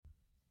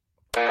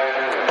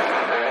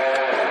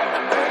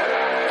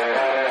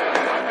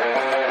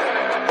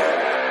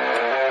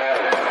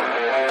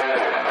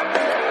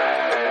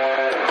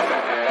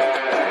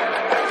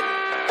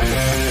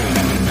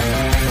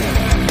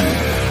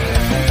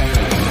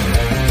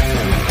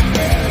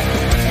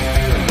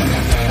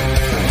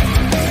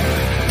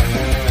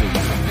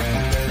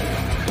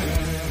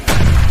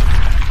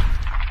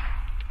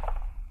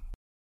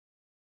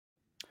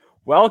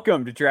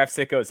Welcome to Draft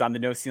Sickos on the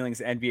No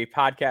Ceilings NBA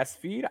podcast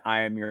feed.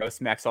 I am your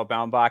host, Maxwell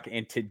Baumbach,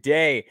 and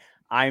today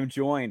I am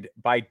joined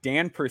by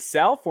Dan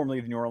Purcell, formerly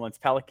of the New Orleans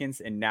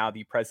Pelicans and now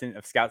the president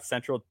of Scout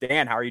Central.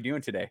 Dan, how are you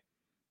doing today?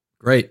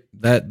 Great.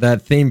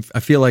 That theme, I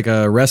feel like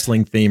a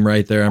wrestling theme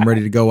right there. I'm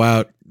ready to go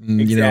out and,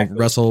 Exactly.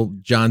 wrestle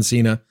John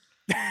Cena.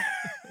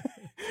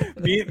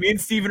 me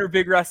and Steven are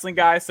big wrestling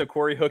guys, so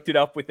Corey hooked it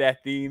up with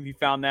that theme. He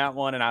found that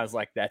one, and I was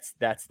like, that's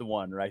the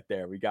one right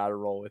there. We got to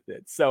roll with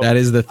it. So that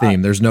is the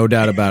theme. There's no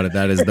doubt about it.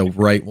 That is the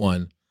right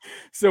one.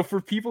 So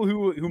for people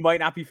who might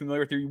not be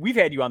familiar with you, we've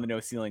had you on the No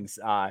Ceilings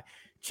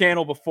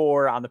channel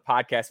before on the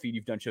podcast feed.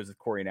 You've done shows with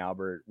Corey and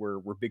Albert. We're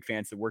big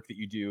fans of the work that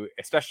you do,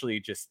 especially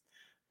just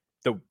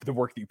the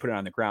work that you put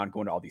on the ground,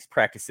 going to all these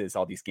practices,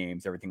 all these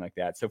games, everything like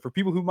that. So for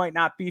people who might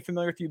not be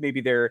familiar with you,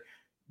 maybe they're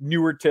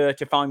newer to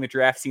following the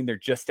draft scene, they're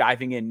just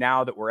diving in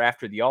now that we're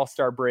after the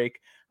All-Star break.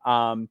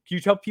 Can you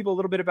tell people a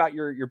little bit about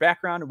your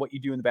background and what you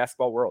do in the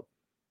basketball world?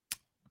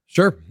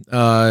 Sure.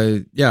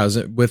 I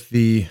was with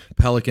the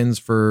Pelicans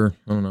for,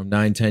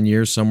 9-10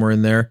 years, somewhere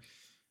in there.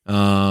 Did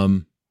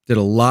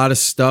a lot of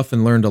stuff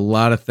and learned a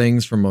lot of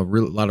things from a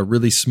lot of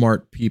really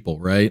smart people,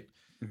 right?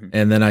 Mm-hmm.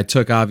 And then I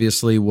took,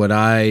 obviously, what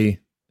I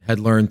had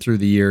learned through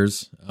the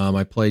years.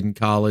 I played in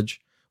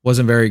college.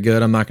 Wasn't very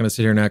good. I'm not going to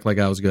sit here and act like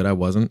I was good. I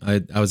wasn't.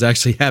 I was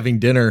actually having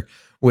dinner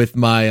with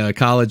my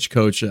college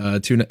coach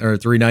 2 or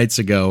 3 nights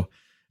ago,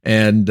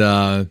 and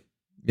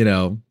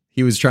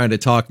he was trying to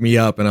talk me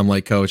up, and I'm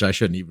like, Coach, I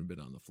shouldn't even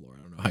been on the floor.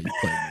 I don't know how you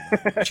played me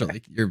that much.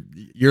 Like,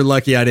 you're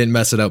lucky I didn't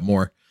mess it up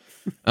more.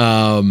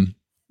 And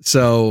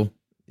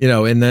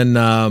then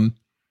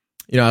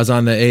I was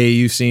on the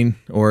AAU scene,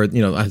 or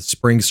a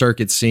spring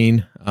circuit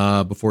scene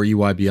before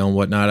UYBL and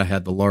whatnot. I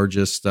had the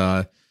largest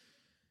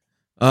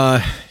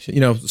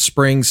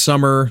spring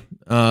summer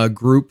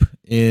group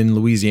in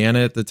Louisiana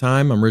at the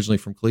time. I'm originally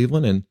from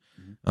Cleveland, and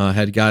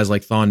had guys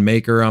like Thon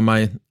Maker on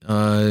my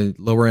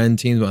lower end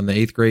team, on the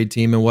 8th grade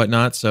team and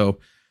whatnot. So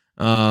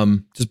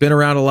just been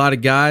around a lot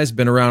of guys,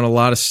 been around a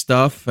lot of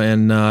stuff,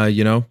 and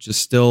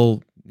just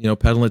still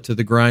pedaling it to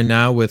the grind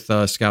now with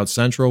Scout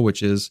Central,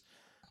 which is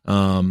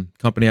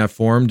company I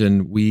formed,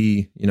 and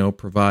we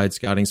provide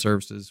scouting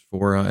services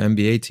for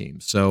NBA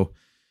teams. So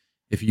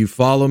if you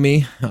follow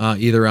me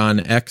either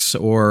on X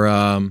or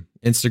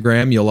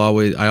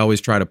Instagram, I always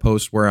try to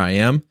post where I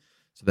am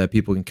so that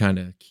people can kind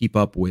of keep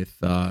up with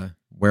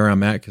where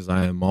I'm at, because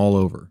I am all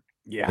over,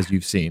 as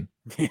you've seen.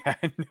 Yeah,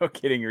 no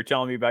kidding. You're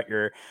telling me about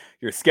your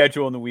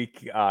schedule in the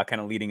week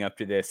kind of leading up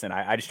to this, and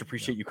I just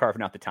appreciate you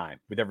carving out the time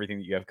with everything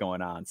that you have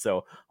going on.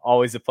 So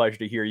always a pleasure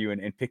to hear you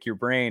and pick your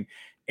brain.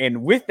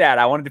 And with that,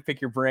 I wanted to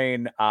pick your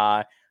brain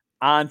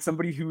on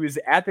somebody who is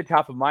at the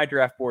top of my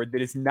draft board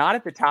that is not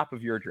at the top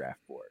of your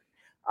draft board.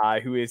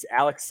 Who is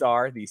Alex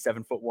Sarr, the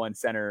 7'1"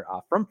 center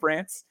from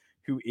France,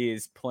 who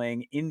is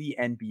playing in the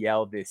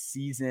NBL this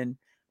season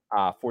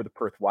for the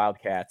Perth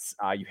Wildcats.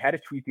 You had a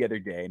tweet the other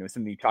day, and it was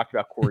something you talked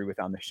about, Corey, with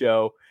on the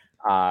show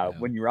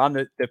when you were on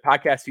the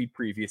podcast feed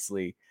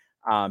previously,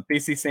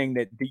 basically saying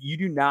that you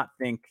do not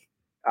think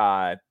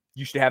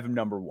you should have him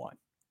number 1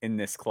 in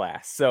this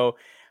class. So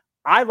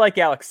I like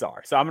Alex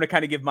Sarr. So I'm going to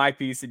kind of give my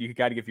piece, and you can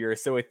kind of give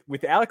yours. So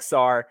with Alex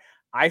Sarr,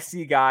 I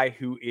see a guy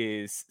who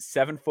is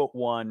 7'1",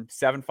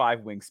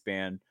 7'5"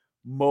 wingspan,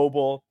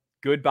 mobile,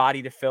 good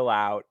body to fill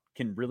out,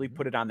 can really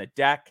put it on the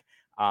deck.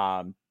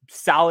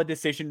 Solid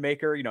decision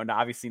maker,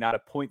 obviously not a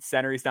point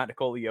center. He's not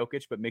Nikola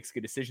Jokic, but makes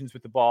good decisions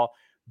with the ball.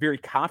 Very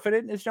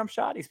confident in his jump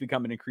shot. He's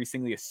become an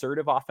increasingly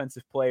assertive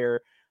offensive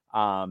player,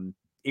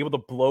 able to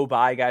blow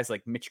by guys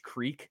like Mitch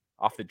Creek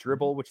off the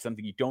dribble, which is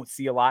something you don't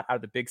see a lot out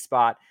of the big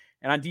spot.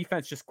 And on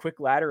defense, just quick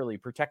laterally,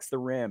 protects the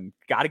rim.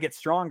 Got to get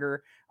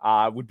stronger.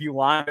 Would be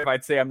lying if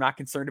I'd say I'm not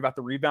concerned about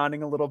the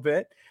rebounding a little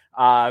bit.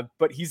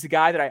 But he's a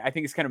guy that I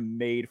think is kind of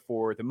made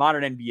for the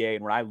modern NBA.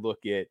 And when I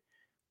look at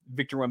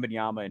Victor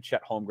Wembanyama and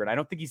Chet Holmgren, I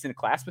don't think he's in a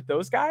class with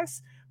those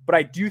guys. But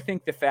I do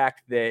think the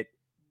fact that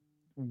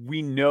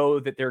we know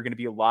that there are going to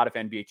be a lot of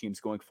NBA teams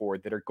going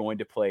forward that are going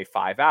to play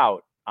 5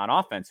 out on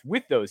offense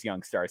with those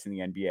young stars in the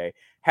NBA,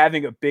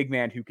 having a big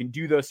man who can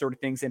do those sort of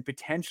things and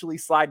potentially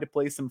slide to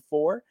play some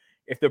 4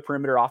 if the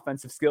perimeter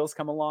offensive skills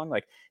come along,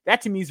 like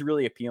that to me is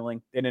really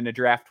appealing. And in a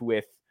draft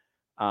with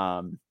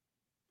a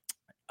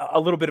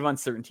little bit of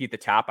uncertainty at the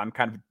top, I'm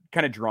kind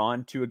of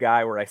drawn to a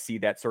guy where I see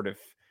that sort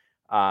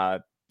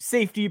of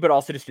safety, but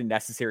also just a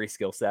necessary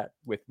skill set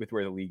with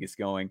where the league is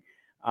going.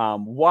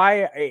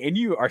 Why? And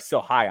you are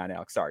still high on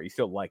Alex Sarr. You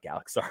still like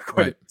Alex Sarr.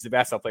 Right. It's a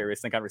basketball player.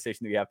 It's the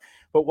conversation that we have.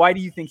 But why do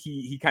you think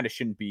he kind of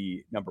shouldn't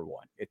be number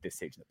 1 at this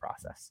stage in the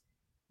process?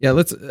 Yeah,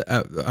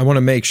 I want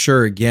to make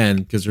sure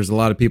again, because there's a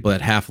lot of people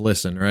that half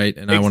listen, right?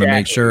 And I want to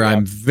make sure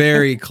I'm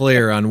very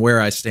clear on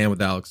where I stand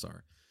with Alex Sarr.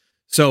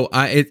 So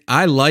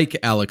I like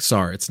Alex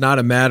Sarr. It's not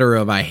a matter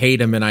of I hate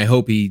him and I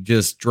hope he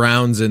just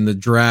drowns in the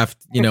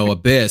draft,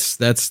 abyss.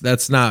 That's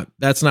not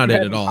it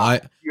at all.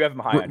 You have him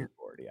high on your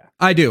board, yeah.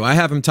 I do. I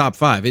have him top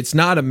 5. It's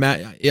not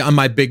on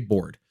my big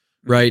board,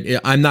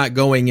 right? I'm not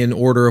going in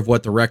order of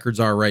what the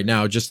records are right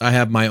now. Just I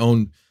have my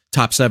own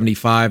top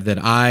 75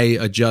 that I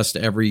adjust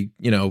every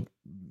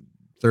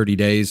 30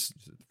 days,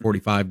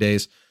 45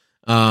 days.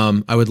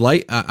 I would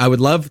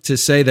love to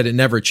say that it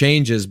never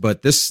changes,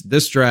 but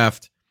this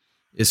draft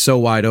is so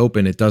wide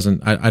open. It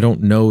doesn't, I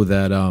don't know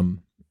that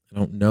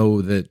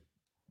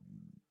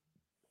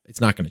it's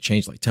not going to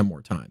change like 10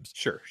 more times.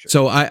 Sure.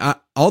 So I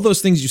all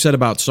those things you said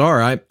about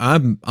Sarr,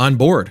 I'm on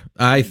board.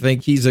 I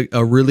think he's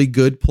a really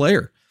good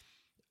player.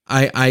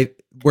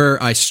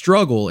 Where I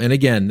struggle, and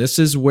again, this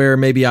is where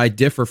maybe I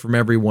differ from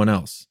everyone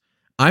else.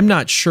 I'm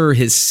not sure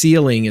his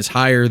ceiling is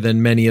higher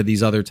than many of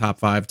these other top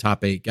 5,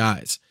 top 8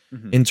 guys.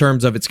 In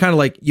terms of, it's kind of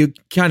like you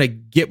kind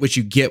of get what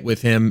you get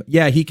with him.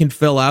 Yeah, he can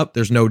fill out.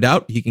 There's no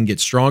doubt. He can get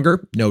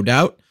stronger. No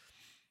doubt.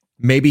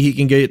 Maybe he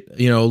can get,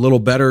 a little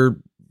better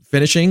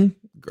finishing.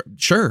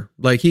 Sure.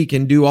 Like he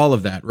can do all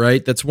of that,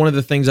 right? That's one of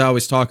the things I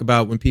always talk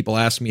about when people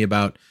ask me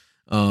about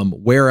how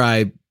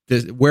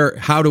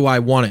do I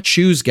want to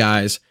choose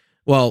guys?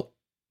 Well,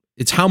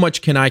 it's how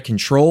much can I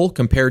control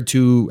compared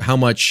to how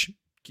much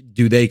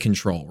do they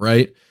control,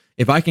 right?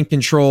 If I can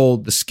control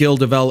the skill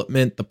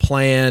development, the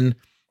plan,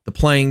 the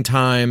playing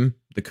time,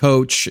 the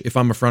coach, if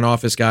I'm a front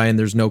office guy and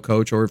there's no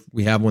coach, or if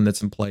we have one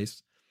that's in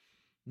place,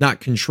 not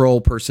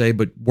control per se,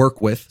 but work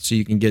with, so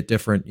you can get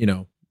different,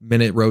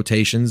 minute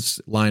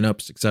rotations,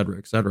 lineups, et cetera,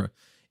 et cetera.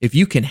 If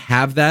you can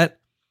have that,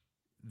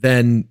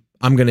 then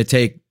I'm going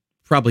to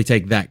probably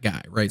take that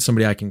guy, right?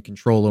 Somebody I can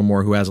control a little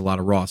more, who has a lot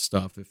of raw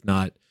stuff, if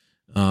not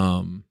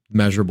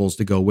measurables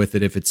to go with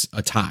it, if it's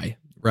a tie,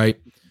 right?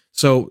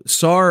 So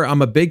Sarr,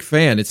 I'm a big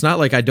fan. It's not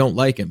like I don't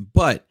like him,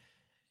 but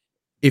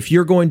if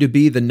you're going to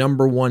be the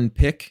number 1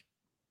 pick,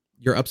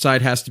 your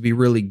upside has to be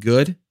really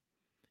good.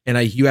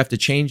 And you have to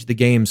change the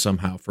game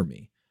somehow for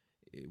me.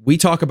 We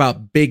talk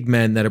about big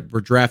men that were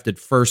drafted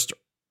first,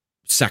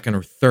 second,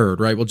 or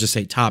third, right? We'll just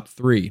say top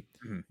 3.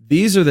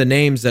 These are the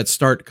names that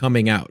start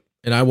coming out.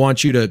 And I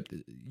want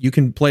you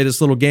can play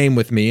this little game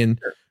with me and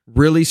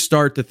really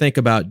start to think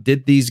about,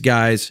 did these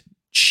guys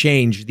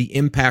change the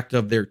impact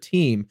of their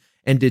team?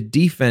 And did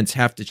defense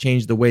have to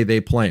change the way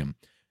they play them?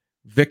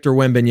 Victor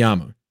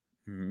Wembanyama.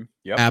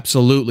 Yep.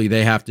 Absolutely,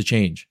 they have to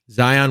change.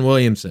 Zion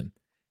Williamson,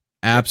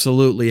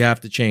 absolutely have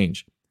to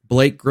change.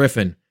 Blake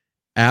Griffin,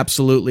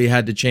 absolutely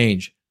had to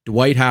change.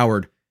 Dwight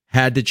Howard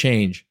had to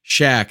change.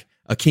 Shaq,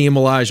 Akeem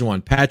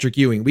Olajuwon, Patrick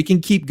Ewing. We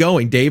can keep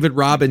going. David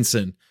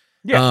Robinson.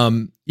 Yeah.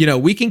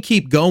 We can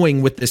keep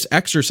going with this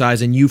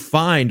exercise, and you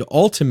find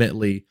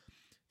ultimately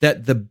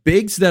that the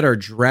bigs that are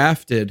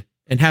drafted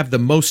and have the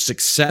most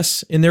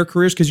success in their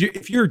careers, because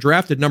if you're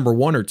drafted number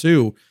 1 or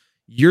 2,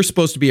 you're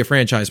supposed to be a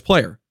franchise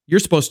player. You're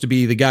supposed to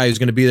be the guy who's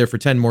going to be there for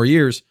 10 more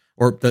years,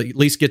 or at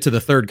least get to the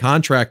 3rd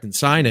contract and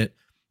sign it,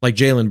 like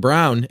Jaylen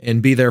Brown,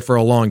 and be there for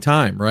a long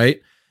time,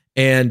 right?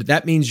 And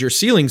that means your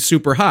ceiling's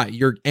super high.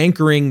 You're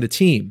anchoring the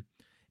team.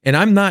 And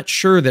I'm not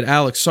sure that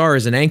Alex Sarr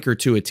is an anchor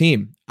to a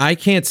team. I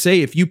can't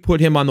say if you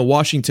put him on the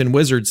Washington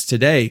Wizards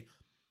today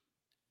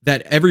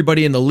that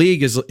everybody in the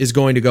league is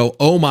going to go,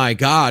 oh my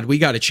God, we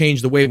got to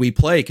change the way we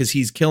play because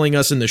he's killing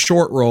us in the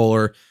short roll,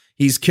 or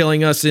he's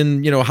killing us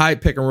in, high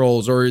pick and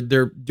rolls, or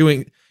they're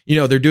doing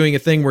a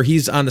thing where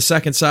he's on the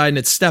second side and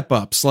it's step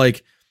ups,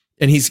 and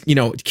he's,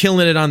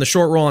 killing it on the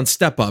short roll on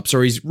step ups,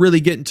 or he's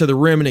really getting to the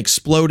rim and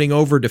exploding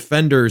over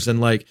defenders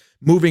and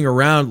moving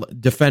around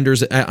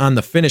defenders on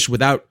the finish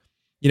without,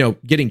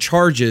 getting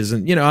charges.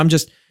 And,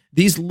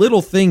 these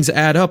little things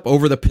add up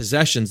over the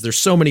possessions. There's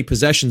so many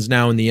possessions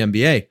now in the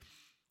NBA.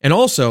 And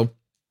also,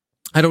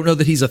 I don't know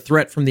that he's a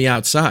threat from the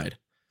outside.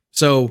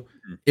 So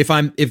if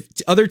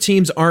other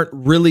teams aren't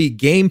really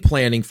game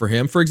planning for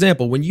him, for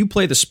example, when you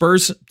play the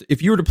Spurs,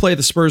 if you were to play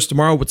the Spurs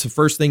tomorrow, what's the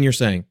first thing you're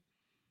saying?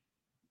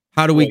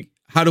 How do we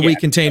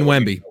contain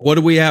Wemby? What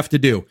do we have to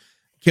do?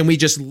 Can we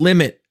just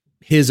limit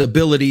his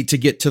ability to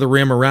get to the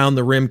rim, around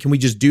the rim? Can we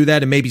just do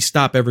that and maybe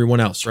stop everyone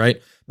else,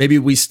 right? Maybe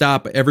we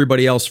stop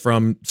everybody else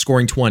from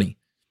scoring 20,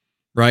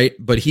 right?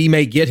 But he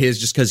may get his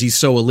just because he's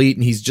so elite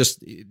and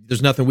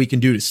there's nothing we can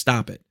do to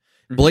stop it.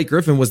 Mm-hmm. Blake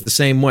Griffin was the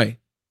same way.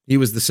 He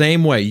was the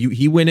same way.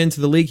 He went into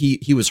the league.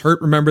 He was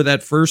hurt. Remember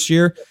that first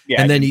year?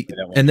 Yeah,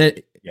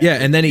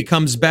 and then he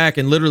comes back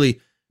and literally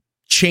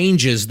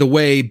changes the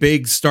way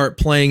bigs start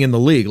playing in the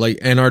league,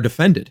 and are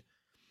defended.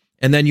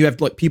 And then you have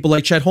people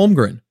like Chet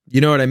Holmgren.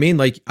 You know what I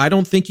mean? I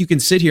don't think you can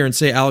sit here and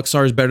say Alex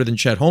Sarr is better than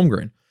Chet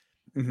Holmgren.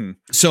 Mm-hmm.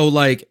 So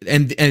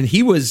and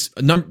he was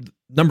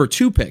number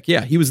 2 pick.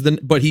 Yeah, he was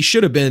but he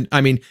should have been.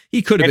 I mean,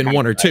 he could have been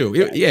 1 or 2.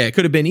 It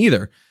could have been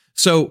either.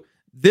 So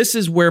this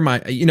is where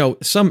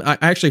I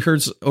actually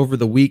heard over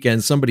the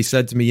weekend, somebody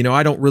said to me,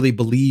 I don't really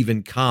believe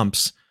in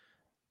comps.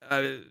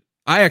 I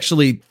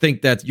actually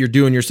think that you're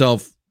doing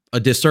yourself a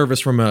disservice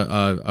from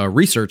a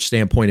research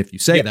standpoint if you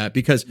say that,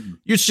 because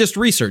it's just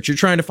research. You're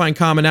trying to find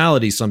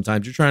commonalities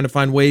sometimes. You're trying to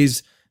find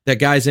ways that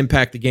guys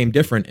impact the game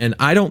different. And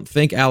I don't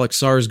think Alex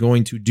Sarr is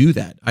going to do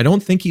that. I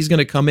don't think he's going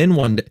to come in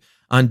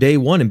on day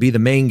one and be the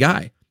main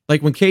guy.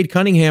 Like when Cade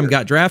Cunningham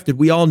got drafted,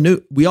 we all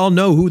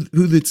know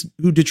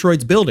who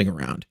Detroit's building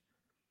around.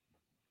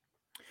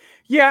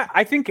 Yeah,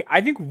 I think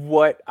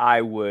what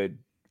I would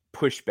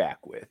push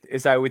back with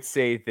is I would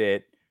say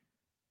that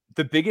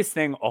the biggest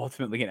thing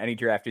ultimately in any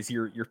draft is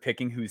you're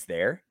picking who's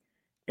there.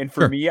 And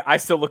for me, I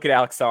still look at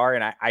Alex Sarr,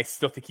 and I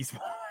still think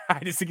I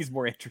just think he's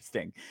more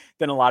interesting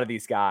than a lot of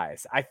these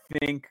guys. I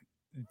think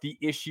the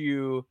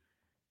issue,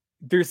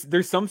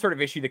 there's some sort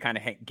of issue that kind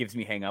of gives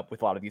me hang up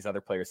with a lot of these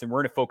other players. And we're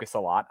going to focus a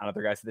lot on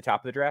other guys at the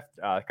top of the draft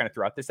kind of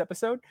throughout this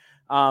episode.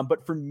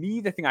 But for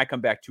me, the thing I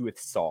come back to with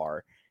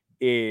Sarr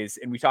is,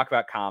 and we talk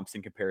about comps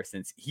and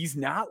comparisons, he's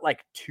not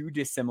like too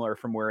dissimilar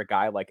from where a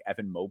guy like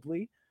Evan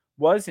Mobley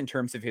was in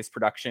terms of his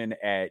production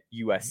at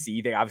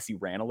USC. They obviously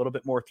ran a little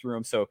bit more through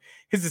him, so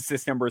his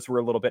assist numbers were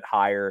a little bit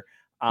higher.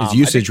 His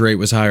usage rate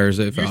was higher, off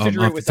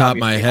the top of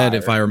my head,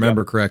 if I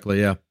remember correctly.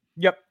 Yeah.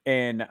 Yep.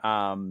 And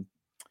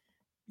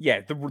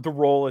the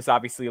role is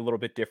obviously a little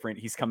bit different.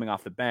 He's coming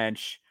off the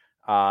bench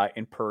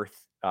in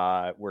Perth,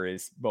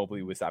 whereas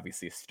Mobley was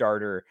obviously a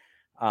starter.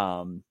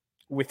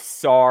 With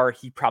Sarr,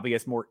 he probably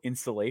has more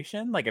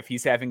insulation. Like if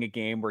he's having a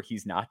game where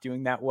he's not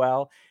doing that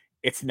well,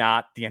 it's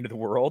not the end of the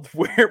world,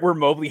 where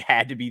Mobley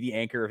had to be the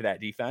anchor of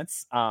that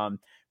defense.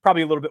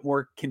 Probably a little bit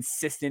more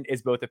consistent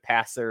as both a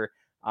passer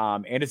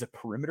and as a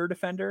perimeter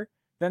defender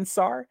than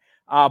Sarr.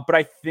 But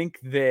I think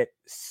that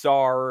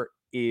Sarr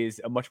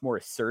is a much more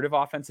assertive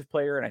offensive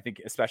player. And I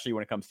think especially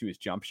when it comes to his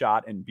jump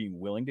shot and being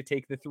willing to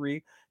take the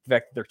three, the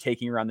fact that they're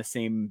taking around the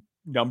same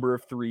number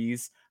of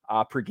threes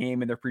per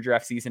game in their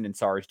pre-draft season, and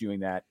Sarr is doing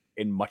that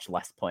in much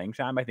less playing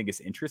time, I think is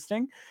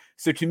interesting.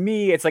 So to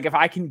me, it's like if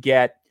I can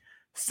get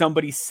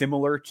somebody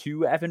similar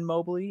to Evan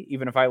Mobley,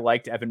 even if I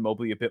liked Evan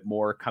Mobley a bit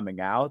more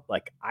coming out,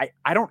 like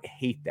I don't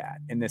hate that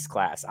in this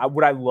class.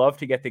 Would I love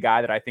to get the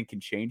guy that I think can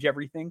change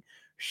everything?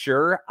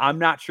 Sure. I'm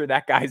not sure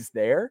that guy's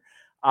there.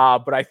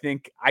 But I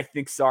think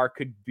Sarr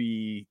could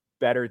be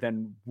better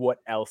than what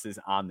else is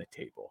on the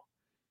table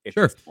at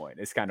this point.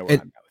 It's kind of where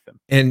I'm at with him.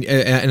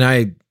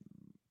 And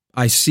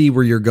I see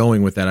where you're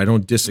going with that. I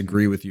don't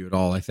disagree with you at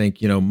all. I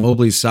think,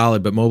 Mobley's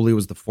solid, but Mobley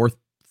was the fourth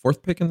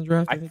pick in the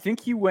draft. I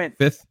think he went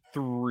fifth,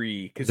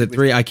 3. Is it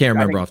 3? I can't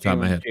remember off the top of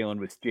my head.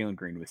 Jalen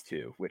Green was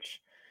 2,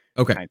 which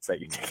okay.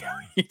 Hindsight,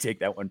 you take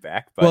that one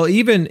back. But, well,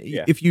 even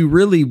if you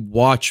really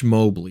watch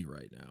Mobley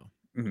right now,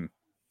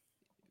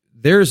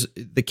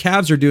 the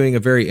Cavs are doing a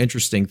very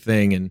interesting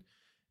thing, and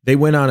they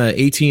went on a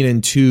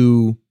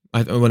 18-2.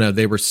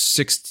 They were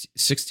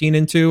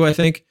 16-2, I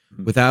think,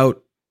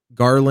 without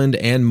Garland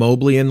and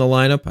Mobley in the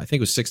lineup. I think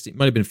it was 16.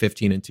 Might have been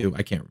 15-2. 15-1.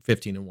 I can't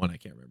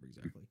remember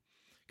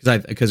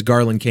exactly because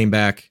Garland came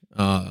back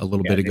a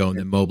little bit ago, and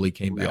then Mobley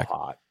came back.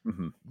 Hot.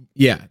 Mm-hmm.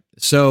 Yeah,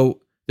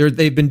 so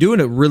they've been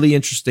doing a really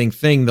interesting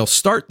thing. They'll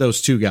start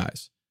those two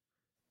guys,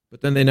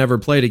 but then they never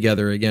play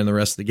together again the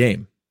rest of the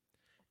game.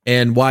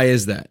 And why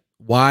is that?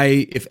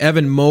 Why, if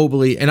Evan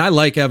Mobley, and I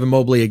like Evan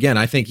Mobley again,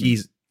 I think he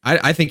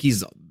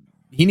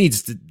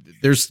needs to,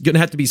 there's going to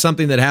have to be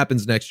something that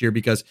happens next year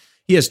because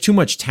he has too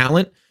much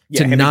talent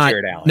to not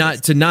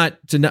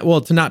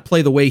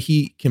play the way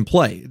he can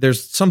play.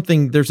 There's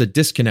a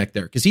disconnect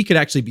there because he could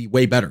actually be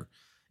way better,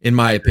 in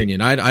my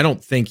opinion. I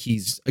don't think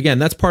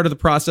that's part of the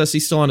process.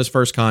 He's still on his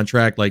first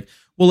contract. Like,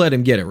 we'll let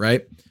him get it,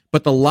 right?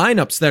 But the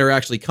lineups that are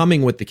actually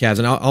coming with the Cavs,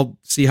 and I'll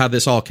see how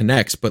this all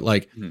connects, but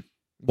like,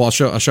 well,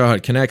 I'll show how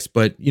it connects,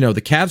 but the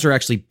Cavs are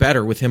actually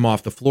better with him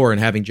off the floor and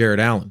having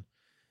Jared Allen.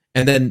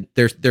 And then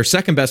their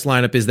second best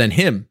lineup is then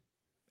him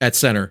at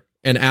center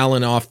and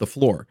Allen off the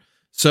floor.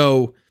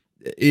 So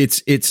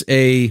it's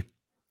an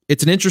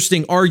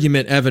interesting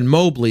argument, Evan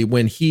Mobley,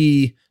 when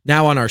he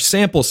now on our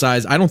sample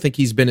size, I don't think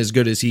he's been as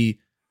good as he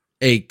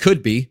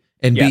could be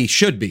and B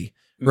should be.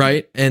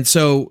 Right. And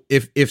so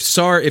if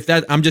Sarr,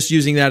 that I'm just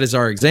using that as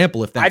our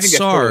example, if that's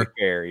Sarr,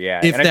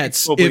 if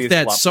that's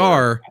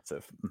Sarr,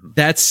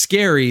 that's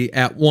scary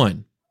at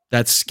 1.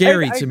 That's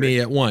scary to me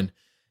at 1.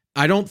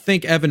 I don't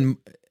think Evan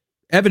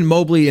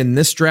Mobley in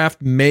this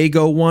draft may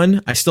go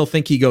 1. I still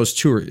think he goes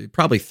 2 or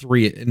probably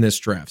 3 in this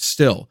draft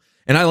still.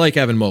 And I like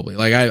Evan Mobley.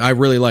 Like I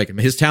really like him.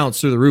 His talent's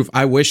through the roof.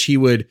 I wish he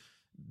would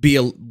be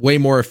way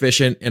more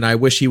efficient, and I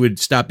wish he would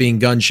stop being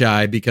gun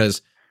shy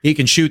because he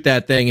can shoot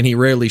that thing, and he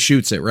rarely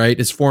shoots it, right?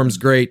 His form's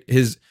great.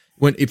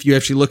 If you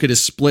actually look at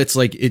his splits,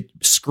 like it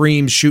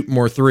screams shoot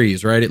more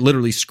threes, right? It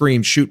literally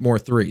screams shoot more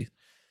threes.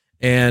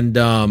 And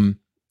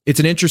it's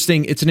an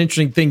interesting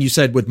thing you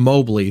said with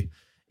Mobley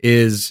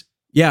is,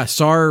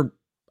 Sarr,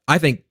 I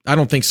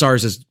don't think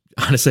Sarr's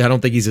I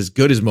don't think he's as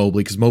good as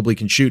Mobley because Mobley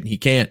can shoot and he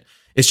can't.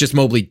 It's just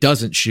Mobley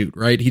doesn't shoot,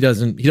 right? He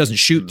doesn't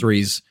shoot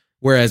threes.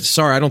 Whereas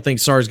Sarr, I don't think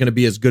Sarr is going to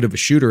be as good of a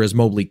shooter as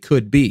Mobley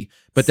could be.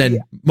 But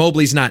then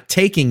Mobley's not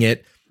taking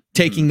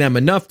them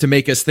enough to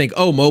make us think,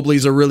 oh,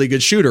 Mobley's a really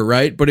good shooter,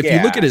 right? But if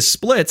you look at his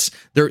splits,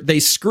 they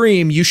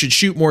scream you should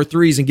shoot more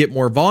threes and get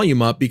more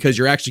volume up because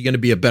you're actually going to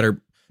be a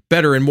better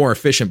and more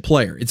efficient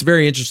player. It's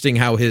very interesting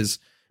how his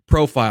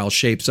profile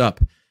shapes up.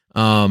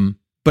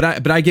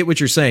 But I get what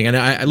you're saying, and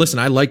I listen.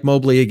 I like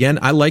Mobley again.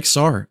 I like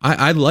Sarr.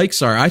 I like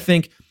Sarr. I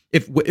think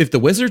if the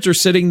Wizards are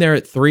sitting there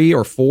at 3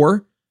 or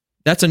 4,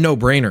 that's a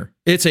no-brainer.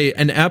 It's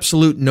an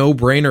absolute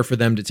no-brainer for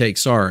them to take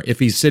Sarr if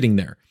he's sitting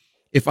there.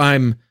 If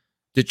I'm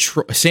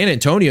San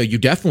Antonio, you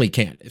definitely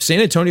can't. If San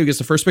Antonio gets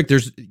the first pick,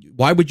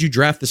 why would you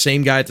draft the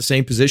same guy at the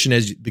same position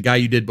as the guy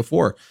you did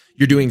before?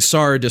 You're doing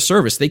Sarr a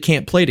disservice. They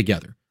can't play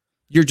together.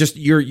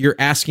 you're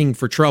asking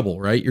for trouble,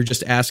 right? You're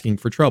just asking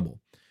for trouble.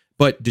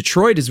 But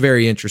Detroit is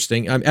very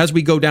interesting. As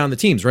we go down the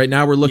teams, right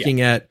now we're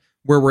looking at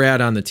where we're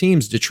at on the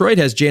teams. Detroit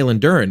has Jalen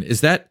Duren.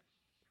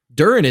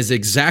 Duren is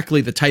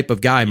exactly the type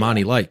of guy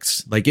Monty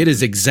likes. Like, it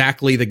is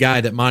exactly the guy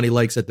that Monty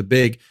likes at the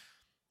big.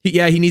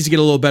 He needs to get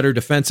a little better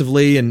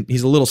defensively, and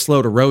he's a little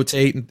slow to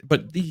rotate,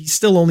 but he's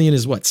still only in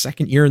his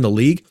second year in the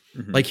league.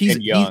 Mm-hmm. Like, he's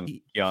young.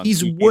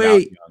 He's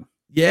way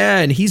young.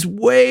 And he's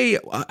way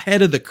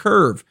ahead of the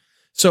curve.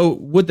 So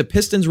would the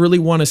Pistons really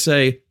want to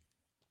say,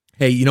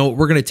 hey,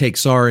 we're going to take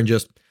Sarr and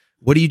just,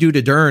 what do you do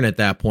to Duren at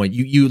that point?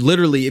 You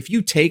literally, if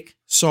you take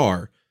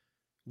Sarr,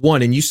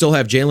 and you still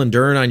have Jalen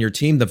Duren on your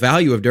team, the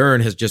value of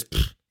Duren has just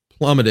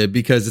plummeted,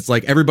 because it's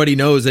like everybody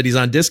knows that he's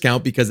on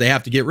discount because they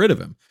have to get rid of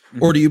him.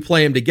 Mm-hmm. Or do you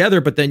play him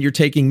together, but then you're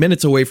taking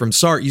minutes away from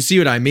Sarr? You see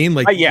what I mean?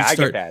 Like, I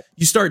get that.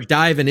 You start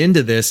diving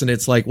into this, and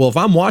it's like, well, if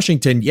I'm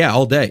Washington,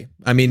 all day.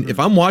 I mean, if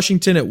I'm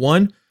Washington at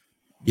 1,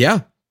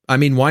 I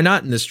mean, why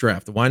not in this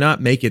draft? Why not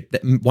make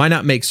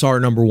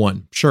Sarr number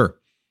 1? Sure.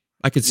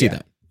 I could see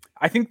that.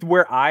 I think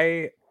where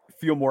I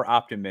feel more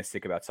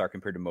optimistic about Sarr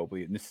compared to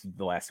Mobley, and this is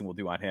the last thing we'll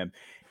do on him,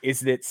 is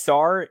that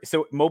so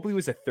Mobley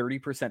was a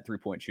 30%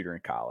 three-point shooter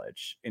in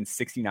college and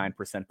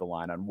 69% at the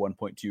line on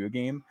 1.2 a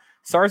game.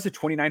 Sarr's a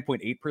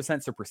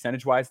 29.8%, so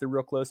percentage-wise they're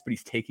real close, but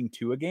he's taking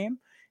 2 a game.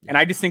 And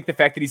I just think the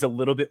fact that he's a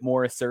little bit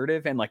more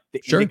assertive and like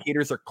the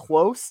indicators are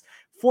close.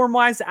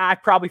 Form-wise, I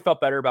probably felt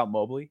better about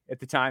Mobley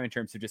at the time in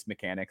terms of just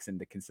mechanics and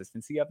the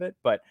consistency of it.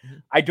 But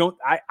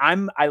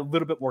I'm a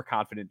little bit more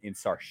confident in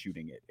Sarr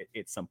shooting it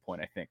at some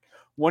point, I think.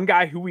 One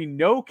guy who we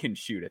know can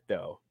shoot it,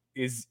 though,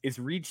 is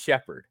Reed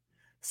Sheppard.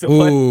 So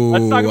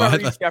let's talk about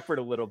Reed Sheppard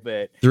a little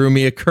bit. Threw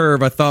me a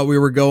curve. I thought we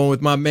were going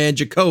with my man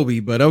Jacoby,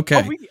 but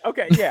okay.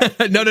 Yeah.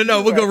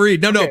 No. We'll go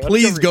Reed. No.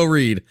 Please go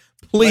Reed.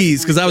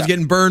 Please, because I was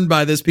getting burned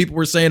by this. People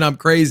were saying I'm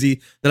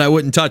crazy that I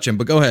wouldn't touch him.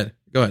 But go ahead.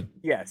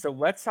 Yeah. So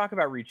let's talk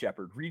about Reed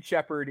Sheppard. Reed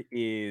Sheppard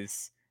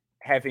is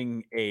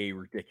having a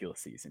ridiculous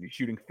season. He's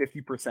shooting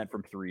 50%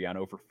 from 3 on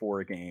over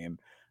 4 a game.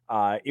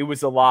 It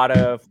was a lot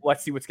of,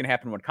 let's see what's going to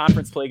happen when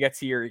conference play gets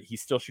here.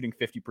 He's still shooting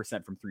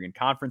 50% from 3 in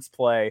conference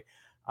play.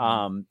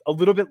 A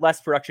little bit less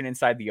production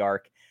inside the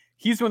arc.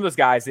 He's one of those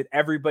guys that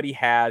everybody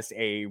has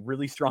a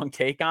really strong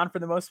take on for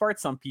the most part.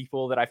 Some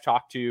people that I've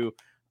talked to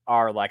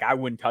are like, I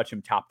wouldn't touch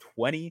him top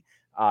 20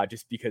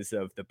 just because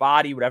of the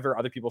body, whatever.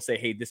 Other people say,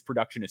 hey, this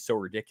production is so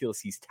ridiculous,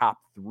 he's top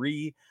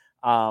 3.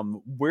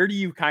 Where do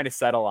you kind of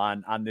settle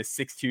on this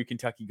 6'2"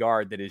 Kentucky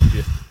guard that is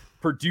just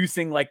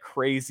producing like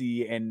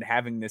crazy and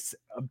having this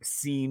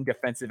obscene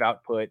defensive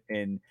output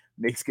and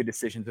makes good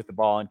decisions with the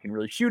ball and can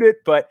really shoot it,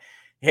 but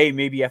hey,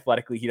 maybe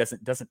athletically he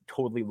doesn't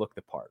totally look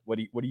the part. What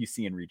do you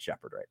see in Reed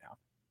Sheppard right now?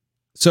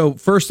 So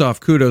first off,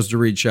 kudos to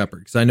Reed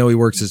Sheppard, because I know he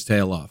works his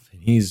tail off.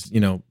 He's,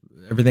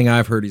 everything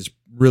I've heard, he's a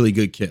really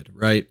good kid,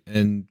 right?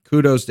 And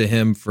kudos to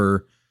him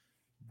for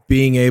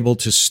being able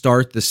to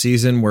start the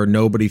season where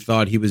nobody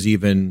thought he was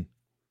even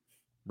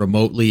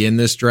remotely in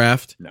this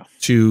draft. No.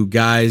 To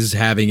guys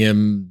having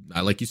him,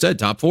 like you said,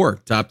 top 4,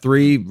 top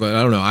 3, but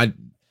I don't know,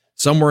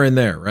 somewhere in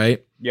there,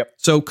 right? Yep.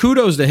 So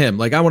kudos to him.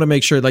 Like, I want to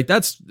make sure, like,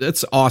 that's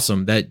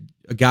awesome that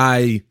a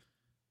guy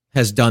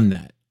has done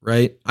that,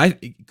 right?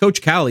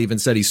 Coach Cal even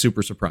said he's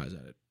super surprised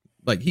at it.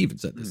 Like, he even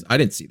said this. I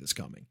didn't see this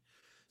coming.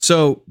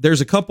 So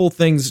there's a couple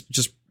things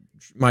just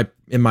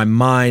in my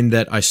mind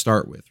that I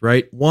start with,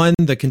 right? One,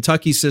 the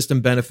Kentucky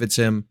system benefits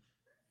him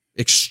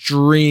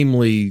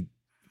extremely.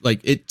 Like,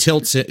 it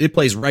tilts it. It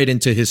plays right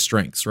into his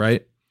strengths,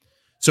 right?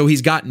 So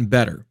he's gotten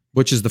better,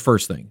 which is the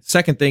first thing.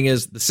 Second thing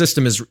is the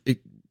system is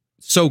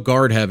so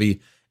guard heavy,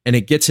 and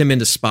it gets him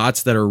into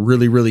spots that are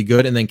really, really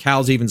good. And then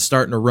Cal's even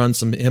starting to run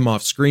him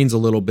off screens a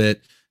little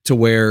bit to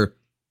where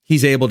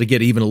he's able to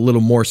get even a little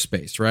more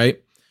space,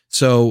 right?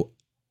 So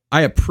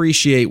I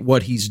appreciate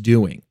what he's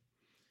doing.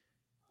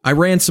 I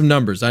ran some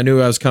numbers. I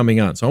knew I was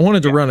coming on. So I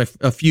wanted to run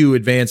a few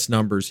advanced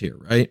numbers here,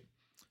 right?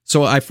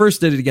 So I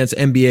first did it against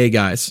NBA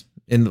guys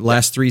in the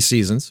last 3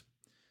 seasons.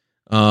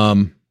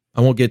 I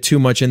won't get too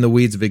much in the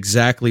weeds of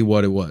exactly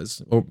what it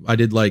was. I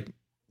did like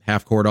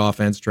half-court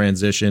offense,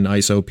 transition,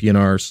 ISO,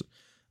 PNRs,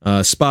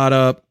 spot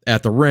up,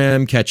 at the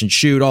rim, catch and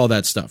shoot, all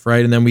that stuff,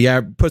 right? And then we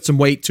put some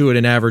weight to it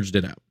and averaged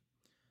it out.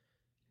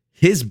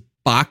 His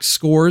box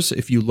scores,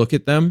 if you look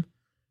at them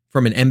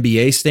from an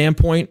NBA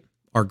standpoint,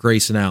 are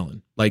Grayson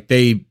Allen. Like,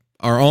 they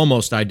are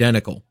almost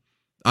identical.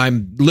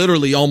 I'm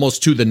literally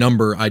almost to the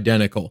number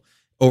identical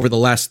over the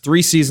last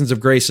 3 seasons of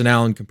Grayson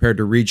Allen compared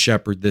to Reed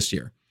Sheppard this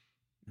year.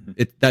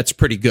 That's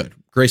pretty good.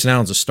 Grayson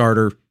Allen's a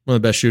starter, one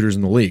of the best shooters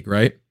in the league,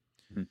 right?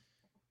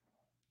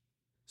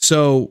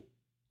 So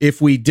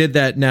if we did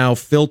that now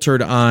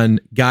filtered on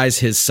guys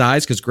his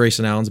size, because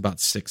Grayson Allen's about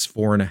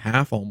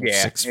 6'4.5", almost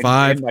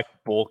 6'5", and like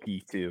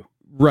bulky too.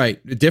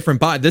 Right, a different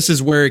body. This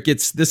is where it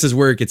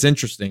gets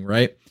interesting,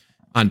 right?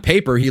 On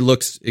paper, he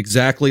looks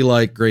exactly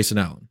like Grayson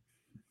Allen,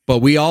 but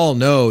we all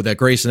know that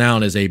Grayson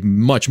Allen is a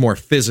much more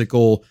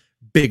physical,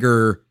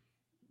 bigger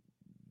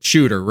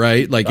shooter,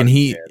 right? Like, and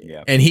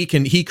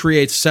he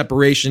creates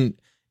separation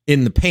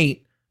in the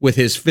paint with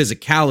his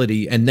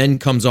physicality and then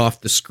comes off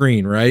the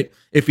screen, right?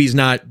 If he's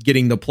not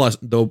getting the plus,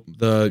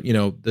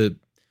 the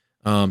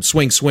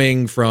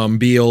swing from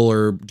Beal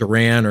or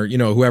Duran or,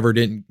 whoever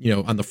didn't,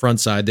 on the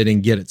front side, they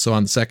didn't get it. So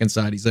on the second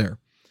side, he's there.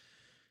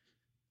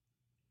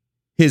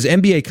 His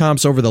NBA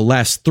comps over the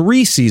last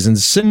 3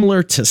 seasons,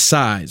 similar to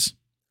size,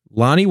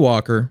 Lonnie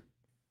Walker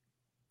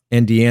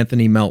and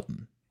DeAnthony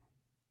Melton.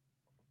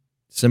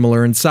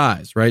 Similar in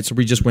size, right? So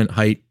we just went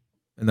height,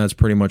 and that's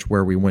pretty much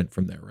where we went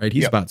from there, right?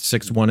 He's about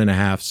 6'1.5",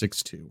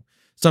 6'2".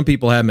 Some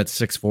people have him at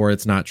 6'4".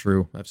 It's not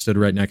true. I've stood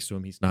right next to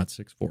him. He's not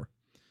 6'4".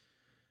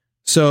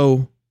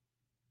 So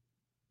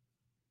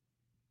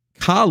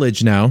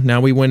college now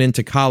we went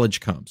into college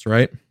comps,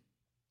 right?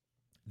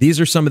 These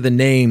are some of the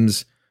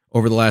names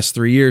over the last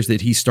 3 years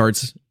that he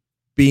starts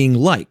being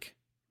like.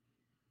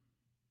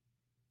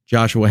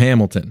 Joshua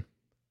Hamilton,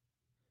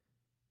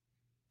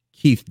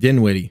 Keith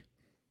Dinwiddie,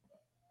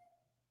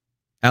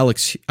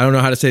 Alex, I don't know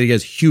how to say it,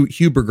 guys.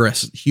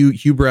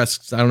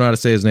 Hubresk, I don't know how to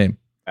say his name.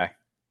 Okay.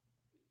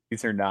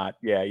 These are not,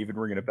 even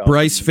ringing a bell.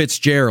 Bryce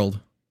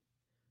Fitzgerald,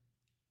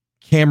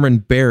 Cameron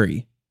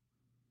Barry.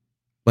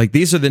 Like,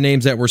 these are the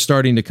names that we're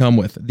starting to come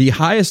with. The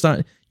highest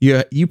on,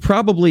 you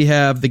probably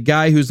have the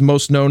guy who's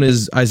most known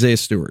as Isaiah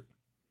Stewart.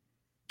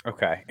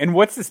 Okay. And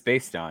what's this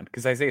based on?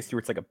 Because Isaiah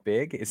Stewart's like a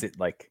big, is it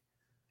like?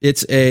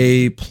 It's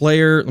a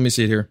player, let me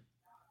see it here.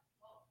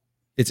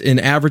 It's an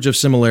average of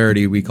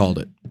similarity, we called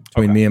it,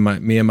 between me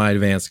and my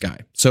advanced guy.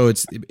 So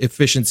it's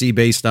efficiency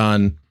based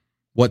on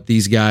what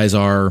these guys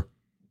are,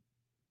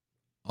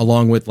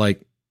 along with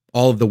like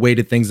all of the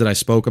weighted things that I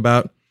spoke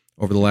about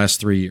over the last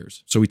 3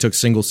 years. So we took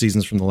single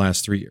seasons from the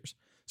last 3 years.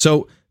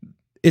 So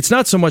it's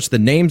not so much the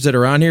names that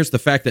are on here, it's the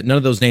fact that none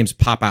of those names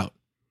pop out.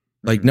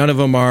 Like, none of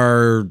them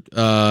are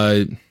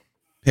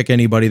pick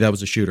anybody that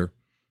was a shooter.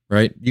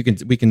 Right,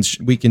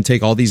 we can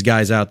take all these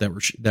guys out that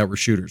were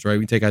shooters. Right, we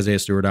can take Isaiah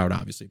Stewart out,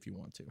 obviously, if you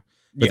want to.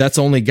 But that's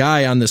the only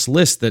guy on this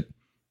list that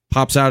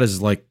pops out as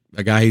like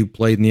a guy who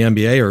played in the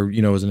NBA or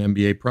as an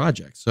NBA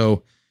project.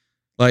 So,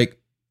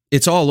 like,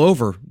 it's all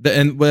over,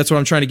 and that's what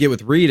I'm trying to get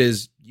with Reed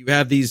is you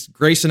have these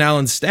Grayson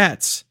Allen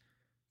stats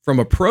from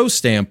a pro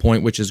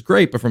standpoint, which is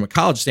great, but from a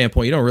college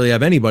standpoint, you don't really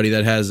have anybody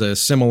that has a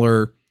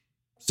similar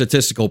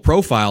statistical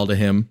profile to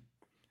him,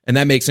 and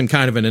that makes him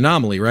kind of an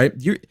anomaly, right?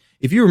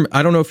 I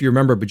don't know if you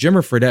remember, but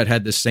Jimmer Fredette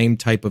had the same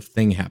type of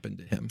thing happen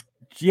to him.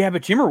 Yeah,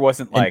 but Jimmer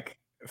wasn't like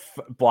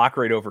block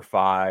rate over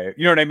 5.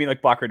 You know what I mean?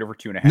 Like block rate over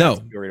 2.5.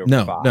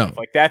 No.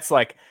 Like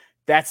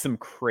that's some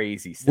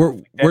crazy stuff.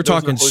 We're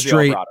talking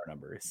straight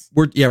numbers.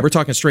 We're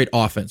talking straight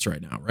offense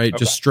right now, right? Okay.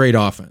 Just straight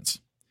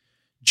offense.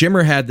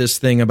 Jimmer had this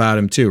thing about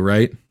him too,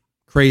 right?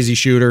 Crazy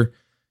shooter.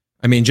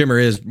 I mean,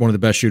 Jimmer is one of the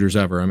best shooters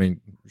ever. I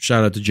mean,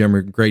 shout out to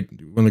Jimmer,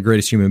 one of the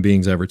greatest human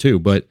beings ever too.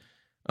 But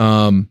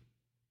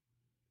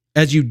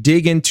as you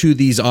dig into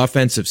these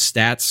offensive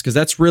stats, because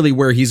that's really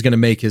where he's going to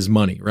make his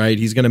money, right?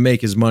 He's going to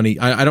make his money.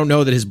 I don't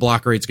know that his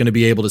block rate's going to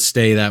be able to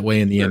stay that way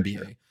in the NBA.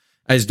 Sure.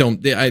 I just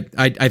don't.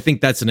 I think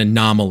that's an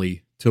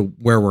anomaly to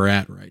where we're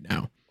at right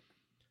now.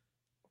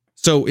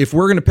 So if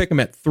we're going to pick him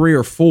at 3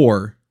 or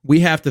 4,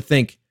 we have to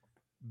think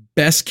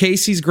best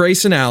case he's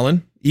Grayson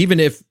Allen, even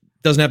if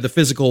doesn't have the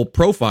physical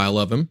profile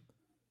of him.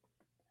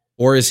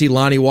 Or is he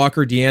Lonnie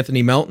Walker,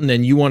 DeAnthony Melton?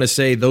 And you want to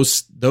say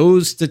those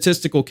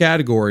statistical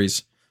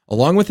categories,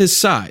 along with his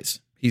size,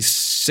 he's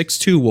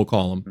 6'2", we'll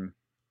call him. Mm-hmm.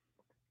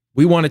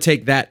 We want to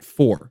take that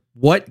 4.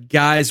 What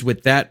guys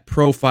with that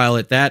profile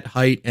at that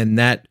height and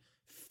that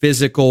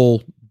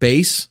physical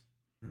base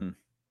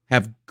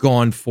have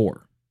gone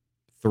 4,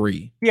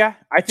 3? Yeah,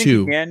 I think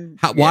 2. Again.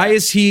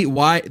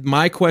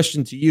 My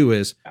question to you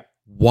is,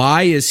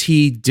 why is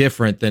he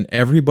different than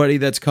everybody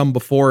that's come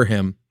before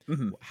him?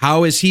 Mm-hmm.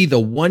 How is he the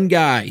one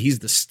guy? He's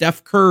the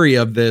Steph Curry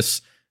of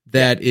this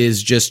that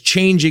is just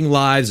changing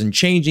lives and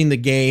changing the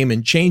game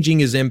and changing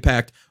his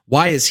impact.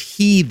 Why is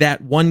he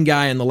that one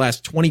guy in the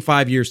last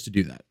 25 years to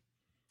do that?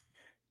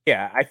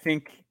 Yeah, I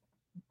think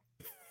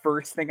the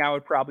first thing I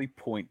would probably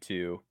point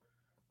to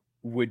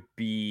would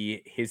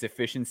be his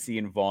efficiency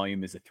and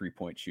volume as a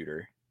 3-point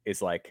shooter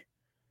is like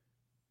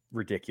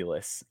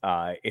ridiculous.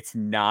 It's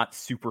not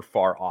super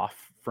far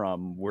off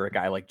from where a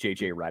guy like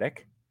JJ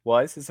Redick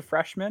was as a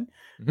freshman,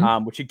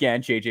 which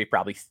again, JJ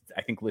probably,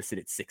 I think, listed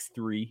at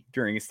 6'3"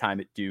 during his time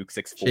at Duke,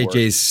 6'4".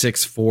 JJ's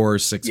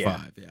 6'4",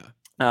 6'5", yeah.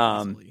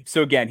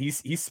 So again,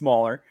 he's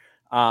smaller,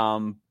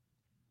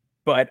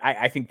 but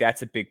I think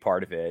that's a big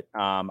part of it.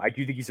 I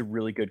do think he's a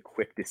really good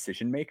quick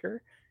decision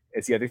maker.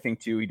 As the other thing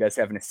too, he does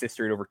have an assist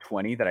rate over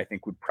 20 that I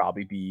think would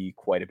probably be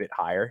quite a bit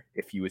higher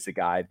if he was a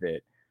guy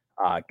that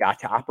got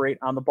to operate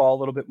on the ball a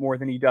little bit more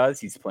than he does.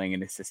 He's playing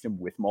in a system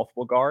with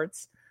multiple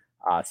guards,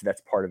 so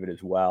that's part of it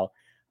as well.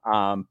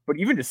 But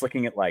even just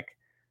looking at like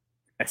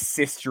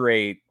assist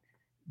rate,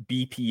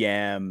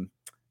 BPM,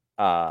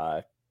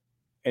 and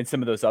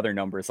some of those other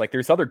numbers, like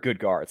there's other good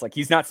guards. Like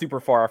he's not super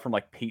far off from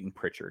like Peyton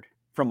Pritchard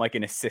from like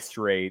an assist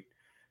rate,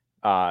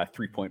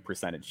 3-point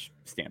percentage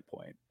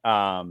standpoint.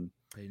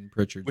 Peyton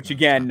Pritchard, which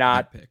again,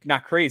 not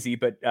crazy,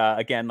 but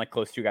again, like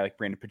close to a guy like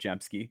Brandon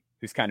Pajemski,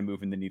 who's kind of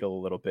moving the needle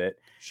a little bit.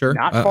 Sure.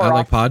 Not I far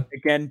like off. Pod.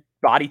 Again,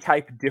 body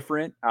type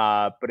different,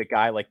 but a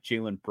guy like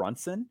Jalen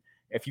Brunson,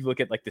 if you look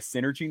at like the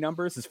synergy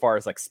numbers, as far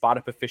as like spot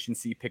up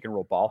efficiency, pick and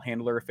roll ball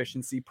handler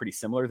efficiency, pretty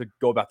similar. They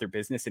go about their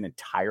business in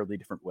entirely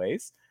different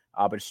ways,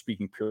 but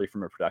speaking purely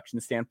from a production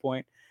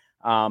standpoint.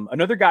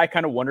 Another guy I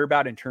kind of wonder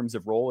about in terms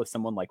of role is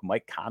someone like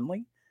Mike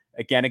Conley.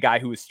 Again, a guy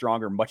who is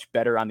stronger, much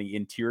better on the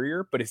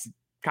interior, but is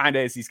kind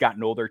of, as he's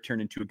gotten older,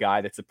 turned into a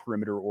guy that's a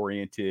perimeter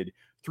oriented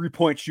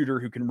 3-point shooter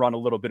who can run a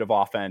little bit of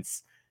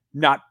offense.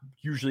 Not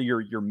usually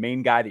your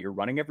main guy that you're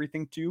running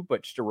everything to,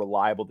 but just a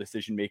reliable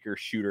decision maker,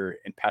 shooter,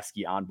 and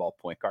pesky on-ball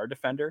point guard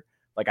defender.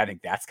 Like, I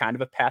think that's kind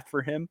of a path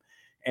for him.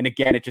 And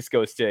again, it just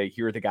goes to,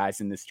 here are the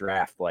guys in this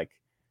draft. Like,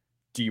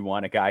 do you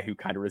want a guy who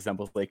kind of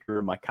resembles Laker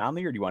or Mike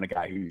Conley, or do you want a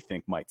guy who you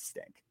think might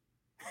stink?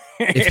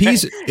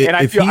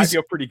 I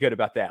feel pretty good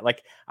about that.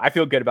 Like, I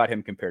feel good about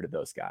him compared to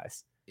those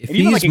guys. And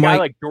even like a guy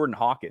like Jordan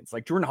Hawkins.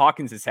 Like, Jordan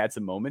Hawkins has had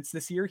some moments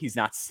this year. He's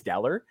not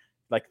stellar.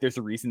 Like, there's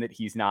a reason that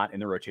he's not in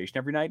the rotation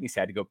every night, and he's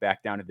had to go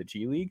back down to the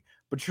G League.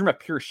 But from a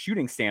pure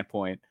shooting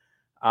standpoint,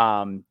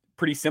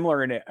 pretty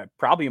similar and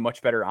probably a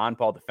much better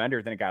on-ball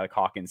defender than a guy like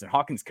Hawkins. And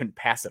Hawkins couldn't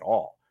pass at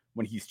all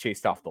when he's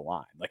chased off the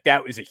line. Like,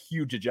 that was a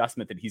huge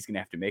adjustment that he's going to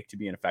have to make to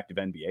be an effective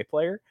NBA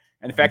player.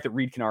 And the fact that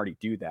Reed can already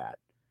do that,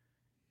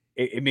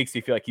 it makes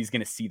me feel like he's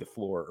going to see the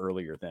floor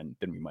earlier than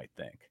we might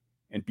think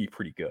and be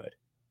pretty good.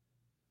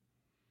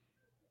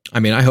 I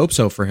mean, I hope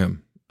so for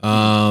him.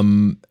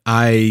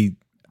 I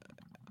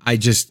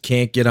just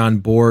can't get on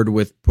board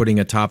with putting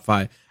a top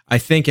 5. I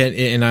think,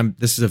 and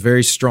this is a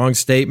very strong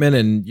statement,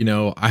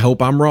 and I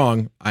hope I'm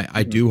wrong.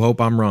 I do hope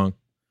I'm wrong.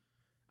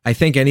 I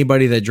think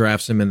anybody that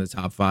drafts him in the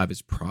top 5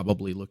 is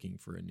probably looking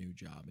for a new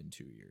job in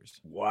 2 years.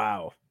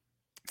 Wow.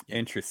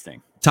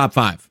 Interesting. Top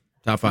five.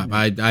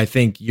 I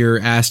think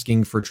you're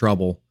asking for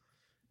trouble,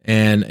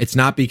 and it's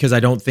not because I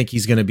don't think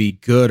he's going to be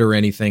good or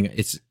anything.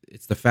 It's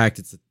the fact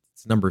it's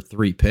number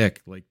 3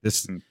 pick. Like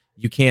this,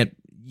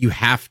 you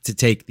have to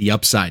take the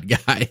upside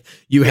guy.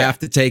 You have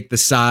to take the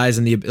size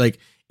and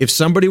if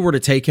somebody were to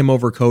take him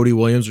over Cody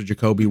Williams or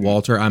Jacoby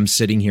Walter, I'm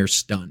sitting here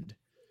stunned.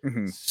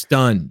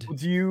 Stunned.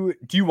 Do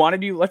you want to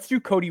do? Let's do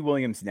Cody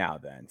Williams now,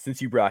 then,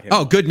 since you brought him.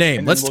 Oh, good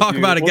name. Let's talk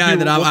about a guy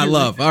that I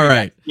love. All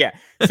right. Yeah.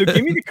 So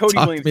give me the Cody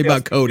Talk Williams. To me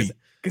about Cody,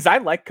 because I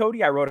like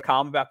Cody. I wrote a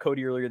column about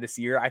Cody earlier this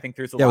year. I think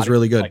there's a lot. That was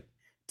really good. Like,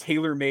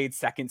 tailor-made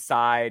second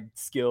side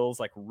skills,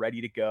 like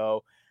ready to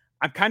go.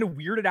 I'm kind of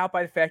weirded out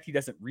by the fact he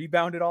doesn't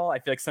rebound at all. I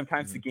feel like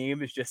sometimes the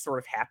game is just sort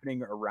of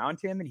happening around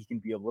him and he can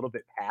be a little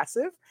bit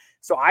passive.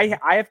 So I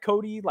have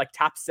Cody like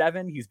top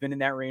 7. He's been in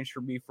that range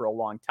for me for a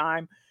long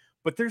time,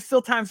 but there's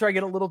still times where I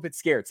get a little bit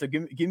scared. So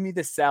give me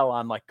the sell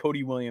on like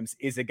Cody Williams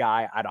is a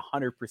guy I'd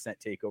 100%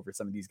 take over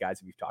some of these guys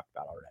that we've talked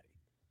about already.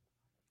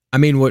 I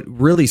mean, what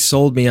really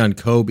sold me on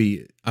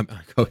Cody.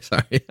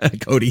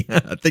 Cody.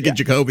 I'm thinking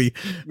Jacoby.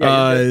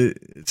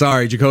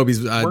 Sorry,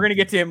 Jacoby's. We're gonna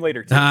get to him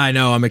later too. I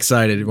know. I'm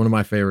excited. One of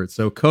my favorites.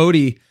 So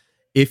Cody,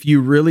 if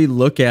you really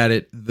look at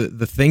it,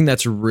 the thing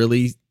that's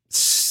really,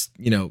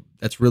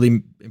 that's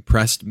really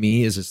impressed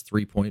me is his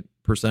 3-point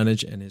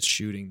percentage and his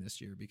shooting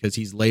this year, because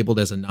he's labeled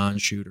as a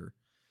non-shooter.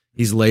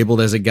 He's labeled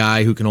as a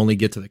guy who can only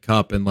get to the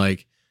cup, and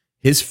like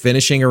his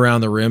finishing around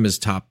the rim is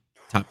top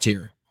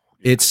tier.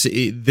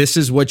 This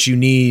is what you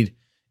need.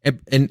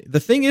 And the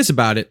thing is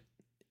about it,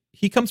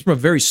 he comes from a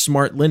very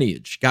smart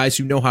lineage, guys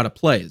who know how to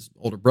play. His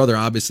older brother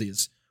obviously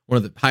is one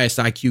of the highest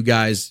IQ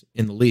guys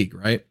in the league,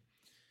 right?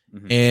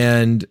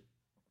 And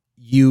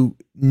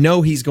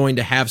he's going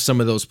to have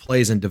some of those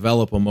plays and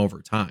develop them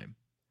over time.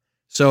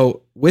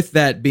 So with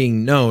that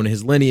being known,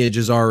 his lineage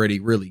is already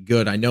really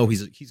good. I know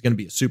he's going to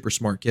be a super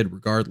smart kid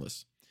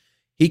regardless.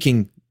 He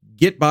can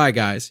get by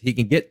guys. He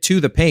can get to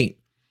the paint.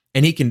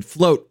 And he can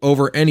float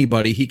over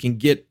anybody. He can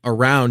get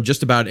around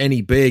just about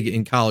any big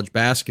in college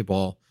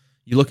basketball.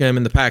 You look at him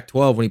in the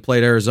Pac-12 when he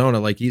played Arizona,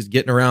 like he's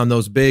getting around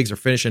those bigs or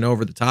finishing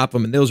over the top of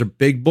them. And those are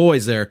big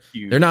boys there.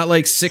 Huge. They're not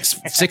like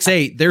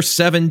 6'8". They're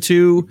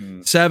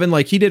 7'2", 7.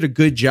 Like he did a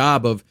good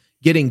job of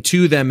getting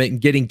to them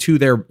and getting to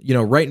their,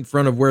 right in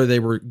front of where they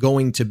were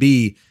going to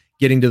be,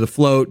 getting to the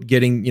float,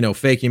 getting,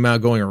 faking him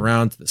out, going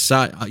around to the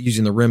side,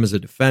 using the rim as a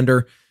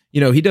defender.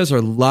 He does a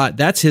lot.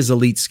 That's his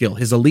elite skill.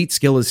 His elite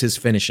skill is his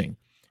finishing.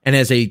 And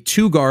as a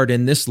 2 guard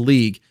in this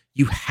league,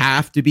 you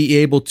have to be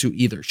able to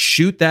either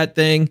shoot that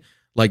thing,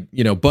 like,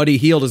 Buddy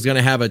Hield is going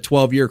to have a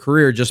 12-year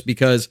career just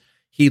because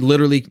he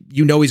literally,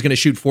 he's going to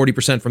shoot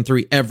 40% from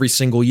 3 every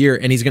single year,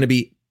 and he's going to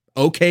be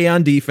okay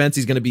on defense.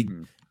 He's going to be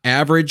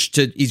average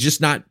to, he's just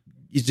not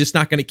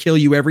going to kill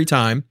you every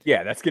time.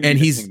 Yeah, that's going to be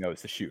the thing, though,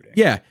 is the shooting.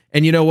 Yeah,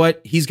 and you know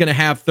what? He's going to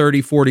have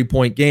 30,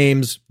 40-point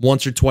games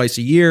once or twice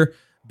a year,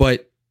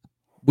 but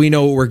we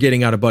know what we're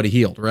getting out of Buddy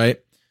Hield, right?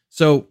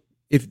 So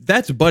if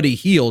that's Buddy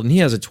Hield and he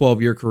has a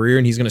 12-year career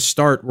and he's going to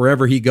start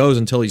wherever he goes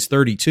until he's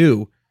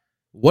 32,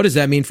 what does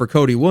that mean for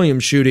Cody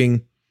Williams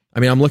shooting?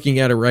 I mean, I'm looking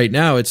at it right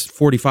now. It's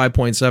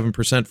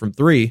 45.7% from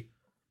 3.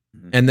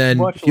 And then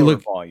much if you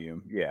look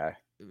volume. Yeah.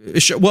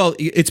 Well,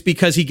 it's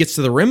because he gets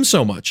to the rim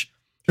so much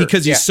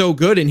because he's so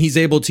good and he's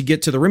able to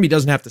get to the rim. He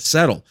doesn't have to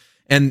settle.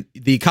 And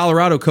the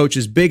Colorado coach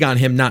is big on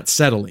him not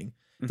settling.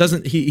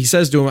 He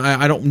says to him,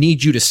 I don't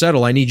need you to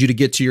settle. I need you to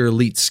get to your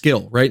elite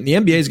skill, right? And the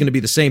NBA is going to be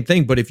the same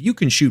thing. But if you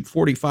can shoot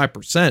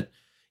 45%,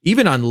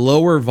 even on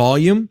lower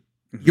volume,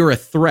 you're a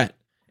threat.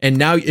 And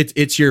now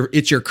it's your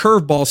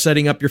curveball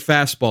setting up your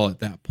fastball at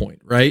that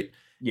point, right?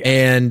 Yeah.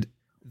 And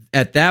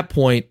at that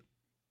point,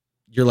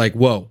 you're like,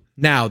 whoa.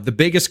 Now, the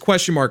biggest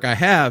question mark I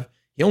have,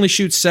 he only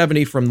shoots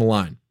 70 from the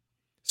line.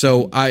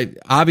 So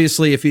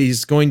obviously, if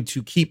he's going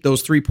to keep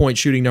those 3-point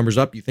shooting numbers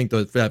up, you think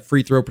that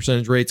free throw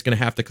percentage rate's going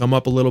to have to come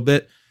up a little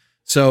bit.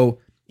 So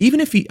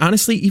even if he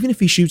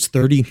shoots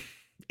 38%,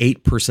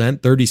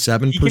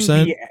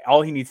 37%,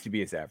 all he needs to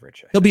be is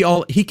average.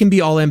 He can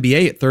be all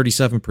NBA at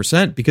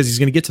 37% because he's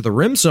going to get to the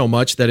rim so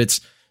much that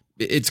it's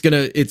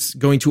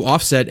going to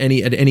offset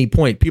at any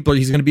point.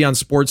 He's going to be on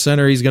Sports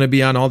Center. He's going to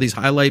be on all these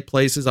highlight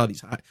places, all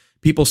these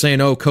people saying,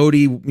 oh,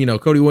 Cody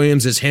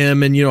Williams is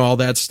him and, all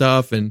that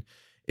stuff. And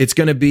it's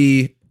going to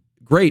be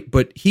great,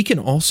 but he can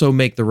also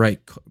make the right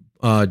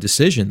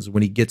decisions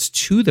when he gets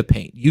to the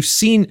paint.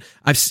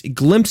 I've seen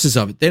glimpses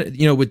of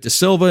it. With De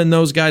Silva and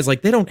those guys,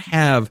 like they don't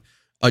have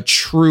a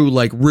true,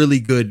 like really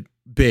good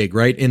big,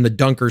 right, in the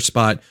dunker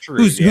spot.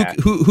 True,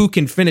 who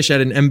can finish at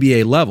an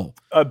NBA level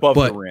above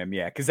the rim,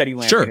 yeah. Because Eddie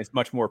Lampkin is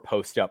much more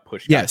post up,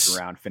 push guys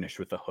around, finish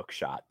with a hook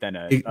shot than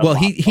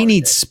he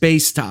needs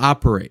space to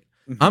operate.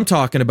 Mm-hmm. I'm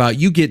talking about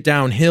you get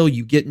downhill,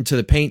 you get into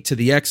the paint to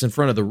the X in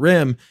front of the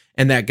rim,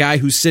 and that guy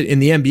who's sitting in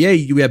the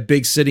NBA, you have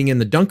big sitting in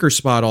the dunker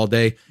spot all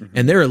day,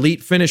 and they're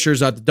elite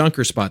finishers at the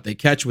dunker spot. They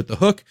catch with the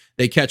hook,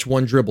 they catch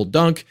one dribble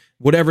dunk,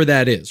 whatever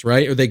that is,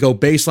 right? Or they go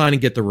baseline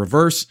and get the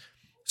reverse.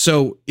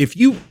 So if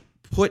you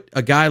put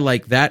a guy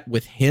like that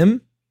with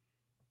him,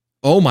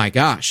 oh my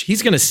gosh,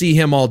 he's going to see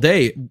him all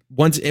day.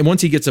 Once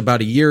he gets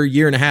about a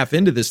year and a half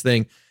into this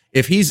thing,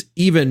 if he's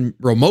even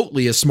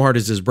remotely as smart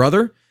as his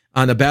brother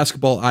on the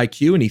basketball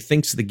IQ and he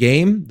thinks the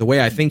game the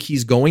way I think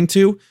he's going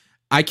to,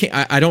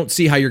 I don't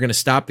see how you're going to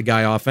stop the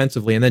guy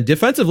offensively. And then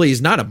defensively,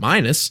 he's not a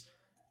minus.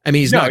 I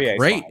mean, he's not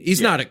great.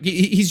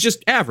 He's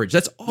just average.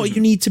 That's all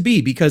you need to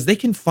be, because they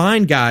can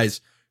find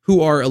guys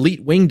who are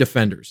elite wing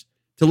defenders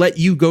to let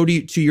you go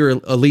to your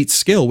elite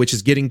skill, which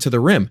is getting to the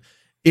rim.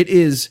 It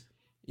is,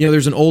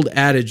 there's an old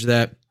adage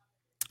that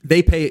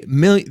they pay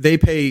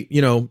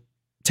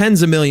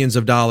tens of millions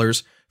of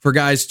dollars for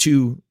guys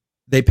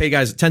they pay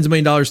guys tens of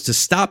millions of dollars to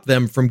stop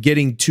them from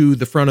getting to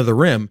the front of the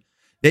rim.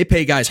 They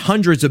pay guys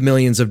hundreds of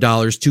millions of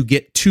dollars to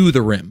get to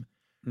the rim,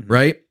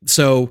 right?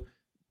 So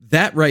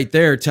that right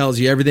there tells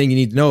you everything you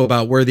need to know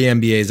about where the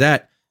NBA is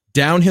at.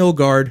 Downhill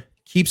guard,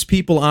 keeps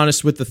people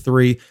honest with the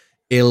three,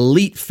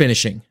 elite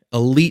finishing.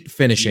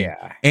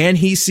 Yeah. And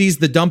he sees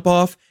the dump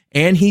off,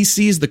 and he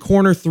sees the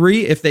corner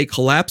three if they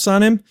collapse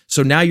on him.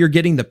 So now you're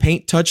getting the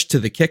paint touch to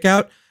the kick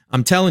out.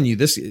 I'm telling you,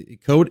 this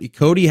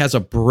Cody has a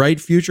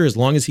bright future as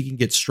long as he can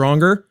get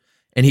stronger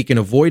and he can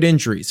avoid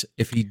injuries.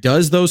 If he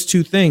does those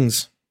two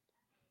things,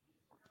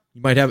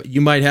 you might have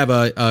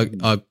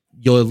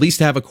you'll at least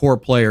have a core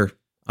player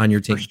on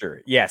your team. For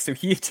sure. Yeah. So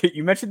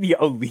you mentioned the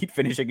elite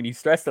finishing and you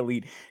stressed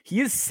elite.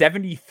 He is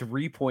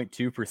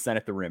 73.2%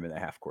 at the rim in the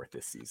half court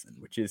this season,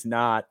 which is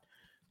not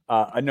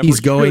a number he's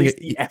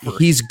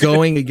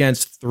going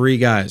against three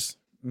guys.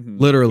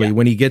 Literally,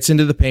 when he gets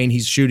into the paint,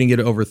 he's shooting it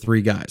over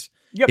three guys.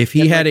 Yep. If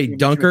he had a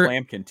dunker,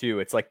 Lampkin too,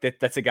 it's like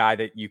that's a guy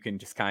that you can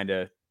just kind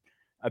of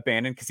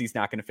abandon because he's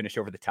not going to finish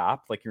over the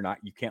top. Like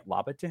you can't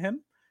lob it to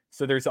him.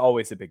 So there's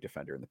always a big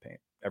defender in the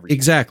paint.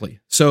 Exactly.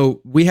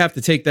 So we have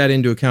to take that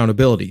into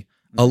accountability.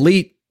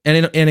 Elite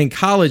and in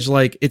college,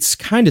 like it's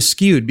kind of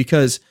skewed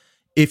because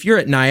if you're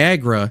at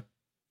Niagara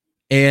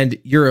and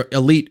you're an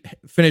elite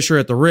finisher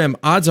at the rim,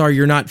 odds are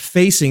you're not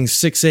facing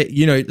 6'8",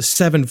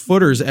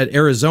 7-footers at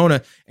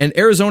Arizona. And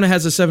Arizona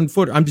has a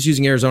 7-footer. I'm just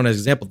using Arizona as an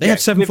example. They have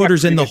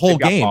 7-footers in the whole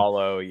game.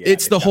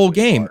 It's the whole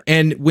game.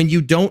 And when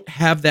you don't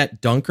have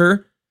that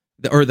dunker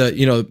or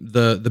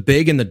the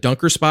big in the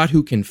dunker spot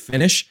who can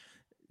finish,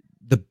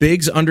 the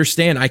bigs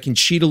understand I can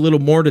cheat a little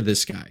more to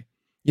this guy.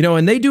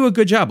 And they do a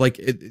good job. Like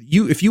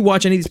if you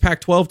watch any of these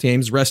Pac-12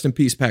 teams, rest in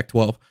peace,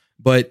 Pac-12.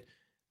 But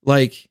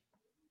like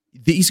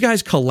these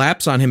guys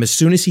collapse on him as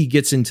soon as he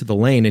gets into the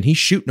lane, and he's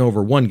shooting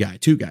over one guy,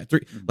 two guys,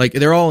 three. Like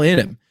they're all in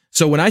him.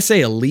 So when I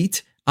say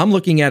elite, I'm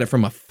looking at it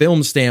from a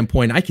film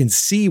standpoint. I can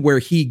see where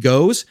he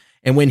goes,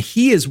 and when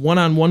he is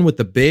one-on-one with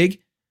the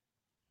big,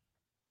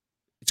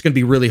 it's going to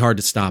be really hard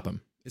to stop him.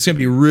 It's going to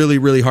be really,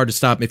 really hard to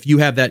stop him if you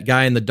have that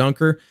guy in the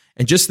dunker.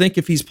 And just think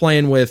if he's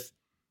playing with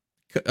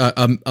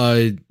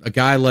a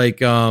guy like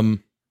Kevon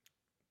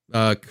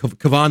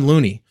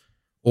Looney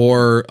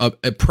or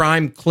a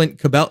prime Clint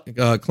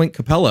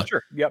Capella.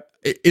 Sure. Yep.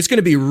 It's going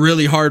to be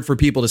really hard for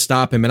people to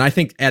stop him. And I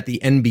think at the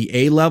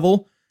NBA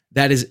level,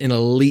 that is an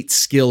elite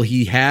skill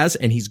he has,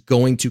 and he's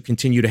going to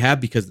continue to have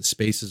because the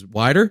space is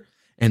wider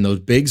and those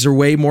bigs are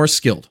way more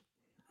skilled.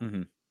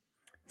 Mm-hmm.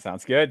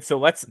 Sounds good. So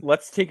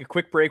let's take a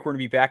quick break. We're going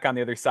to be back on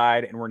the other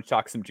side, and we're going to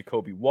talk some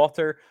Jacoby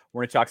Walter.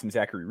 We're going to talk some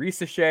Zaccharie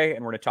Risacher,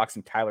 and we're going to talk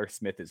some Tyler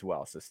Smith as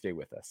well. So stay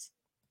with us.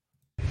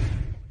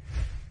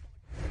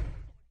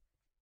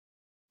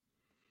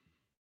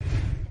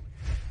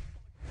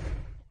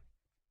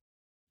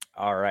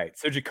 All right.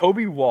 So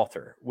Jacoby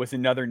Walter was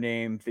another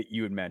name that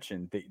you had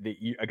mentioned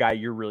a guy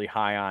you're really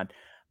high on.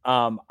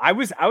 I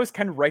was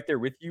kind of right there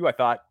with you. I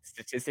thought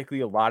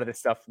statistically a lot of the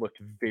stuff looked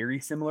very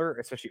similar,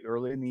 especially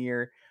early in the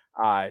year,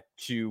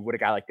 to what a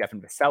guy like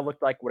Devin Vassell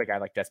looked like, what a guy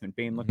like Desmond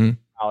Bain looked like in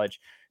college.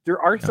 There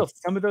are Yeah. still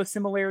some of those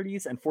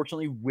similarities,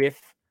 unfortunately,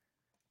 with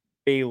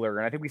Baylor,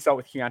 and I think we saw it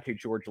with Keontae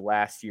George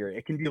last year.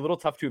 It can be a little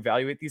tough to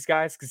evaluate these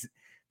guys because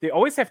they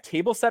always have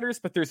table setters,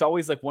 but there's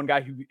always like one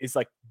guy who is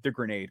like the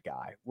grenade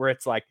guy, where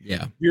it's like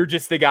you're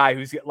just the guy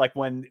who's like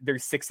when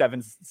there's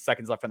 6-7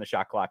 seconds left on the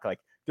shot clock, like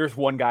there's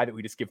one guy that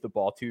we just give the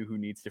ball to who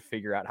needs to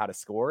figure out how to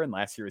score. And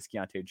last year was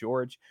Keontae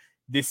George.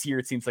 This year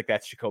it seems like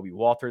that's Jacoby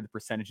Walter. The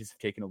percentages have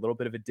taken a little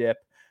bit of a dip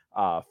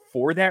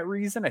for that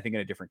reason. I think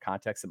in a different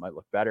context it might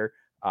look better.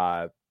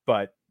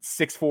 But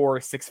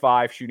 6'4",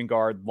 6'5", shooting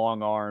guard,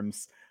 long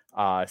arms.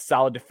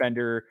 Solid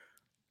defender,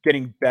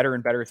 getting better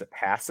and better as a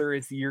passer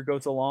as the year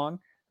goes along.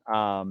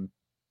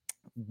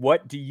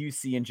 What do you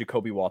see in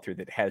Jacoby Walter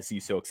that has you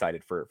so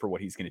excited for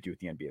what he's going to do at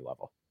the NBA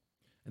level?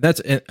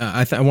 That's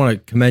I want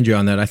to commend you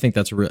on that. I think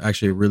that's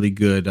actually a really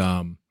good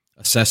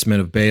assessment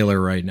of Baylor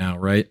right now.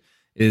 Right,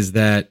 is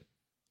that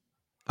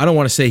I don't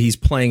want to say he's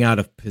playing out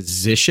of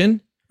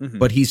position,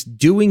 but he's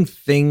doing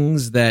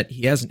things that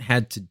he hasn't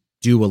had to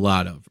do a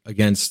lot of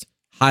against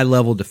high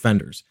level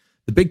defenders.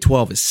 The Big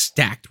 12 is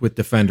stacked with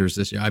defenders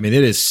this year. I mean,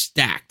 it is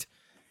stacked.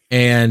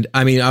 And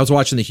I mean, I was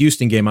watching the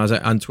Houston game. I was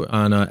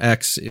on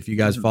X. If you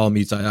guys follow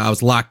me, so I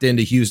was locked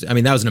into Houston. I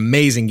mean, that was an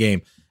amazing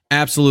game,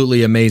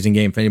 absolutely amazing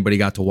game. If anybody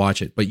got to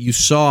watch it, but you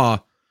saw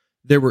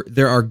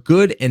there are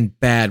good and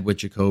bad with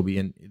Jacoby.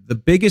 And the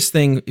biggest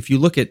thing, if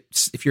you're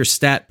a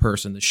stat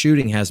person, the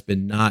shooting has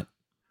been not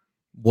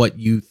what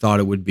you thought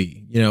it would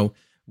be. You know,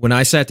 when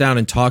I sat down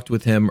and talked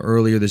with him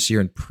earlier this year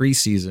in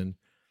preseason,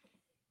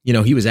 you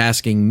know, he was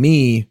asking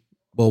me,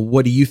 well,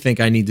 what do you think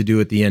I need to do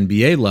at the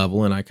NBA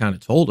level? And I kind of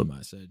told him,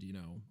 I said, you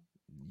know,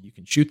 you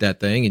can shoot that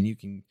thing and you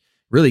can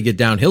really get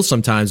downhill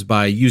sometimes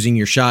by using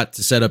your shot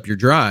to set up your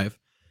drive.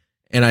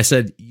 And I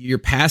said, your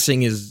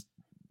passing is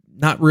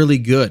not really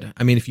good.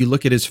 I mean, if you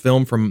look at his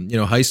film from, you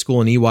know, high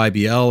school and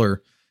EYBL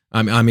or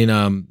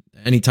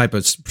any type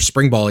of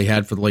spring ball he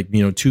had for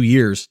 2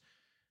 years,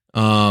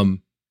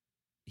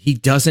 he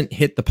doesn't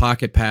hit the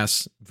pocket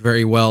pass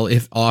very well,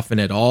 if often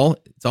at all.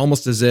 It's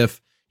almost as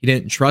if he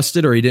didn't trust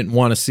it or he didn't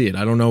want to see it.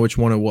 I don't know which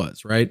one it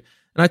was, right?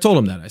 And I told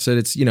him that. I said,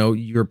 it's, you know,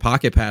 your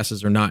pocket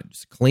passes are not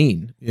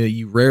clean.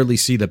 You rarely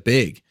see the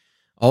big.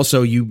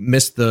 Also, you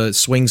miss the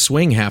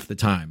swing half the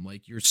time.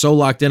 Like, you're so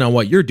locked in on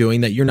what you're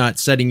doing that you're not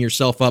setting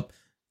yourself up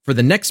for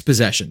the next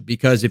possession,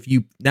 because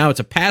now it's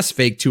a pass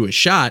fake to a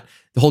shot,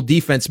 the whole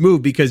defense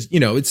move, because, you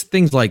know, it's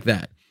things like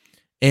that.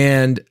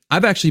 And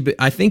I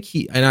think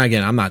and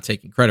again, I'm not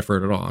taking credit for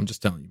it at all. I'm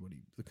just telling you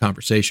the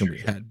conversation we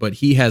had, but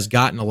he has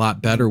gotten a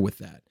lot better with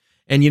that.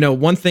 And, you know,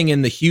 one thing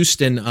in the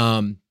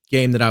Houston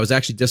game that I was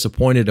actually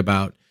disappointed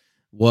about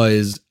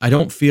was I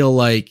don't feel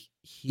like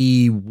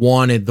he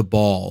wanted the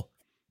ball.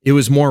 It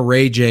was more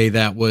Ray J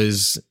that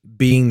was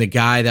being the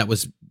guy that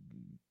was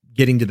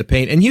getting to the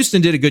paint. And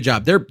Houston did a good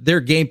job. Their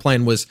game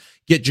plan was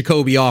get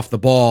Jacoby off the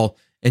ball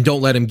and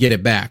don't let him get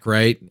it back,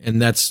 right? And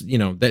that's, you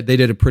know, they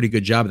did a pretty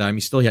good job of that. I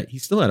mean, he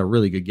still had a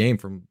really good game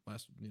from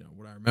last, you know,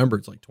 what I remember.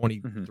 It's like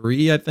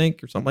 23, I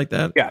think, or something like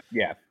that.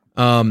 Yeah.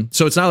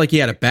 So it's not like he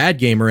had a bad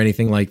game or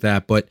anything like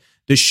that, but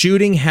the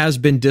shooting has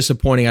been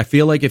disappointing. I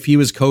feel like if he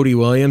was Cody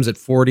Williams at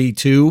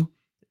 42,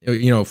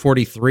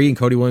 43, and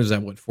Cody Williams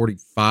at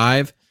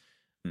 45,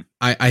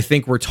 I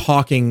think we're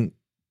talking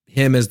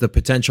him as the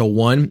potential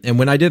one. And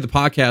when I did the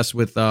podcast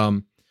with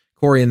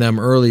Corey and them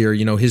earlier,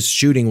 you know, his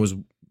shooting was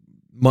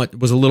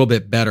a little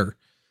bit better.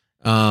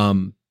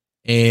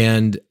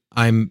 And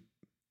I'm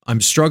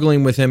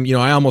struggling with him. You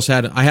know, I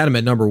had him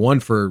at number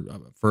one for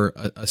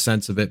a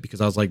sense of it, because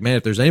I was like, man,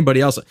 if there's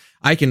anybody else,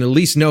 I can at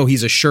least know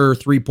he's a sure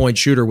 3-point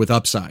shooter with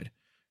upside.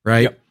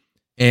 Right. Yep.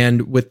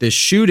 And with this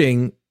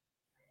shooting,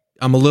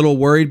 I'm a little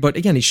worried, but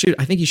again,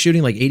 I think he's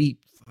shooting like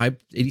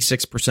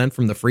 86%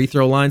 from the free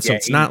throw line. So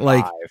it's not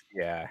like,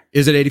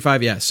 is it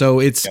 85? Yeah. So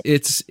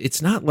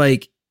it's not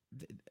like,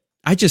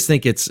 I just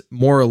think it's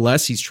more or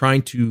less he's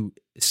trying to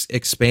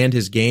expand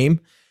his game.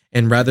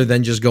 And rather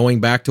than just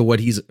going back to what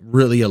he's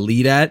really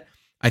elite at,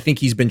 I think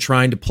he's been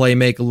trying to play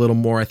make a little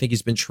more. I think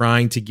he's been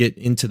trying to get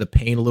into the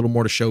paint a little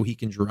more to show he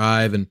can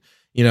drive and,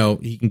 you know,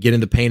 he can get in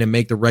the paint and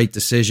make the right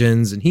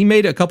decisions. And he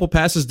made a couple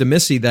passes to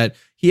Missy that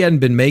he hadn't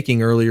been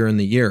making earlier in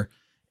the year.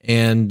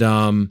 And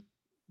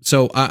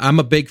so I'm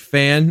a big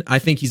fan. I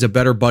think he's a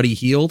better Buddy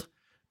Hield.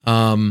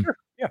 Sure.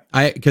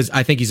 Yeah. Because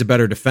I think he's a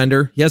better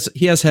defender.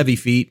 He has heavy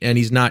feet and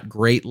he's not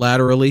great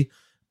laterally,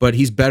 but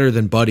he's better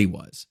than Buddy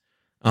was.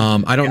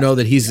 I don't know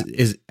that he's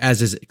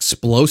as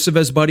explosive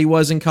as Buddy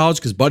was in college,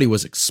 because Buddy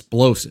was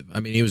explosive. I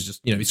mean, he was just,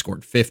 you know, he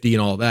scored 50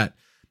 and all that.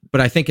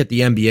 But I think at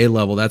the NBA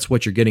level, that's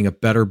what you're getting, a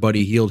better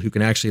Buddy Hield who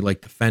can actually like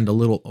defend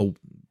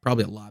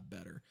probably a lot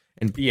better,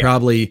 and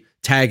probably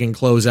tag and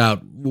close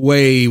out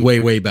way, way,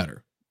 way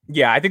better.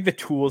 Yeah, I think the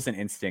tools and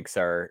instincts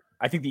are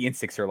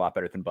a lot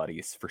better than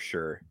Buddy's for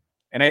sure.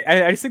 And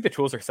I just think the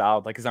tools are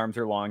solid. Like his arms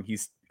are long.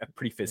 He's a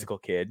pretty physical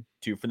kid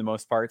too, for the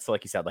most part. So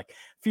like you said, like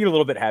feet a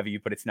little bit heavy,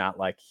 but it's not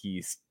like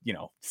he's,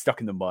 stuck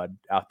in the mud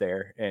out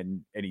there,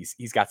 and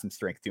he's got some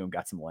strength to him,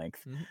 got some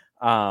length.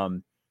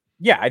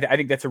 Yeah, I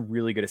think that's a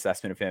really good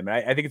assessment of him. And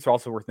I think it's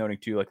also worth noting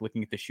too, like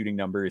looking at the shooting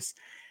numbers,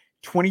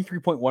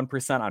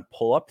 23.1% on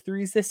pull-up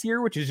threes this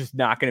year, which is just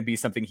not going to be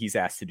something he's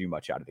asked to do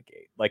much out of the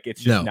gate. Like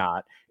it's just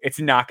not, it's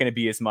not going to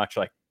be as much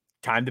like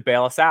time to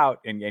bail us out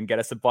and get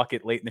us a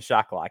bucket late in the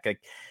shot clock. Like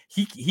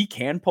he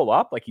can pull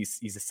up, like he's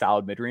a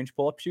solid mid-range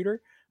pull-up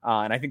shooter.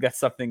 And I think that's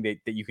something that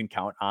you can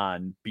count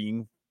on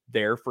being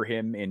there for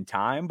him in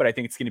time, but I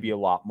think it's going to be a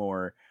lot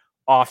more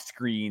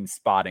off-screen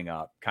spotting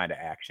up kind of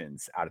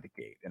actions out of the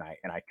gate. And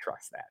I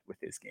trust that with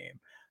his game.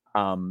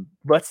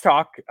 Let's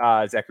talk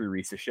Zaccharie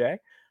Risacher.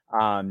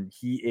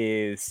 He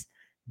is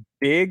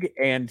big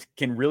and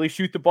can really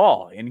shoot the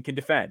ball and can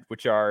defend,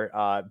 which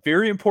are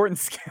very important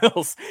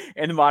skills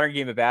in the modern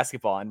game of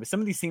basketball. And with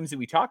some of these teams that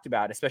we talked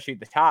about, especially at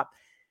the top,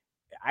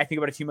 I think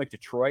about a team like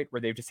Detroit,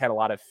 where they've just had a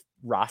lot of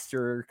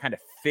roster kind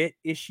of fit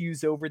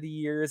issues over the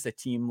years. A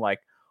team like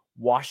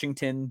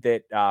Washington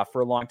that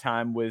for a long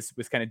time was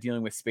kind of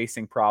dealing with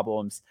spacing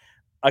problems.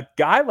 A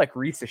guy like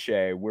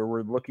Risacher, where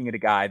we're looking at a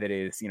guy that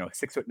is,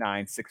 6'9",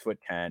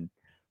 6'10",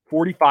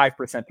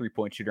 45%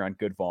 3-point shooter on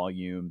good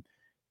volume,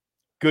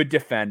 good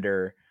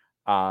defender.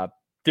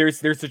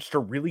 There's just a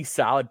really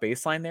solid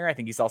baseline there. I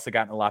think he's also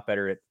gotten a lot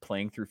better at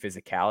playing through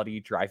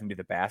physicality, driving to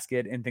the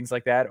basket, and things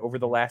like that over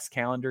the last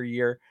calendar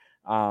year.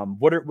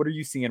 What are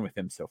you seeing with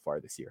him so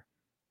far this year?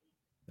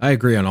 I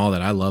agree on all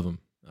that. I love him.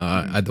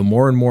 The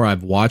more and more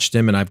I've watched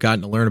him and I've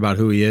gotten to learn about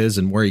who he is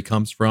and where he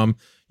comes from,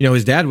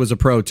 his dad was a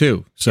pro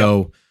too.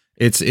 So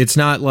it's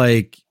not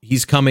like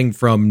he's coming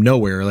from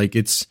nowhere. Like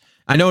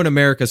I know in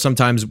America,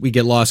 sometimes we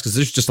get lost because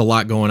there's just a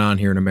lot going on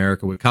here in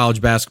America with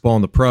college basketball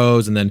and the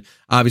pros. And then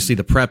obviously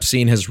the prep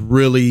scene has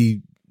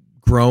really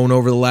grown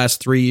over the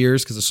last 3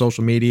 years because of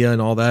social media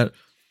and all that.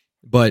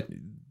 But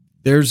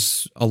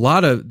there's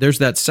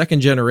that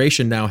second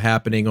generation now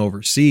happening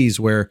overseas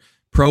where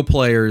pro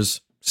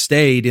players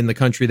stayed in the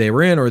country they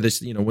were in, or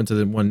this, went to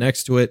the one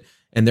next to it,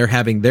 and they're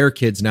having their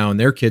kids now, and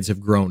their kids have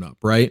grown up,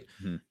 right?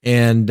 Mm-hmm.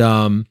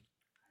 And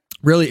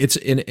really,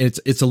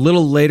 it's a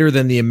little later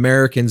than the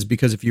Americans,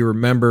 because if you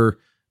remember,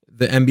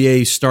 the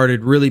NBA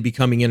started really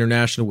becoming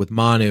international with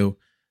Manu,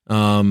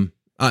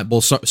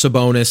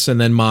 Sabonis,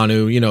 and then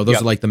Manu.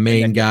 Those are like the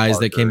main guys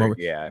that came over.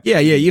 Yeah.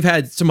 You've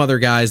had some other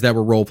guys that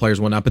were role players,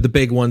 and whatnot, but the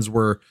big ones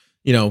were,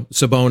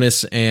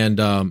 Sabonis and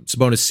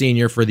Sabonis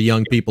Senior for the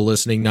young people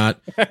listening,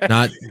 not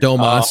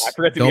Domas.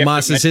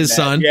 Domas is his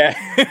son. Yeah.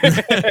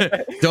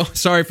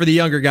 Sorry for the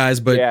younger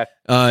guys, but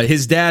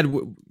his dad.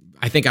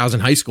 I think I was in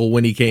high school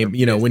when he came.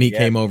 When he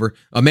came over,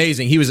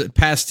 amazing. He was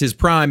past his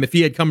prime. If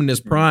he had come in his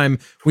prime,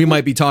 we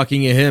might be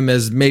talking to him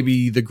as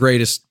maybe the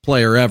greatest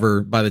player ever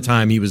by the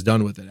time he was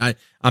done with it.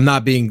 I'm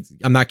not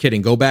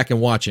kidding. Go back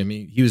and watch him.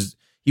 He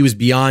was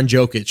beyond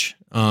Jokic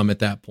at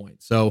that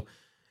point. So.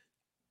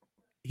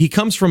 He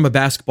comes from a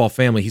basketball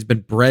family. He's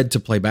been bred to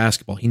play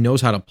basketball. He knows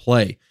how to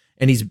play,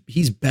 and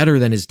he's better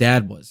than his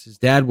dad was. His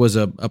dad was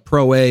a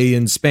pro A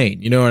in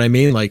Spain. You know what I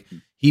mean? Like,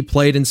 he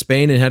played in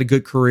Spain and had a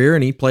good career,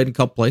 and he played in a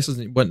couple places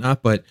and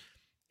whatnot, but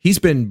he's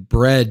been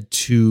bred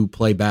to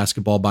play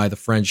basketball by the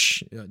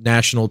French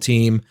national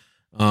team.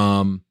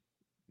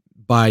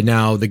 By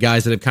now, the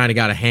guys that have kind of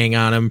got a hang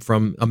on him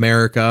from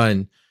America,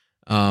 and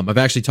I've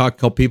actually talked to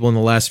a couple people in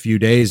the last few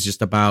days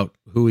just about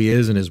who he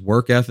is and his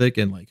work ethic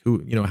and like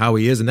how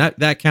he is. And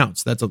that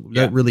counts.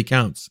 That really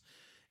counts.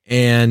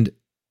 And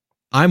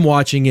I'm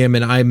watching him,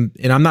 and I'm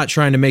not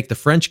trying to make the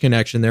French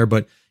connection there,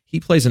 but he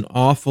plays an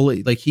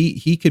awfully, like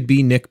he could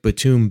be Nick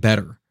Batum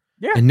better.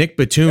 Yeah. And Nick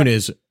Batum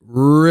is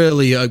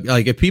really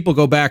like, if people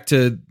go back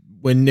to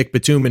when Nick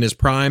Batum in his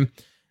prime,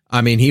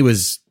 I mean, he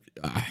was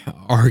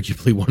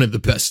arguably one of the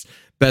best,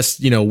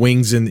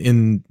 wings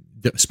in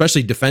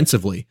especially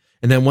defensively.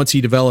 And then once he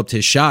developed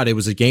his shot, it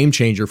was a game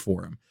changer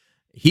for him.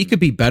 He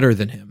could be better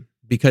than him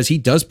because he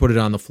does put it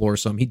on the floor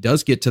some. He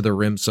does get to the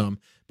rim some,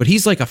 but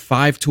he's like a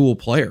 5-tool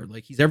player.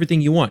 Like, he's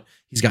everything you want.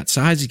 He's got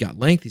size, he's got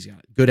length, he's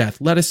got good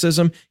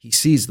athleticism. He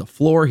sees the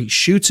floor, he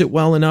shoots it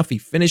well enough, he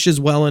finishes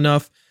well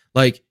enough.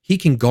 Like, he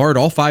can guard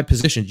all 5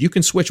 positions. You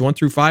can switch 1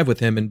 through 5 with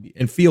him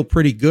and feel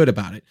pretty good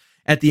about it.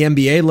 At the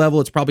NBA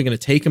level, it's probably going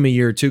to take him a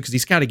year or two because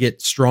he's got to get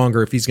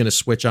stronger if he's going to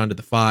switch onto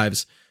the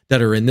 5s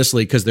that are in this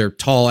league, because they're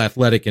tall,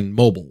 athletic, and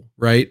mobile,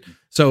 right?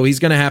 So he's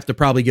going to have to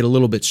probably get a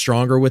little bit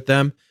stronger with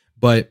them.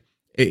 But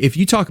if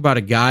you talk about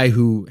a guy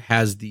who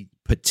has the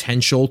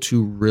potential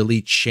to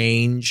really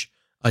change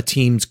a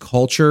team's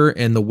culture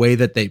and the way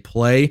that they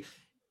play,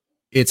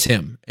 it's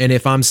him. And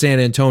if I'm San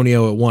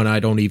Antonio at 1, I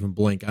don't even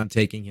blink. I'm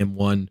taking him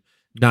 1,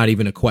 not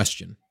even a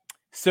question.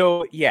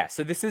 So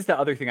this is the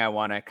other thing I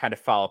want to kind of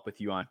follow up with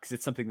you on, because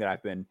it's something that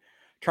I've been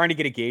trying to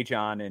get a gauge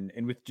on,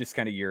 and with just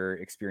kind of your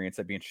experience,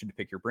 I'd be interested to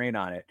pick your brain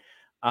on it.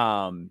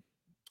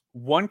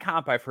 One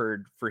comp I've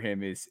heard for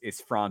him is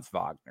Franz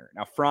Wagner.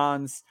 Now,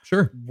 Franz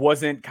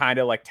wasn't kind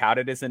of like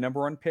touted as a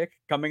number 1 pick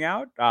coming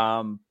out.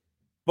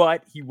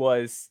 but he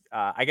was,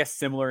 I guess,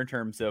 similar in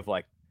terms of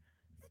like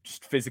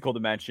just physical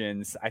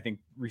dimensions. I think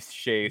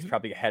Risacher is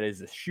probably ahead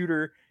as a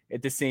shooter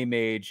at the same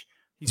age.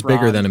 He's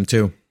bigger than him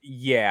too.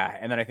 Yeah,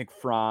 and then I think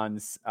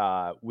Franz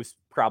was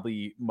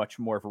probably much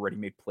more of a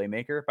ready-made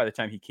playmaker by the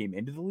time he came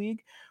into the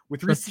league.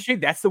 With Risacher,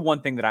 that's the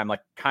one thing that I'm like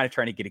kind of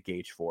trying to get a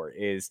gauge for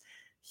is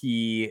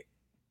he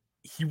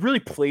really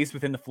plays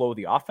within the flow of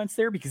the offense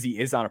there because he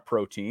is on a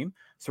pro team.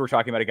 So we're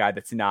talking about a guy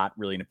that's not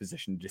really in a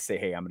position to just say,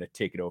 hey, I'm going to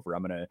take it over.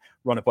 I'm going to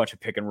run a bunch of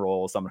pick and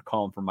rolls. I'm going to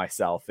call him for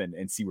myself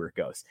and see where it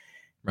goes.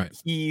 Right.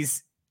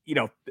 He's,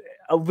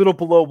 a little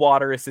below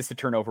water assist to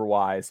turnover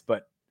wise,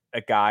 but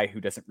a guy who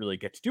doesn't really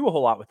get to do a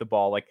whole lot with the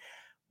ball. Like,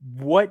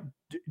 what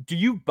do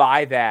you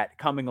buy that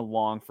coming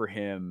along for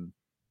him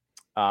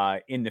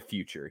in the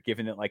future,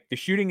 given that like the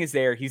shooting is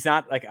there? He's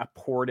not like a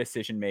poor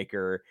decision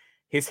maker.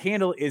 His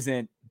handle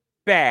isn't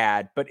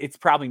bad, but it's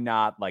probably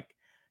not like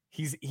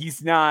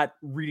he's not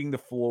reading the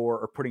floor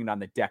or putting it on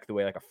the deck the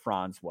way like a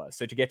Franz was.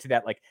 So to get to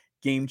that like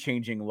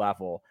game-changing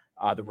level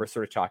that we're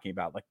sort of talking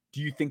about, like, do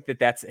you think that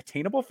that's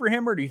attainable for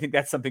him, or do you think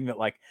that's something that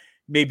like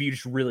maybe you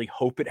just really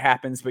hope it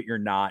happens, but you're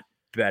not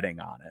betting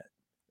on it?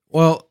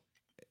 Well,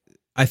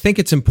 I think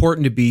it's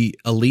important to be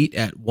elite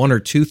at one or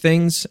two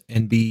things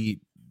and be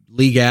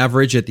league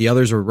average at the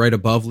others or right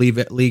above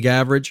league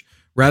average,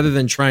 rather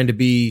than trying to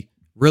be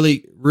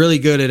really, really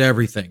good at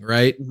everything.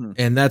 Right. Mm-hmm.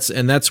 And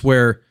that's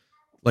where,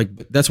 like,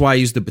 that's why I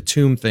use the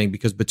Batum thing,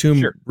 because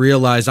Batum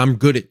realized I'm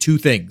good at two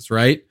things.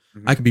 Right.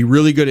 Mm-hmm. I could be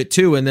really good at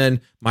two. And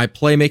then my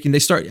playmaking,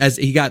 as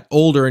he got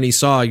older and he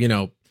saw,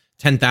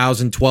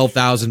 10,000,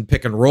 12,000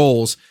 pick and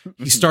rolls,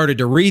 he started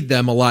to read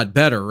them a lot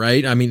better.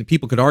 Right. I mean,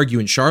 people could argue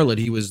in Charlotte,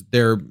 he was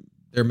their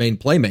main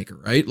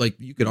playmaker, right? Like,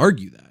 you could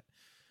argue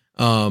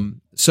that.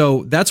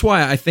 So that's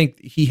why I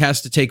think he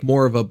has to take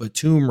more of a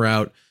Batum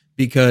route,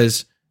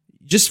 because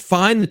just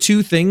find the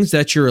two things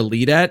that you're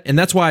elite at. And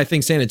that's why I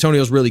think San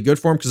Antonio is really good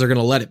for him, because they're going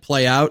to let it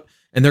play out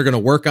and they're going to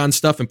work on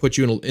stuff and put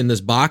you in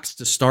this box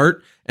to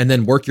start and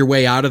then work your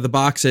way out of the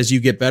box as you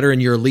get better,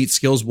 and your elite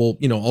skills will,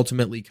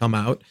 ultimately come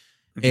out.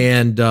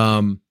 And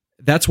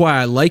that's why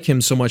I like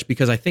him so much,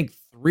 because I think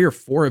 3 or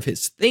 4 of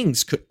his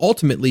things could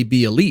ultimately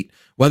be elite,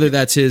 whether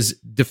that's his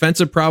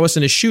defensive prowess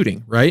and his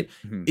shooting, right?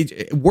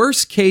 Mm-hmm.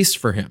 Worst case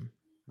for him,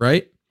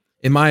 right?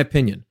 In my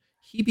opinion,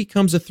 he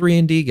becomes a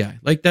 3-and-D guy.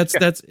 Like that's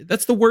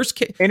the worst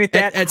case. And at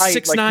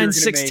 6'9",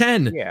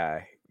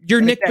 6'10",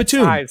 you're Nick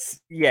Batum.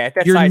 Size, at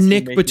that you're size,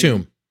 Nick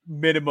Batum.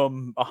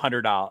 Minimum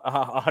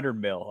 $100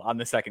 mil on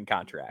the second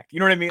contract. You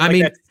know what I mean?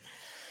 Like,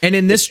 and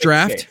in this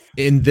draft,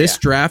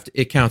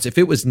 it counts. If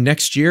it was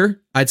next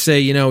year, I'd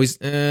say,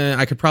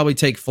 I could probably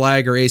take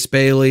Flagg or Ace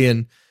Bailey,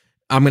 and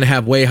I'm going to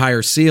have way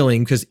higher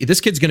ceiling because this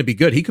kid's going to be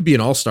good. He could be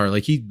an all-star.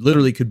 Like, he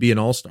literally could be an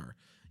all-star.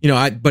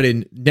 But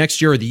in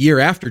next year or the year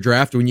after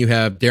draft, when you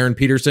have Darren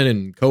Peterson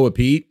and Koa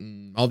Pete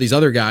and all these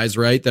other guys,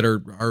 right, that are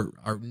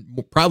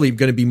probably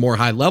going to be more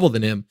high level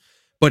than him.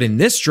 But in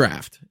this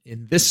draft,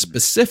 in this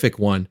specific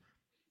one,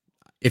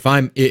 if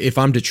I'm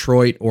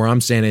Detroit or I'm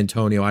San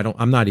Antonio,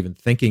 I'm not even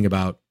thinking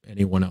about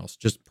anyone else,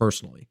 just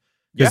personally,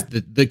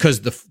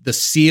 because the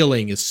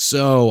ceiling is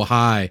so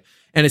high,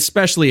 and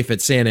especially if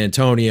it's San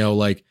Antonio,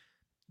 like,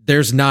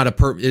 there's not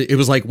it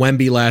was like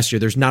Wemby last year.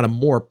 There's not a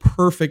more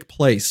perfect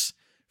place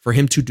for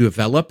him to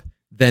develop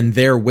than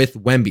there with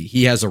Wemby.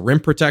 He has a rim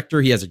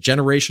protector. He has a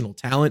generational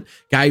talent,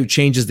 guy who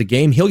changes the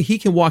game. He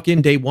can walk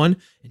in day one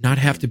and not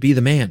have to be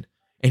the man.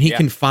 And he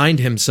can find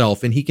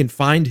himself and he can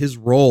find his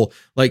role.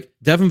 Like,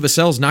 Devin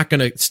Vassell's not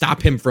going to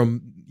stop him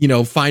from,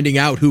 finding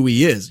out who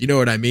he is. You know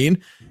what I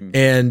mean? Mm-hmm.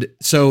 And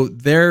so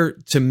there,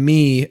 to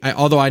me,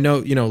 although I know,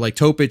 like,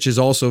 Topic is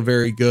also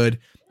very good,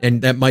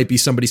 and that might be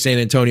somebody San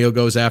Antonio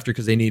goes after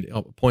because they need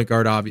a point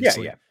guard,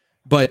 obviously. Yeah.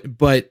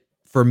 But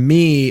for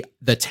me,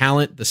 the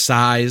talent, the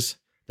size,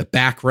 the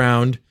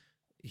background,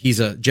 he's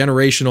a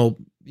generational,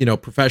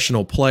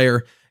 professional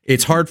player.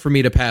 It's hard for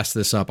me to pass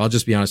this up. I'll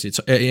just be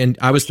honest. And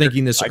I was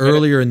thinking this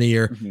earlier in the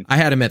year. Mm-hmm. I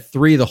had him at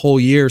 3 the whole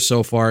year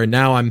so far, and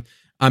now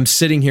I'm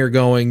sitting here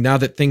going, now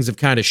that things have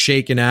kind of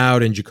shaken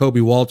out and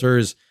Jacoby Walter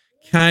has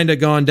kind of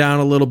gone down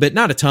a little bit,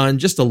 not a ton,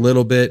 just a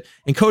little bit.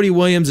 And Cody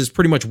Williams is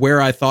pretty much where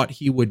I thought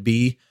he would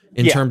be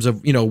in terms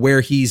of,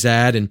 where he's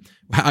at. And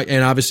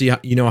obviously,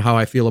 how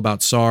I feel about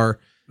Sarr.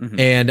 Mm-hmm.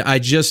 And I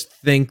just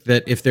think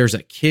that if there's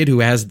a kid who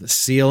has the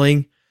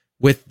ceiling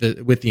with the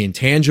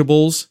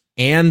intangibles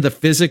and the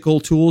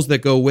physical tools that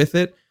go with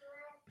it,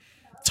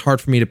 it's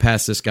hard for me to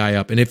pass this guy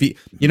up. And if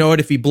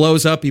he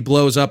blows up, he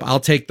blows up.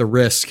 I'll take the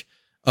risk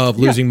of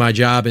losing my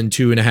job in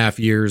 2.5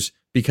 years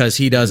because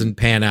he doesn't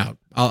pan out.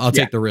 I'll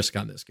take the risk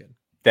on this kid.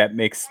 That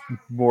makes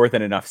more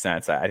than enough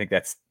sense. I think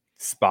that's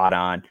spot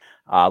on.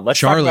 Let's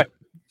Charlotte.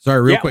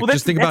 Sorry, real quick.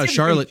 Just think about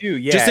Charlotte.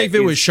 Just think if it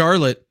was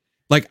Charlotte,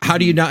 like, how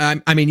do you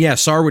not? I mean,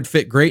 Sarr would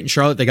fit great in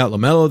Charlotte. They got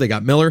LaMelo, they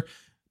got Miller,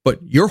 but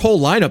your whole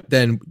lineup,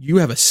 then you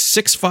have a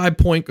 6'5"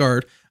 point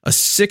guard, a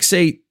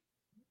 6'8"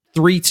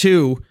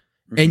 3-2,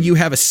 and you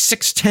have a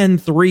 6'10"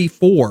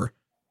 3-4.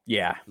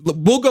 Yeah,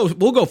 we'll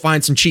go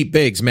find some cheap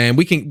bigs, man.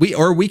 We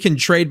can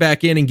trade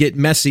back in and get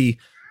Messi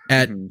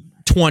at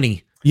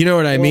 20 You know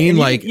what I mean? And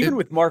like even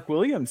with Mark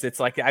Williams, it's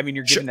like, I mean,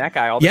 you're giving that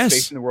guy all the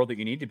space in the world that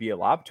you need to be a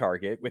lob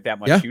target with that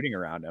much shooting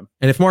around him.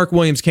 And if Mark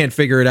Williams can't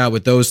figure it out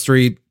with those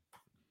three,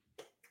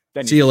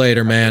 then see you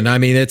later, man. I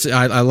mean, it's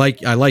I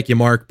like you,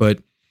 Mark, but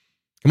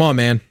come on,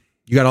 man.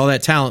 You got all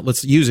that talent.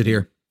 Let's use it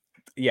here.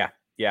 Yeah.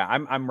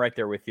 I'm right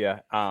there with you.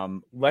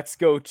 Let's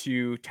go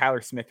to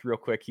Tyler Smith real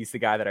quick. He's the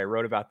guy that I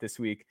wrote about this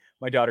week.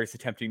 My daughter's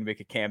attempting to make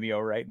a cameo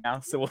right now,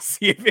 so we'll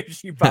see if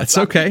she pops. That's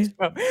okay.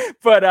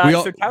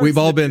 But we've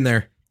all been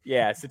there.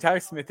 Yeah. So Tyler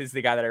Smith is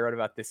the guy that I wrote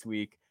about this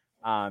week.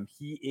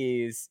 He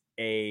is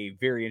a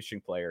very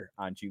interesting player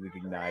on G League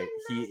Ignite.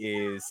 He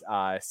is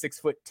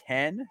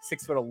 6'10",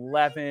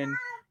 6'11".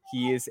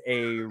 He is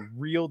a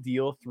real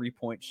deal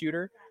 3-point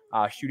shooter,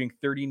 shooting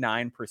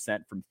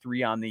 39% from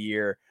three on the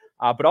year.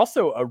 But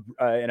also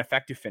an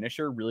effective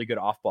finisher, really good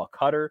off-ball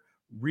cutter,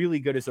 really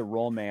good as a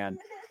roll man.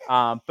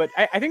 But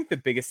I think the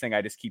biggest thing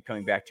I just keep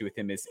coming back to with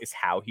him is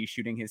how he's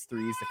shooting his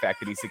threes. The fact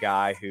that he's a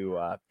guy who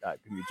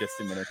just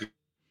a minute.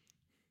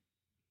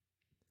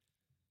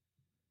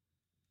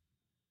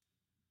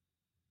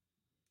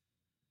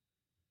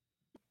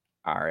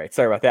 All right,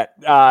 sorry about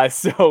that.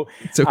 So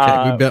it's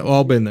okay. We've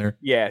all been there.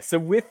 Yeah. So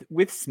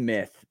with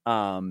Smith,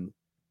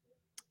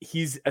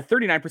 he's a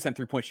 39%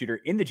 3-point shooter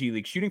in the G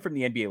League, shooting from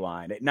the NBA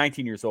line at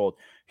 19 years old,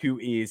 who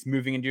is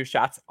moving into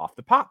shots off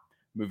the pop,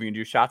 moving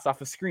into shots off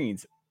of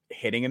screens,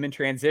 hitting him in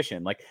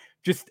transition. Like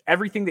just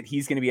everything that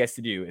he's going to be asked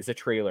to do as a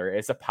trailer,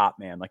 as a pop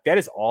man, like that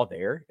is all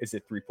there as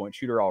a 3-point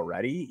shooter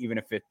already. Even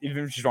if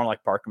you just want to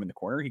like park him in the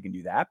corner, he can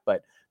do that.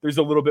 But there's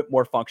a little bit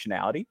more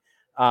functionality.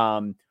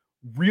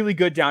 Really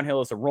good downhill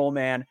as a roll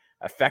man,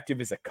 effective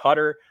as a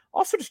cutter,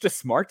 also just a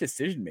smart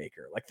decision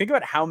maker. Like think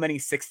about how many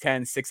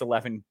 6'10",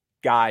 6'11"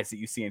 guys that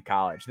you see in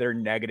college that are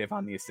negative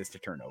on the assist to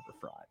turnover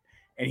front.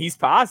 And he's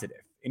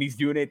positive, and he's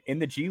doing it in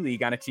the G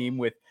League on a team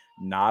with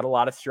not a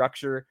lot of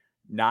structure,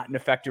 not an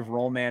effective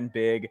roll man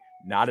big,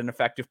 not an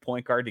effective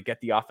point guard to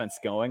get the offense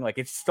going. Like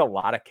it's just a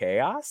lot of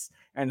chaos.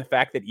 And the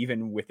fact that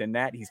even within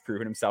that, he's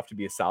proven himself to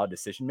be a solid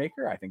decision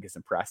maker, I think is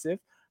impressive.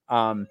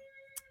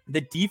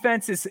 The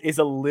defense is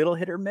a little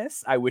hit or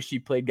miss. I wish he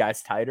played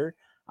guys tighter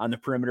on the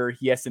perimeter.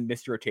 He has some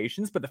missed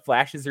rotations, but the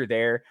flashes are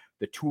there.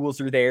 The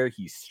tools are there.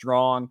 He's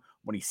strong.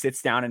 When he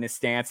sits down in his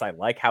stance, I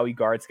like how he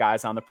guards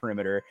guys on the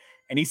perimeter.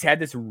 And he's had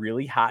this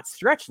really hot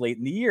stretch late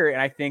in the year.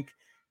 And I think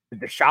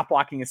the shot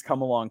blocking has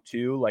come along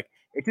too. Like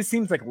it just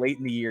seems like late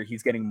in the year,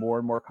 he's getting more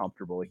and more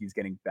comfortable. He's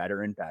getting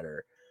better and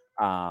better.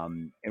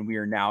 And we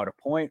are now at a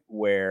point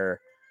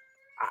where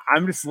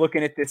I'm just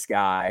looking at this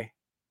guy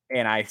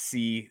and I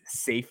see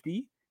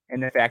safety.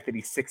 And the fact that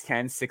he's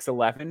 6'10",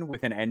 6'11"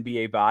 with an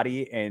NBA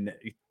body, and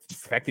the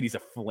fact that he's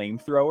a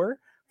flamethrower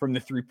from the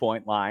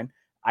 3-point line,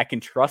 I can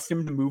trust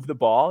him to move the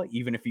ball,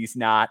 even if he's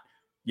not,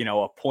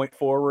 a point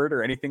forward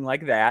or anything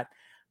like that.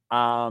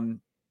 And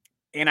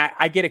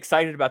I get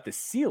excited about the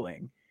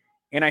ceiling.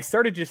 And I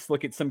started to just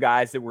look at some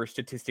guys that were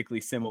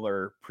statistically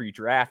similar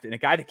pre-draft. And a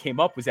guy that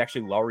came up was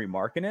actually Lauri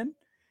Markkanen.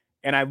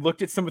 And I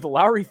looked at some of the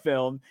Lauri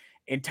film,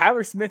 and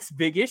Tyler Smith's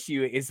big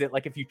issue is that,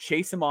 like, if you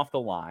chase him off the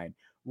line,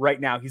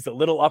 right now, he's a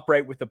little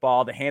upright with the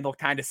ball. The handle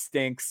kind of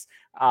stinks.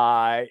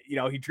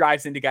 He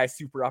drives into guys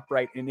super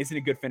upright and isn't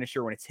a good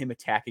finisher when it's him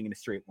attacking in a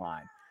straight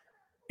line.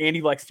 And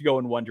he likes to go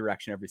in one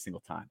direction every single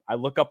time. I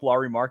look up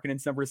Lauri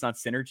Markkanen's numbers on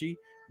Synergy,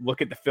 look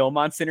at the film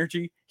on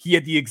Synergy. He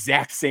had the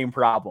exact same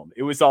problem.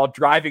 It was all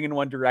driving in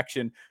one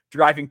direction,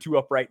 driving too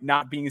upright,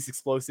 not being as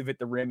explosive at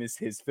the rim as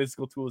his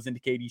physical tools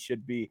indicate he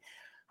should be.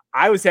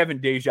 I was having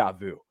deja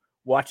vu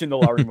watching the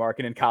Lauri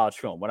Markkanen college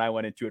film when I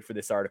went into it for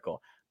this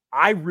article.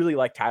 I really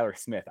like Tyler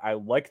Smith. I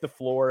like the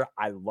floor.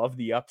 I love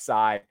the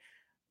upside.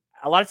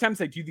 A lot of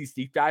times I do these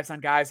deep dives on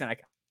guys, and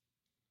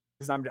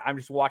I'm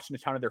just watching a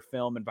ton of their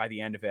film, and by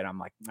the end of it, I'm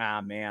like,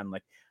 man,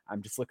 like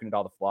I'm just looking at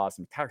all the flaws.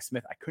 And Tyler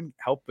Smith, I couldn't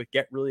help but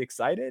get really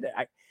excited.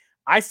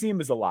 I see him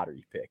as a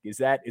lottery pick. Is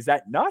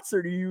that nuts,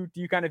 or do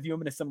you kind of view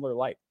him in a similar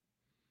light?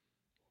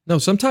 No,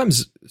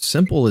 sometimes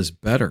simple is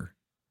better.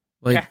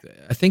 Like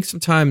I think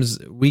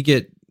sometimes we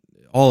get,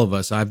 all of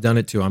us, I've done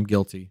it too. I'm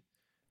guilty.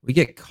 We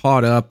get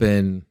caught up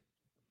in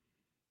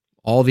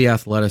all the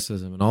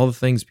athleticism and all the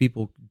things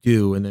people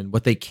do, and then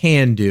what they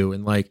can do.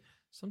 And like,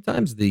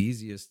 sometimes the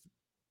easiest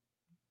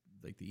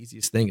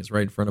thing is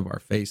right in front of our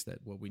face, that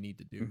what we need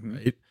to do. Mm-hmm.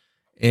 Right.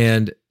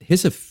 And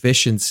his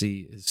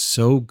efficiency is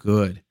so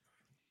good.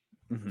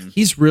 Mm-hmm.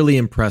 He's really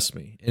impressed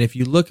me. And if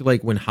you look,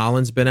 like when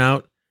Holland's been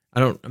out,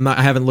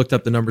 I haven't looked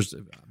up the numbers,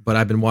 but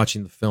I've been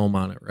watching the film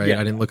on it. Right. Yeah.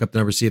 I didn't look up the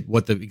numbers, see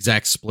what the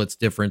exact splits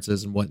difference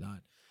is and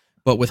whatnot.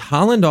 But with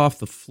Holland off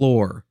the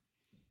floor,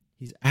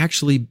 he's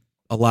actually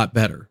a lot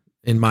better,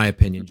 in my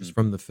opinion, just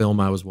from the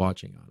film I was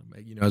watching on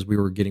him. As we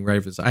were getting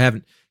ready for this, I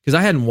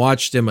hadn't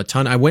watched him a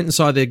ton. I went and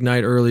saw the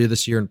Ignite earlier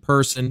this year in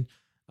person.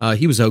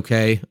 He was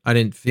okay. I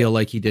didn't feel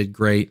like he did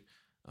great.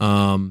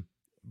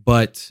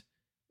 But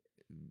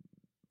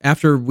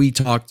after we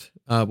talked,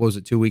 what was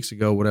it, 2 weeks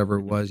ago, whatever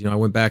it was, I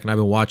went back and I've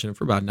been watching him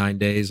for about 9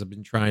 days. I've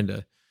been trying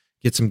to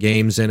get some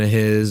games into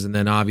his, and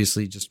then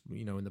obviously just,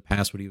 in the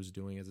past, what he was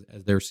doing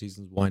as their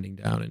season's winding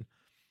down. And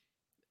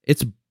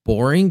it's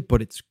boring,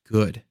 but it's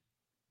good.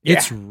 Yeah.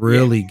 It's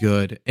really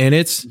good. And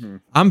Mm-hmm.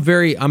 I'm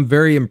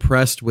very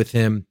impressed with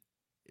him.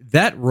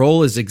 That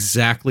role is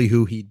exactly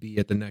who he'd be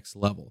at the next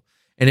level.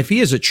 And if he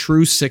is a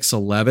true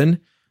 6'11",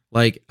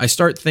 like I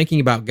start thinking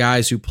about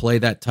guys who play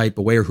that type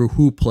of way or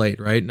who played,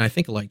 right? And I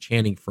think of like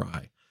Channing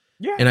Frye.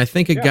 Yeah. And I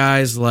think of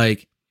guys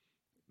like,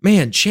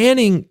 man,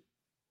 Channing,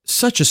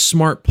 such a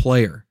smart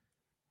player.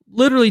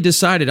 Literally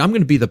decided I'm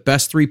going to be the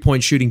best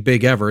 3-point shooting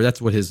big ever.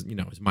 That's what his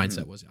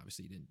mindset was.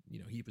 Obviously, he didn't,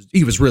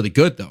 he was really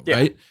good though,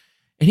 right?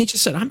 And he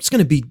just said, I'm just going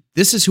to be,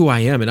 this is who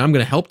I am. And I'm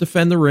going to help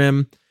defend the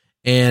rim.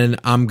 And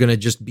I'm going to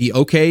just be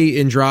okay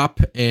in drop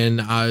and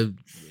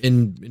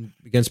in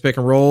against pick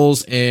and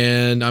rolls.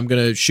 And I'm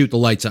going to shoot the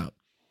lights out.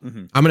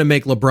 I'm going to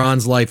make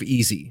LeBron's life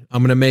easy.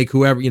 I'm going to make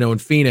whoever, in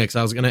Phoenix,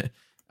 I was going to,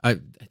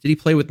 did he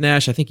play with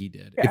Nash? I think he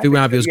did. Yeah, if it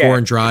was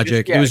Goran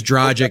Dragic, it was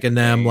Dragic and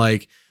them.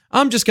 Like,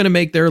 I'm just going to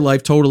make their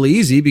life totally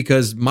easy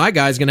because my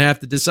guy's going to have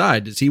to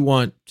decide. Does he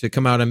want to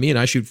come out on me and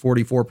I shoot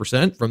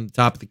 44% from the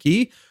top of the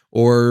key?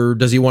 Or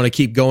does he want to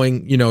keep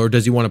going, or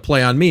does he want to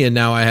play on me? And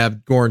now I have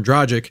Goran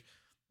Dragic,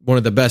 one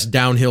of the best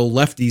downhill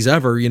lefties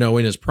ever,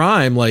 in his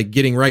prime, like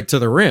getting right to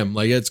the rim.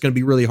 Like, it's going to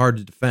be really hard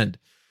to defend.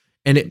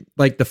 And it,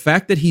 like, the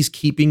fact that he's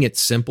keeping it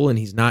simple and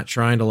he's not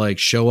trying to like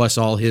show us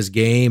all his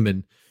game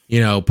and,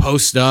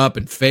 post up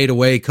and fade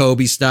away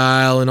Kobe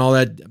style and all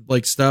that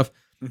like stuff.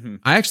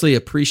 I actually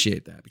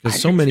appreciate that because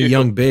so many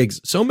young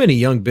bigs,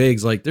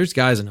 like there's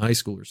guys in high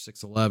school who are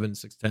 6'11",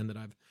 6'10" that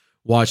I've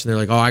watched and they're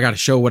like, oh, I got to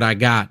show what I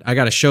got. I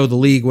got to show the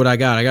league what I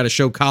got. I got to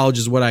show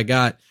colleges what I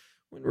got.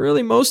 When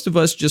really most of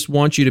us just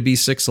want you to be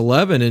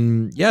 6'11"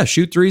 and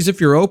shoot threes if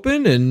you're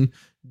open and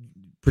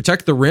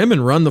protect the rim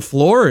and run the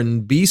floor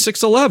and be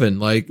 6'11".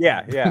 Like,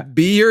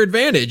 be your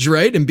advantage,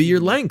 right? And be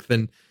your length.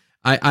 And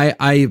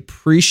I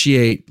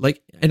appreciate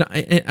like,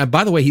 and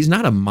by the way, he's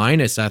not a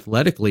minus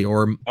athletically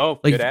or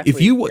like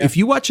if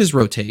you watch his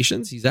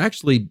rotations, he's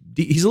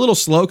a little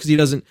slow because he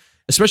doesn't,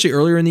 especially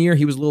earlier in the year,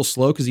 he was a little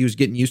slow because he was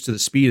getting used to the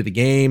speed of the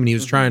game and he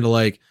was trying to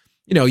like,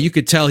 you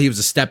could tell he was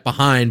a step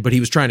behind, but he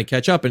was trying to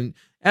catch up. And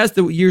as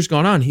the years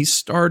gone on, he's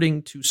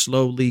starting to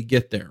slowly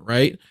get there,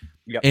 right?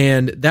 Yep.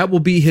 And that will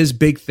be his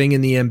big thing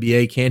in the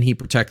NBA. Can he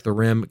protect the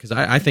rim? Because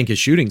I think his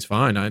shooting's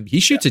fine. He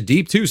shoots it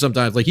deep too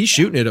sometimes. Like he's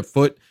shooting it a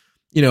foot,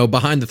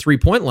 behind the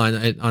 3-point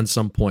line on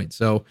some point.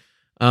 So,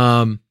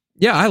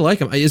 I like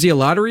him. Is he a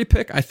lottery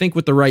pick? I think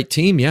with the right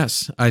team,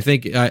 yes. I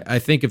think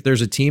if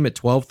there's a team at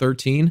 12,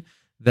 13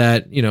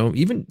 that,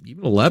 even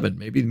 11,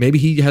 maybe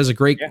he has a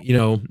great,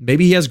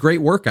 maybe he has great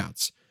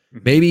workouts.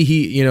 Maybe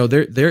he,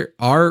 there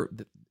are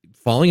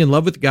falling in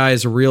love with the guy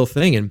is a real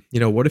thing. And,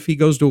 what if he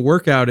goes to a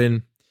workout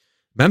in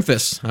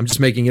Memphis? I'm just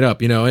making it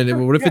up,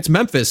 and what if it's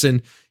Memphis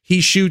and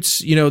he shoots,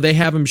 they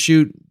have him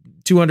shoot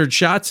 200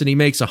 shots and he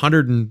makes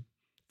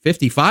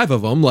 155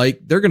 of them, like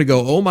they're going to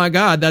go, oh my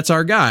God, that's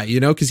our guy,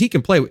 because he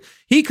could play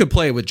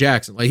with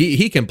Jackson. Like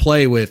he can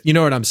play with, you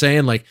know what I'm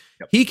saying? Like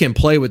he can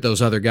play with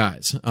those other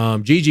guys.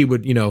 Gigi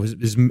would,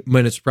 his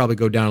minutes probably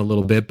go down a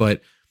little bit,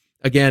 but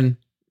again,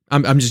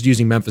 I'm just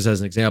using Memphis as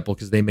an example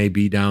because they may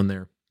be down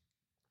there.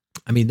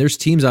 I mean, there's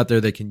teams out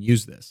there that can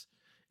use this.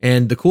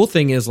 And the cool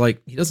thing is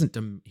like, he doesn't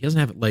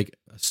have like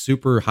a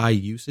super high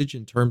usage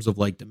in terms of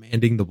like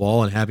demanding the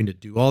ball and having to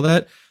do all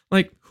that.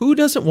 Like who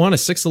doesn't want a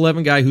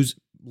 6'11" guy who's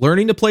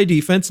learning to play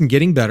defense and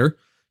getting better,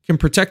 can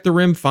protect the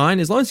rim fine,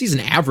 as long as he's an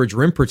average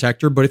rim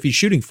protector. But if he's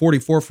shooting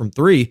 44 from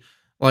 3,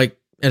 like,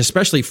 and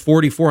especially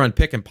 44 on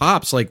pick and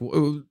pops, like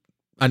on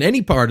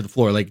any part of the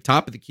floor, like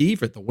top of the key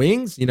for the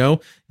wings,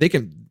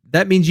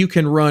 that means you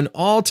can run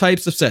all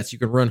types of sets. You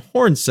can run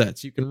horn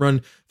sets. You can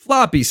run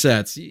floppy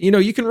sets.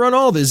 You can run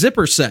all the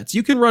zipper sets.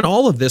 You can run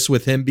all of this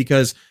with him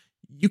because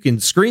you can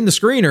screen the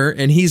screener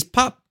and he's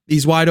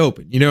wide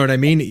open. You know what I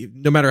mean?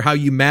 No matter how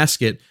you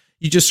mask it,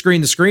 you just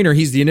screen the screener.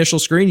 He's the initial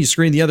screen. You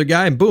screen the other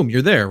guy, and boom,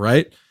 you're there,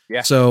 right?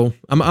 Yeah. So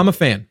I'm a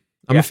fan.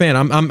 I'm a fan.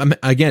 I'm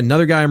again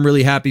another guy I'm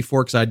really happy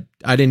for because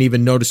I didn't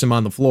even notice him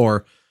on the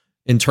floor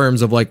in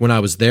terms of like when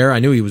I was there. I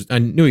knew he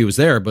was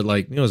there, but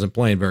like he wasn't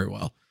playing very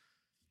well.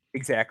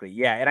 Exactly.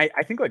 Yeah, and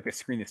I think like the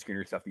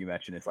screener stuff that you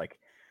mentioned is like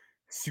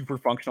super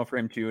functional for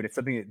him too, and it's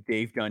something that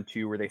they've done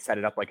too, where they set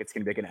it up like it's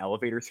going to be like an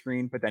elevator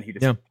screen, but then he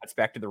just cuts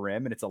back to the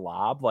rim and it's a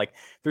lob. Like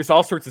there's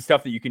all sorts of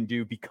stuff that you can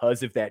do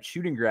because of that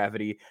shooting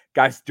gravity.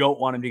 Guys don't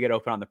want him to get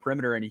open on the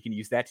perimeter, and you can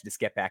use that to just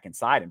get back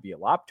inside and be a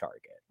lob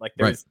target. Like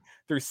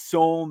there's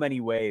so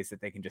many ways that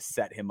they can just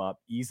set him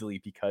up easily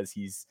because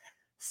he's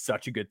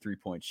such a good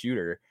 3-point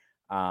shooter.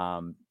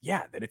 That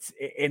it's,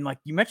 and like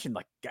you mentioned,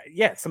 like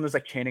some of those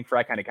like Channing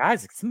Frye kind of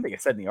guys, like something I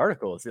said in the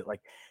article is that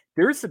like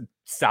there's some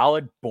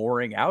solid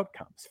boring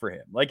outcomes for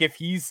him. Like if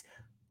he's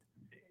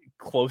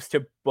close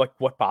to like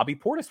what Bobby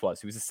Portis was,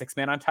 who was a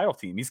 6-man on title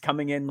team, he's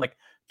coming in like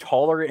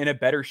taller and a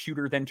better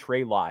shooter than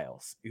Trey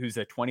Lyles, who's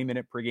a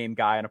 20-minute per game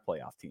guy on a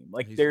playoff team.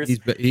 Like he's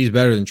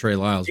better than Trey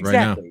Lyles right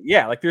now.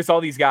 Yeah. Like there's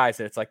all these guys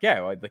that it's like,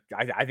 I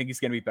think he's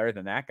going to be better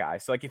than that guy.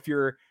 So like if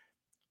you're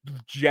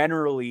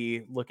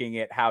generally looking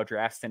at how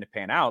drafts tend to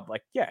pan out,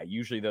 like,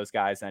 usually those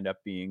guys end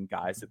up being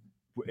guys that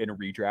in a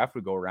redraft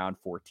would go around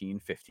 14,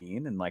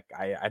 15. And like,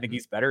 I think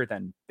he's better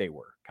than they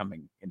were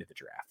coming into the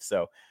draft.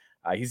 So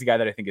He's a guy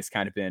that I think has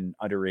kind of been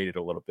underrated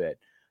a little bit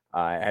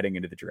heading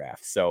into the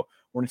draft. So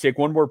we're going to take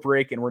one more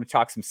break, and we're going to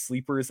talk some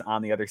sleepers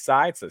on the other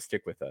side. So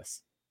stick with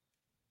us.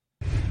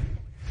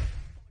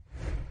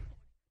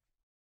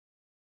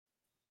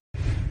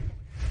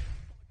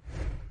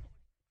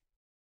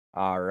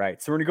 All right.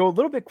 So we're going to go a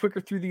little bit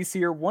quicker through these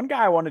here. One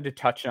guy I wanted to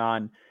touch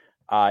on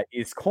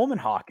is Coleman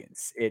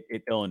Hawkins at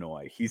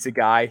Illinois. He's a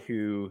guy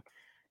who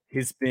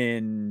has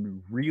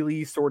been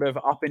really sort of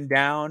up and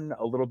down,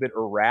 a little bit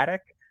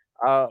erratic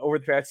over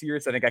the past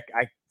years. I think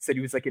I said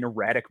he was like an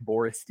erratic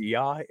Boris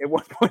Diaw at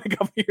one point a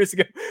couple years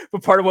ago.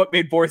 But part of what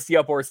made Boris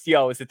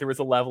Diaw was that there was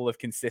a level of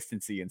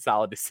consistency and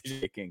solid decision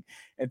making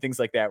and things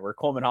like that, where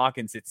Coleman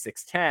Hawkins at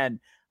 6'10",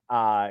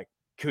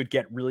 could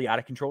get really out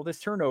of control with his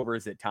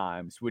turnovers at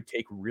times, would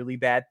take really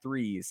bad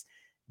threes.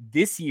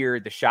 This year,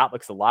 the shot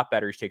looks a lot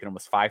better. He's taken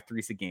almost 5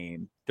 threes a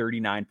game,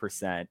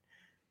 39%.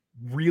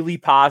 Really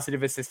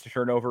positive assist to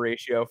turnover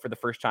ratio for the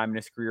first time in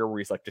his career, where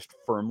he's like just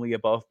firmly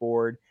above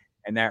board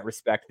in that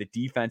respect. The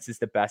defense is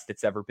the best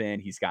it's ever been.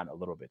 He's gotten a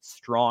little bit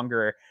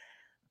stronger.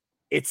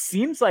 It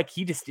seems like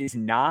he just is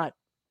not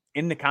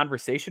in the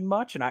conversation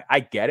much. And I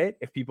get it.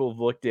 If people have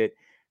looked at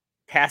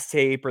past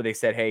tape or they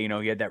said, hey,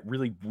 he had that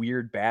really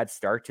weird bad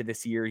start to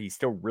this year, he's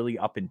still really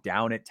up and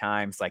down at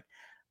times. Like,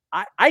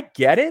 I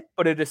get it,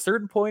 but at a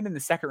certain point in the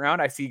second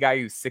round, I see a guy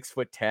who's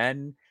 6'10",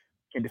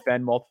 can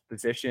defend multiple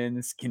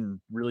positions, can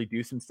really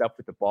do some stuff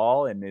with the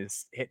ball, and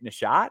is hitting a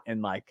shot.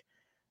 And like,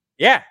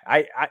 yeah,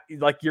 I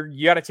like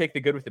you got to take the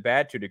good with the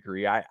bad to a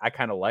degree. I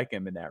kind of like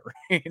him in that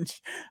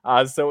range.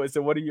 So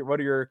what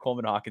are your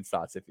Coleman Hawkins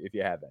thoughts, if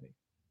you have any?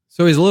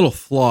 So he's a little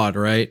flawed,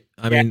 right?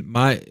 I mean,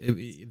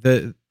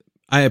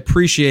 I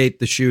appreciate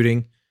the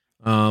shooting,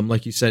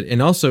 like you said,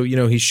 and also,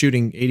 he's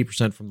shooting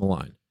 80% from the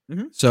line.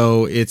 Mm-hmm.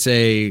 So it's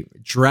a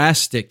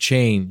drastic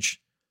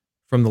change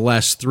from the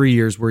last 3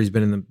 years where he's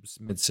been in the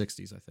mid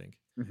 60s, I think.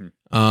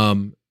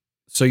 Mm-hmm.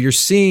 So you're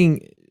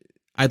seeing,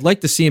 I'd like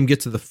to see him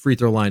get to the free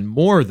throw line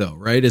more though,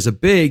 right? As a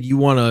big, you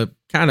want to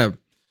kind of,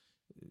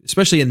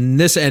 especially in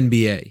this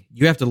NBA,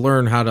 you have to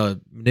learn how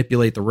to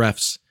manipulate the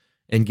refs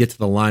and get to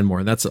the line more.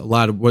 And that's a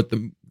lot of what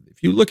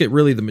if you look at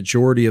really the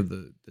majority of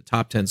the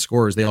top 10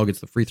 scorers, they all get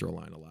to the free throw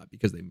line a lot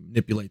because they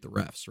manipulate the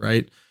refs,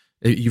 right?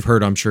 You've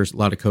heard, I'm sure, a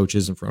lot of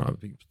coaches in front of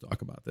people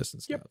talk about this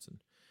and scouts. Yep.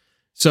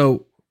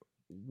 So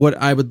what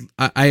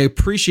I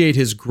appreciate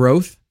his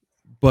growth,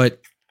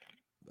 but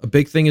a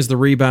big thing is the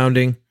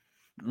rebounding.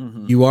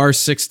 Mm-hmm. You are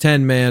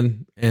 6'10",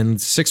 man,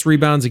 and 6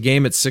 rebounds a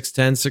game at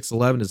 6'10",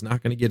 6'11" is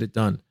not going to get it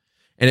done.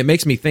 And it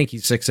makes me think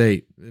he's 6'8".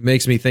 It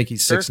makes me think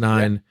he's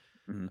 6'9".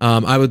 Yeah.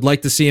 Mm-hmm. I would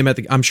like to see him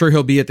I'm sure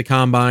he'll be at the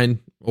Combine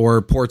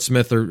or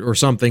Portsmouth or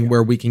something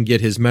where we can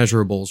get his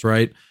measurables,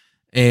 right?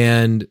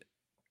 And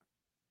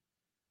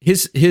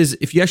his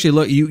if you actually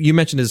look, you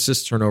mentioned his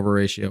assist turnover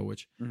ratio,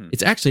 which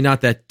it's actually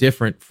not that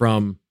different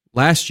from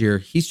last year.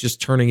 He's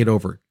just turning it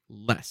over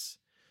less.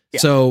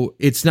 Yeah. So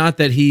it's not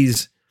that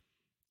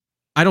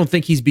I don't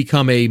think he's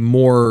become a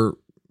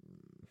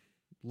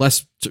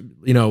less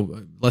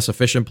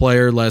efficient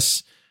player,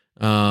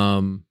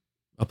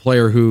 a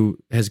player who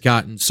has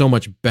gotten so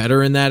much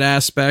better in that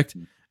aspect.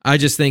 I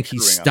just think he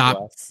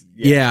stopped.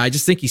 Yeah, I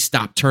just think he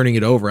stopped turning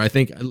it over. I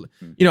think,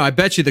 I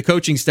bet you the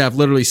coaching staff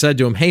literally said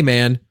to him, hey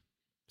man,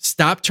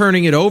 stop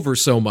turning it over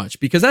so much,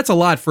 because that's a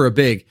lot for a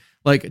big.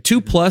 Like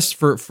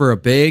 2+ for a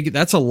big,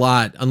 that's a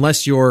lot,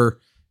 unless you're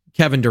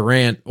Kevin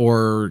Durant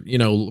or,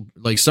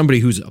 like somebody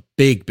who's a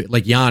big,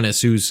 like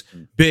Giannis, who's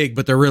big,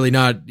 but they're really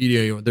not,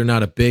 they're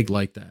not a big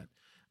like that.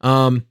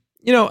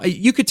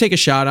 You could take a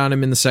shot on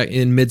him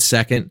in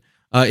mid-second.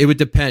 It would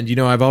depend.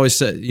 I've always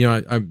said,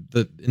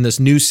 in this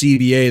new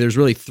CBA, there's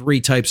really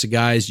 3 types of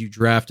guys you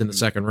draft in the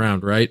second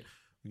round, right?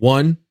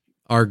 1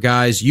 are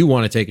guys you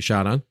want to take a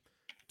shot on.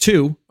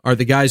 2 are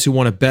the guys who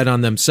want to bet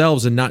on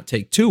themselves and not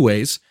take two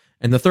ways.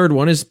 And the third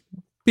one is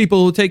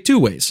people who take two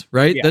ways,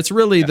 right? Yeah. That's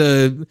really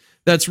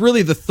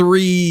the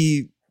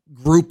 3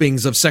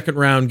 groupings of second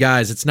round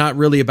guys. It's not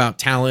really about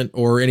talent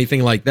or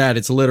anything like that.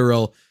 It's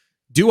literal.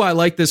 Do I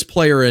like this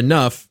player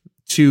enough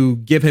to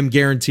give him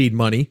guaranteed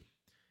money?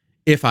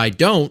 If I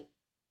don't,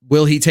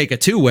 will he take a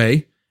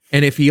 2-way?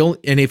 And if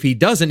he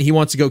doesn't, he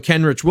wants to go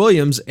Kenrich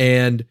Williams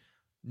and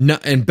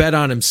bet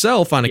on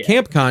himself on a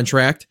camp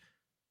contract.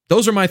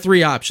 Those are my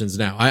 3 options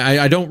now.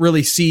 I don't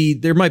really see,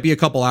 there might be a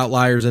couple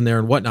outliers in there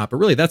and whatnot, but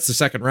really that's the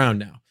second round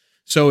now.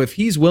 So if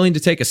he's willing to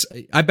take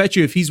I bet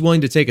you if he's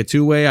willing to take a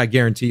 2-way, I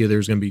guarantee you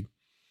there's going to be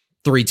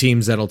 3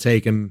 teams that'll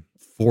take him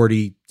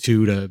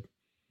 42 to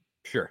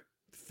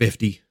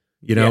 50,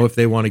 if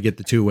they want to get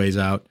the 2-ways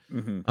out.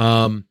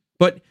 Mm-hmm.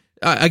 But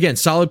again,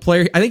 solid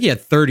player. I think he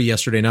had 30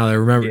 yesterday. Now that I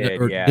remember,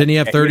 didn't he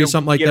have 30,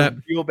 something like that?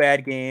 A real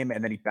bad game,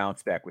 and then he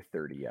bounced back with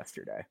 30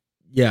 yesterday.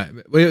 Yeah,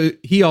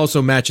 he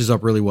also matches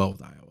up really well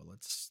with Iowa.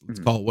 Let's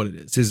call it what it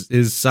is.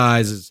 His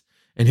size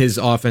and his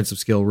offensive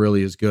skill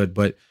really is good.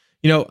 But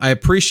I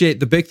appreciate,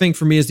 the big thing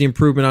for me is the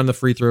improvement on the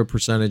free throw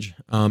percentage.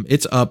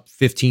 It's up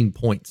 15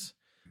 points,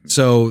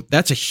 so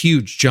that's a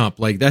huge jump.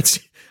 Like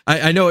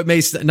I know it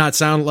may not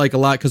sound like a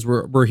lot because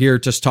we're here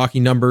just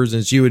talking numbers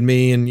and it's you and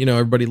me and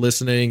everybody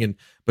listening,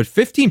 but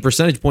 15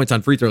 percentage points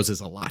on free throws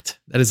is a lot.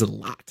 That is a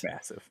lot.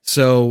 Massive.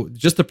 So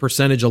just the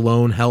percentage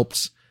alone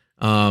helps.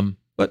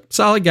 But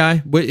solid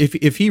guy.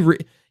 If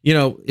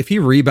he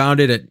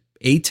rebounded at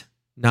 8,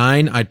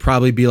 9, I'd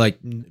probably be like,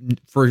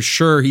 for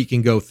sure he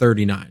can go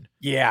 39.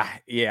 Yeah.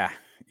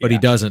 But he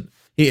doesn't.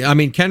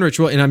 Kenrich,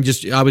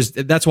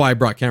 that's why I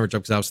brought Kenrich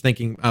up, because I was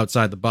thinking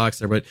outside the box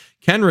there. But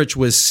Kenrich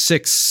was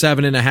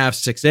 6'7.5",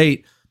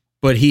 6'8",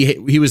 but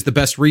he was the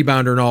best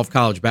rebounder in all of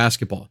college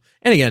basketball.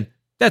 And again,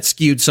 that's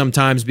skewed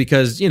sometimes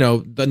because,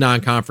 the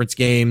non-conference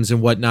games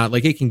and whatnot,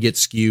 like it can get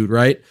skewed,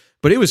 right?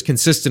 But it was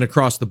consistent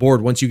across the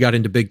board once you got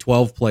into Big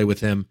 12 play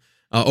with him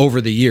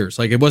over the years.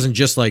 Like it wasn't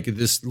just like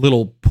this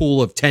little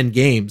pool of 10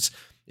 games.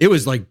 It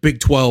was like Big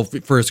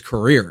 12 for his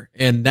career.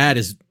 And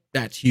that's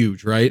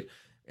huge, right?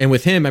 And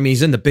with him,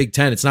 he's in the Big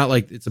 10. It's not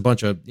like it's a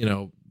bunch of,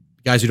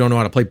 guys who don't know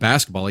how to play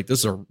basketball. Like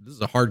this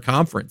is a hard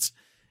conference.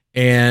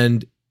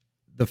 And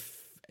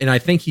I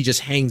think he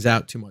just hangs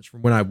out too much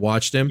from when I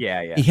watched him.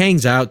 Yeah. He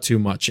hangs out too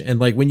much. And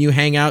like when you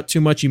hang out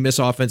too much, you miss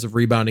offensive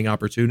rebounding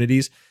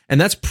opportunities. And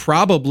that's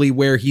probably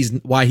why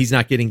he's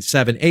not getting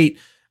 7, 8.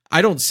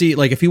 I don't see,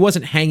 like, if he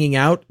wasn't hanging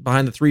out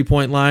behind the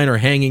 3-point line or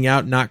hanging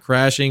out, not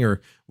crashing or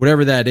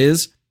whatever that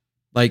is,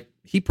 like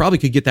he probably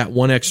could get that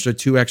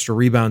 2 extra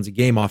rebounds a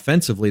game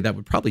offensively. That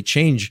would probably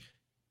change.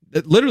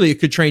 Literally, it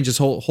could change his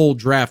whole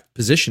draft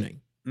positioning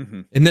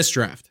in this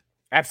draft.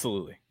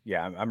 Absolutely.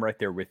 Yeah, I'm right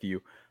there with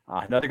you.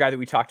 Another guy that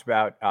we talked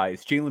about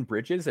is Jalen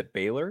Bridges at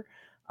Baylor.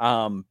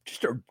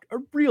 Just a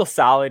real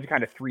solid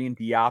kind of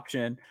 3-and-D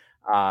option.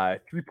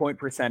 3-point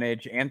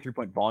percentage and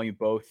 3-point volume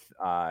both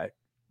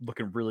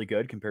looking really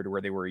good compared to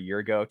where they were a year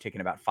ago,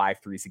 taking about 5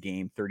 threes a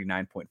game,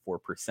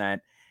 39.4%.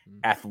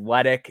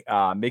 Athletic,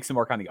 makes some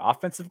work on the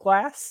offensive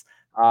glass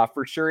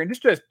for sure. And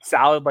just a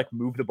solid, like,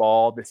 move the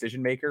ball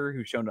decision maker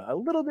who's shown a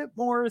little bit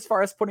more as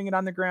far as putting it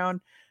on the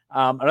ground.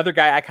 Another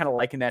guy I kind of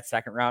like in that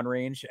second round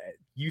range.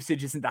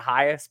 Usage isn't the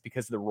highest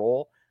because of the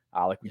role.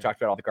 Like we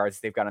talked about all the guards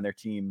they've got on their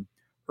team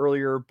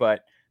earlier,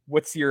 but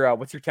what's your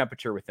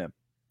temperature with him?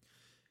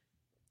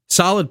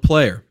 Solid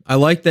player. I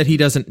like that he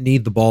doesn't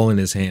need the ball in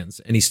his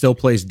hands and he still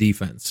plays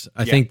defense.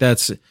 I think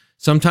that's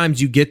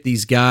sometimes you get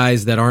these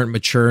guys that aren't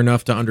mature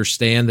enough to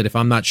understand that if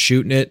I'm not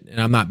shooting it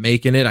and I'm not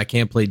making it, I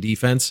can't play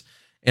defense.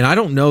 And I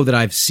don't know that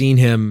I've seen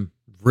him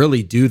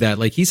really do that.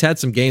 Like he's had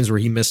some games where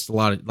he missed a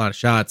lot of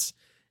shots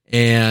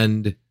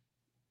and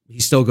he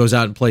still goes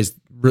out and plays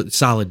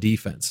solid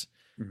defense.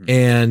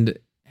 And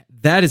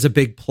that is a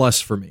big plus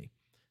for me.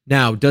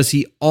 Now, does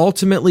he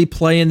ultimately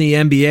play in the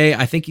NBA?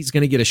 I think he's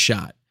going to get a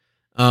shot.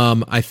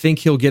 I think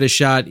he'll get a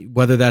shot,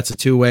 whether that's a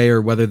 2-way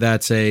or whether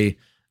that's a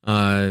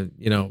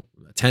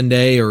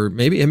 10-day or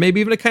maybe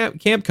even a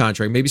camp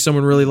contract. Maybe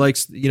someone really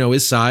likes,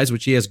 his size,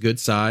 which he has good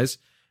size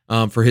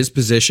for his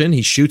position.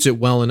 He shoots it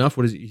well enough.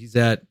 He's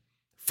at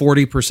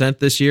 40%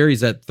 this year.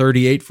 He's at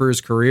 38 for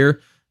his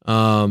career.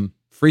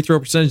 Free throw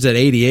percentage is at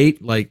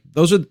 88. Like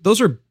those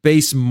are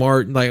base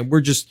smart. Like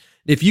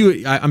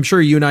I'm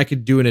sure you and I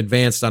could do an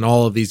advanced on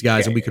all of these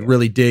guys and we could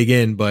really dig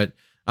in, but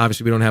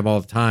obviously we don't have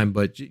all the time,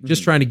 but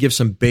just trying to give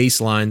some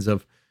baselines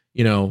of,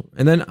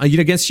 and then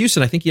against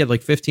Houston, I think he had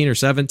like 15 or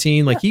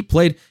 17. Like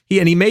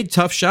he made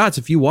tough shots.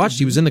 If you watched,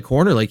 he was in the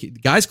corner, like the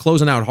guy's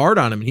closing out hard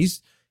on him and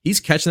he's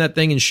catching that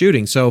thing and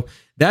shooting. So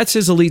that's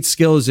his elite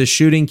skill, is his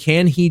shooting.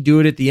 Can he do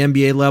it at the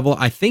NBA level?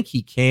 I think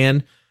he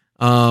can.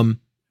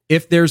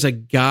 If there's a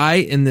guy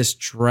in this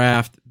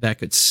draft that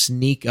could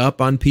sneak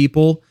up on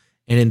people,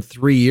 and in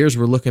 3 years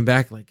we're looking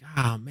back like,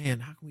 oh man,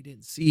 how come we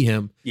didn't see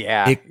him?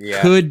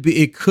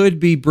 It could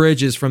be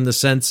Bridges, from the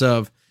sense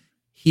of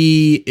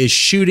he is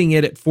shooting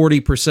it at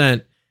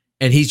 40%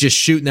 and he's just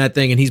shooting that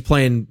thing and he's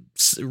playing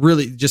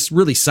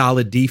really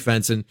solid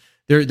defense. And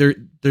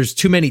there's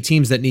too many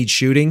teams that need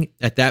shooting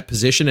at that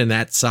position and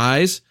that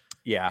size.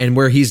 Yeah. And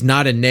where he's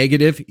not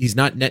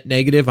net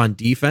negative on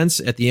defense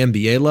at the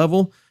NBA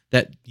level,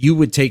 that you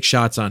would take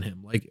shots on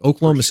him. Like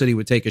Oklahoma City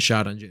would take a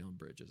shot on Jalen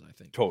Bridges, I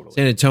think. Totally.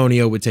 San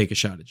Antonio would take a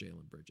shot at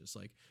Jalen Bridges.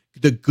 Like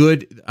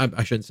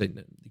I shouldn't say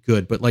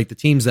good, but like the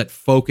teams that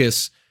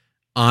focus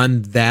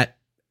on that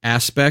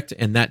aspect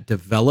and that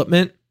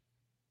development,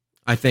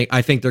 I think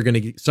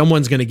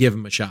someone's going to give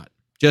him a shot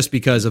just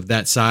because of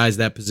that size,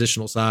 that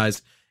positional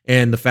size,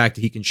 and the fact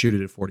that he can shoot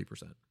it at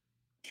 40%.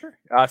 Sure.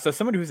 So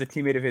someone who's a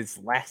teammate of his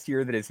last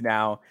year that is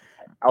now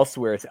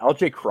elsewhere is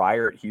LJ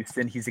Cryer at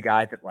Houston. He's a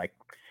guy that, like,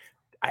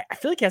 I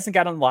feel like he hasn't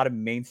gotten a lot of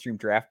mainstream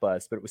draft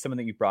buzz, but it was something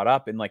that you brought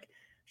up and like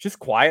just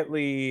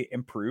quietly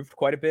improved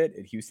quite a bit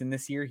at Houston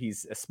this year.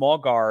 He's a small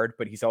guard,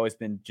 but he's always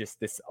been just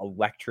this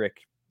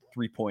electric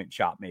 3-point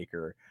shot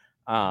maker.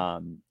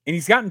 And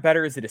he's gotten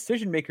better as a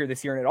decision maker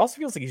this year. And it also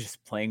feels like he's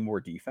just playing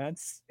more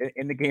defense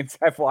in the games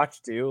I've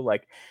watched too.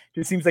 Like, it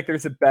just seems like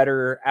there's a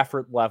better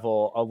effort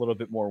level, a little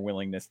bit more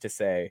willingness to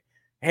say,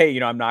 hey,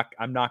 I'm not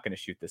going to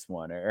shoot this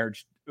one, or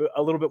just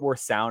a little bit more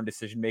sound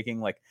decision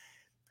making. Like,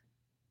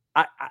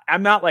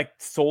 I'm not like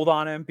sold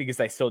on him because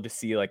I still just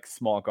see like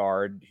small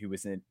guard who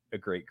isn't a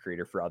great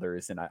creator for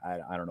others, and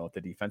I don't know what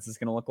the defense is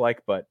going to look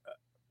like, but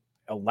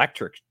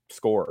electric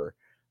scorer.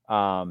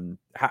 How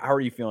are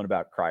you feeling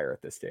about Cryer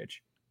at this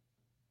stage?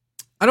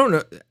 I don't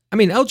know. I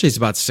mean, LJ's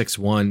about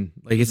 6'1".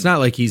 Like, it's not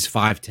like he's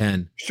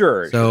 5'10".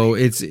 Sure. So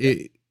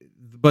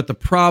but the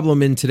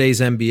problem in today's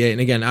NBA, and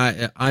again,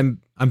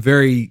 I'm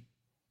very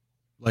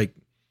like,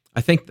 I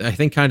think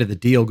kind of the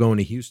deal going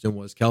to Houston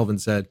was Kelvin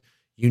said,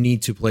 you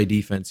need to play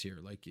defense here.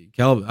 Like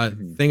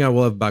Kelvin, thing I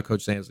love about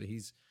Coach Sam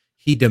is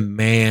he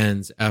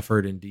demands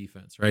effort in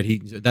defense,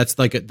 right?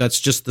 That's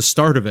just the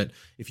start of it.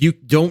 If you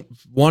don't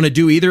want to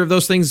do either of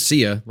those things,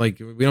 see ya. Like,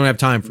 we don't have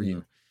time for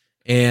you.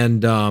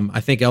 And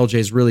I think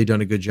LJ's really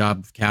done a good job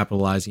of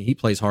capitalizing. He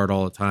plays hard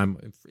all the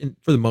time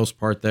for the most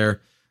part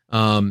there.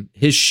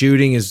 His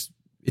shooting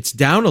it's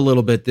down a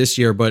little bit this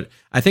year, but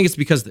I think it's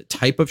because the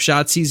type of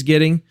shots he's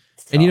getting.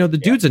 And, the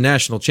dude's a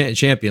national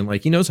champion.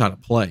 Like, he knows how to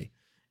play.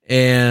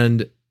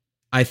 And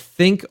I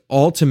think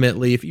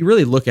ultimately, if you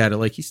really look at it,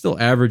 like, he's still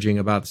averaging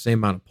about the same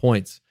amount of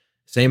points,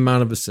 same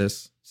amount of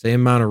assists, same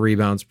amount of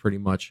rebounds pretty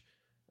much.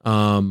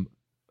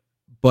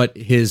 But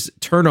his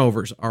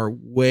turnovers are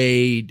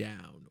way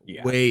down.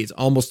 It's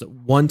almost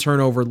one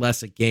turnover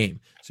less a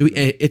game. So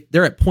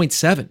they're at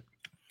 0.7.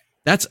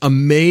 That's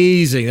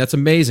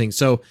amazing.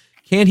 So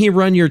can he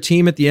run your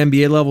team at the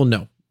NBA level?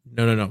 No.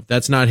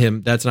 That's not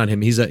him.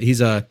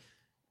 He's a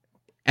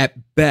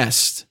at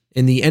best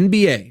in the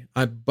NBA.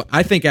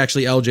 I think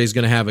actually LJ is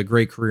going to have a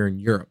great career in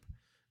Europe.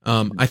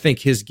 I think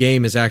his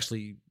game is it's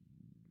going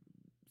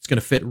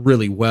to fit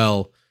really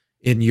well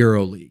in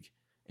EuroLeague.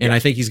 And I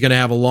think he's going to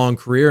have a long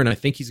career, and I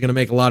think he's going to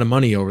make a lot of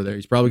money over there.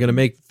 He's probably going to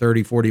make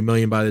 30, 40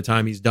 million by the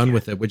time he's done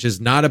with it, which is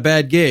not a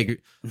bad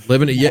gig.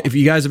 If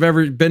you guys have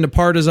ever been to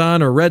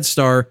Partizan or Red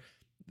Star,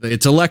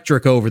 it's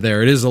electric over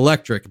there. It is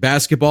electric.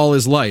 Basketball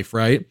is life,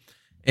 right?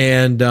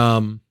 And I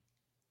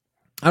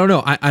don't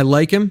know. I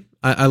like him.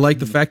 I like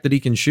the fact that he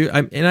can shoot,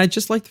 and I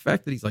just like the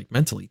fact that he's like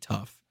mentally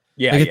tough.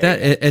 Yeah, like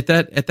at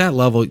that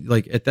level,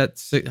 like at that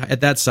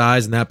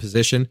size and that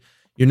position,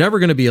 you're never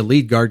going to be a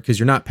lead guard because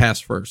you're not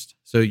pass first.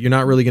 So you're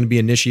not really going to be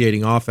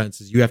initiating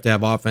offenses. You have to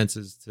have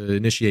offenses to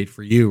initiate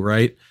for you,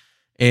 right?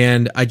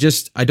 And I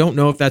don't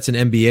know if that's an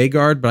NBA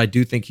guard, but I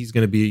do think he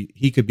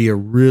could be a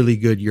really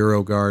good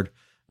Euro guard.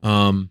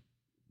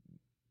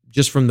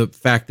 Just from the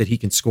fact that he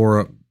can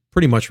score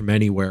pretty much from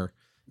anywhere.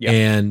 Yeah.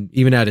 And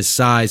even at his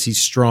size,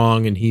 he's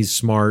strong and he's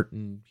smart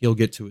and he'll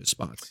get to his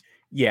spots.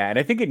 Yeah, and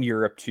I think in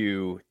Europe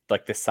too,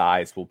 like the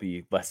size will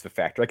be less of a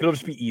factor. Like it'll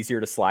just be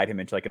easier to slide him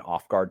into like an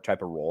off guard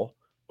type of role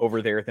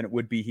over there than it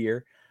would be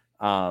here.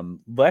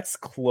 Let's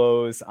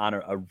close on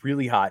a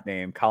really hot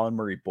name, Colin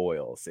Murray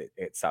Boyles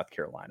at South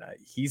Carolina.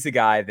 He's a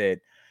guy that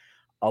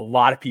a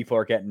lot of people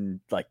are getting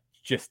like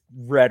just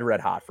red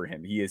hot for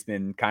him. He has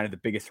been kind of the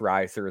biggest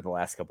riser the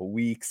last couple of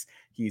weeks.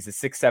 He's a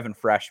 6'7"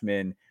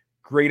 freshman,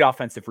 great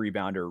offensive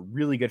rebounder,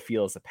 really good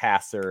feel as a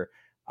passer.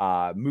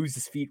 Moves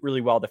his feet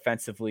really well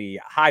defensively,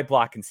 high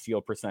block and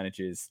steal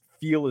percentages,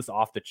 feel is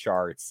off the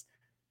charts,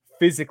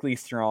 physically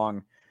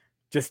strong,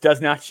 just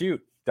does not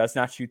shoot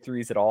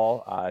threes at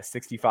all.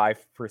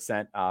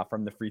 65%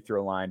 from the free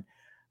throw line.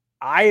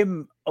 I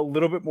am a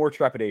little bit more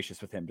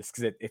trepidatious with him just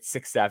because it's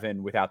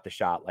 6'7" without the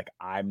shot. Like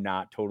I'm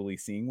not totally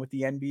seeing what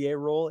the NBA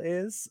role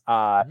is.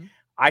 I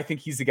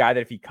think he's a guy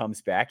that if he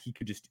comes back, he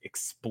could just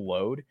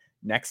explode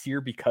next year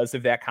because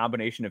of that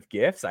combination of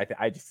gifts.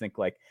 I just think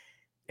like,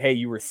 hey,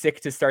 you were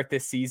sick to start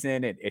this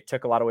season. It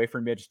took a lot away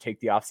from you. Just take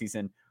the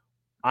offseason,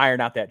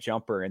 iron out that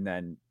jumper, and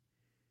then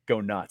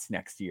go nuts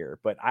next year.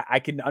 But I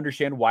can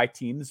understand why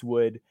teams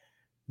would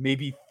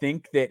maybe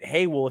think that,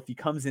 hey, well, if he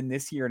comes in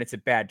this year and it's a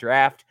bad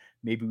draft,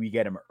 maybe we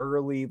get him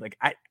early. Like,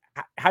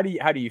 how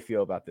do you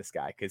feel about this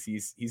guy? Because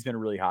he's been a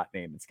really hot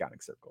name in scouting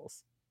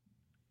circles.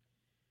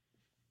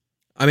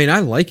 I mean, I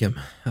like him.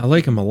 I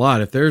like him a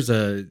lot. If there's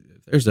a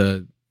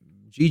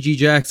GG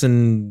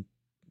Jackson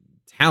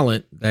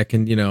talent that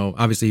can,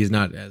 obviously he's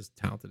not as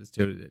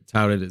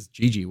touted as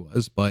Gigi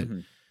was, but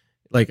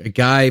like a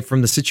guy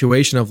from the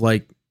situation of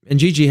like, and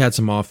Gigi had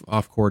some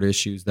off court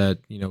issues that,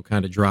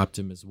 kind of dropped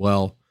him as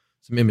well,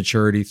 some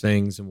immaturity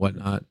things and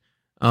whatnot.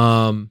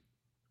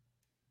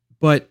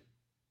 But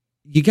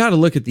you got to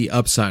look at the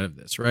upside of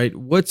this, right?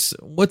 What's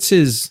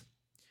his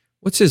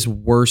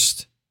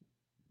worst,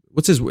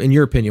 in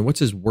your opinion, what's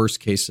his worst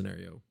case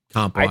scenario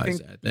comp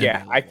wise?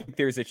 I think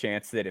there's a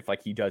chance that if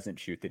like he doesn't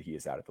shoot, that he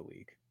is out of the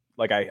league.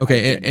 Like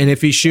and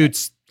if he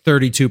shoots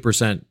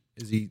 32%,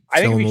 is he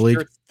still in the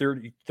league?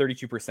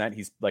 32%,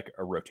 he's like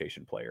a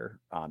rotation player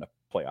on a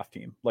playoff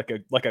team, like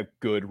a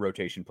good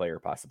rotation player,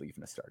 possibly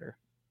even a starter.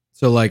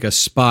 So like a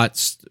spot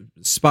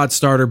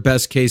starter,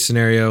 best case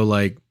scenario,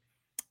 like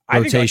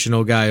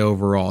rotational guy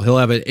overall. He'll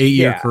have an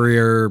 8-year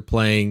career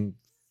playing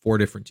 4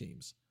 different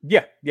teams.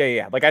 Yeah.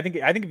 Like I think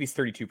if he's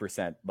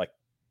 32%, like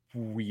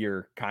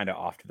we're kind of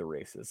off to the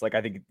races. Like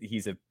I think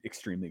he's an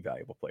extremely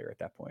valuable player at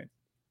that point.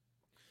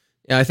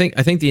 Yeah, I think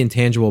the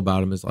intangible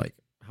about him is like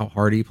how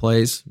hard he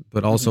plays,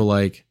 but also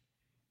like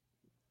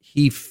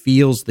he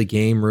feels the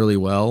game really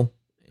well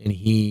and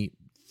he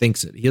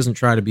thinks it. He doesn't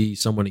try to be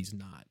someone he's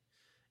not.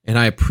 And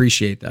I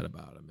appreciate that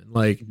about him. And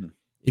like,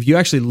 if you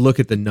actually look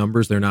at the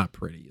numbers, they're not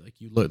pretty.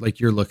 Like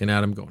you're looking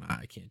at him going,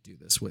 I can't do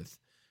this with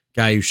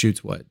guy who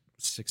shoots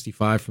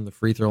 65 from the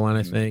free throw line,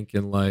 I think.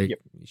 And like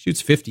he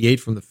shoots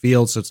 58 from the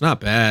field. So it's not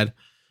bad,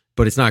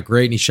 but it's not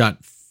great. And he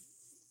shot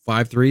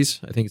 5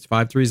 threes. I think it's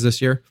 5 threes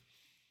this year.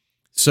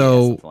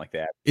 So something like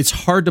that. It's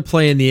hard to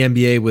play in the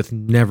NBA with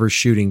never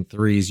shooting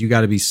threes. You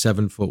got to be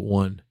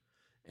 7'1".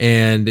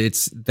 And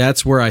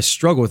that's where I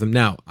struggle with him.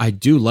 Now, I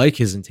do like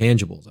his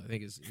intangibles. I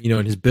think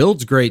and his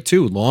build's great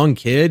too. Long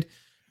kid,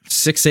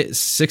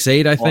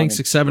 6'8", I think,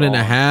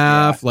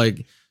 6'7.5".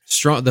 Like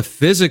strong, the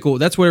physical.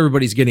 That's what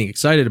everybody's getting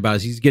excited about.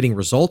 Is he's getting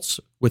results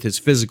with his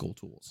physical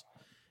tools.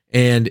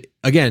 And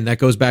again, that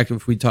goes back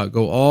to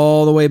go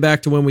all the way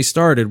back to when we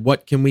started.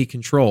 What can we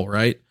control?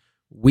 Right?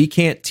 We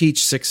can't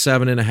teach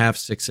 6'7.5",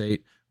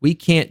 6'8". We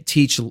can't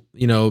teach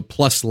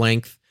plus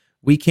length.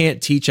 We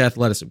can't teach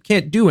athleticism.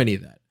 Can't do any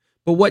of that.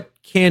 But what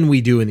can we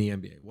do in the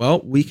NBA?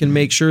 Well, we can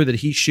make sure that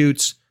he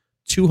shoots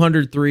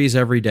 200 threes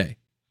every day.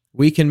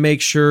 We can make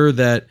sure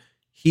that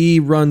he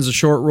runs a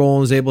short roll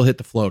and is able to hit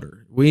the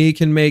floater. We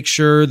can make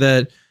sure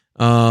that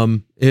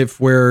if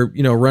we're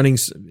running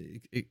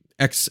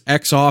X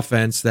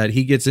offense, that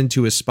he gets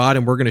into his spot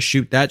and we're going to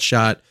shoot that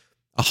shot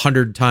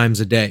 100 times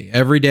a day,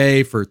 every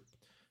day for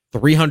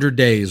 300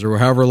 days or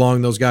however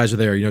long those guys are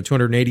there,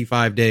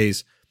 285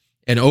 days.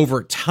 And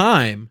over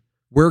time,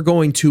 we're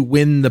going to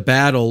win the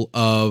battle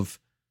of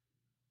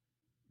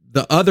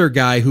the other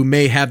guy who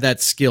may have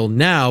that skill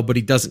now, but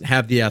he doesn't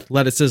have the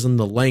athleticism,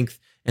 the length,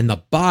 and the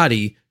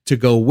body to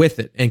go with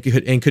it,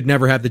 and could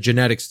never have the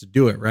genetics to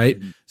do it, right?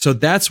 Mm-hmm. So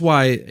that's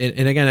why,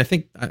 and again, I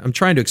think I'm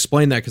trying to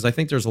explain that because I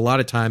think there's a lot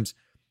of times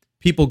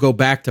people go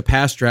back to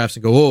past drafts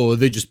and go, oh,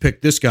 they just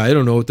picked this guy. I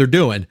don't know what they're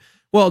doing.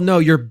 Well, no,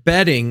 you're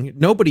betting.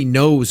 Nobody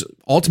knows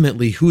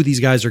ultimately who these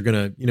guys are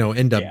going to,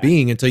 end up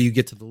being until you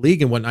get to the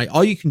league and whatnot.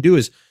 All you can do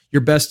is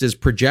your best is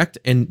project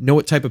and know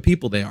what type of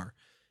people they are.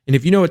 And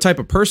if you know what type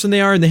of person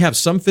they are and they have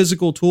some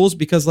physical tools,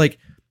 because like,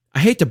 I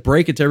hate to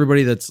break it to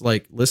everybody that's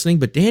like listening,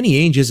 but Danny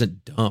Ainge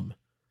isn't dumb.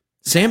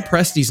 Sam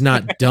Presti's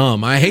not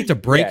dumb. I hate to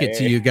break it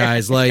to you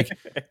guys. Like,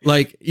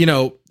 like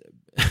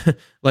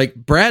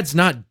Brad's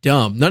not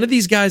dumb. None of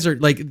these guys are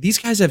like, these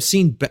guys have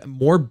seen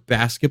more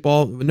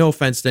basketball. No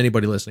offense to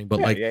anybody listening, but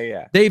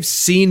they've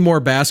seen more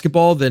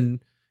basketball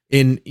than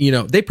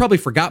they probably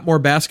forgot more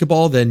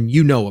basketball than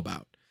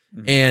about.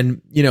 Mm-hmm.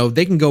 And,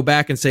 they can go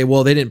back and say,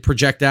 well, they didn't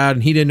project out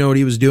and he didn't know what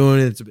he was doing.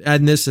 It's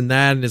adding this and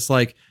that. And it's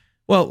like,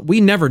 well, we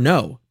never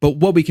know. But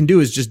what we can do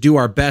is just do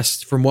our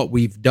best from what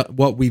we've done,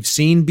 what we've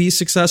seen be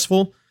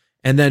successful,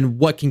 and then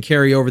what can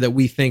carry over that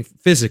we think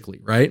physically,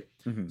 right?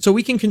 Mm-hmm. So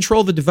we can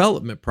control the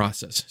development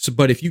process. So,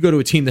 but if you go to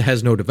a team that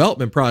has no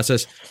development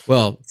process,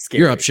 well,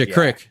 you're up shit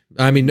creek.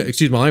 I mean,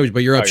 excuse my language,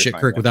 but you're up shit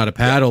creek without a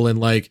paddle.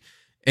 Yeah.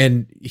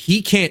 And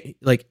he can't,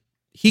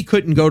 he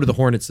couldn't go to the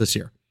Hornets this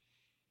year.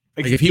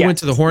 Like if he went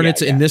to the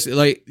Hornets in this,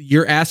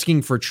 you're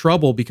asking for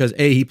trouble because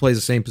he plays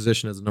the same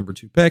position as a number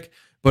 2 pick,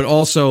 but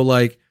also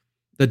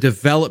the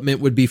development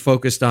would be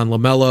focused on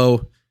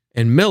LaMelo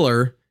and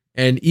Miller.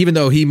 And even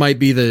though he might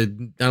be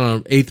the,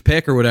 8th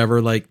pick or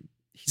whatever,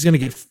 he's going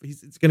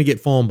to get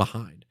fallen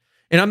behind.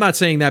 And I'm not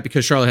saying that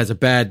because Charlotte has a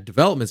bad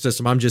development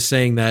system. I'm just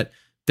saying that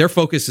their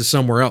focus is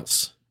somewhere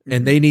else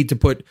and they need to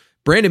put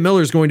Brandon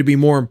Miller is going to be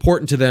more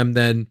important to them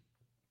than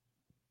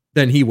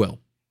he will.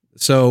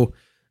 So,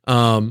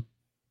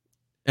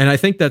 and I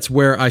think that's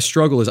where I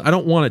struggle is I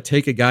don't want to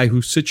take a guy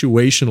who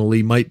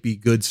situationally might be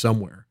good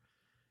somewhere.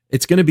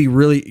 It's going to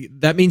be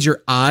that means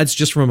your odds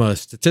just from a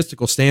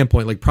statistical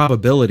standpoint, like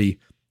probability,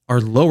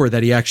 are lower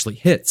that he actually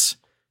hits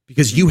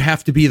because you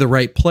have to be the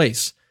right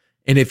place.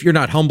 And if you're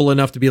not humble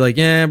enough to be like,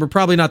 we're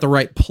probably not the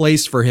right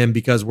place for him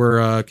because we're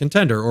a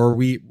contender or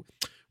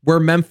we're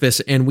Memphis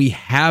and we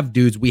have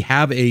dudes, we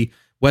have a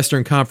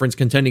Western Conference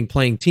contending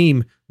playing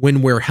team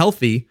when we're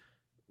healthy.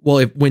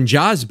 Well, when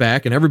Ja's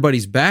back and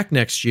everybody's back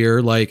next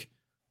year,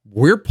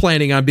 we're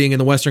planning on being in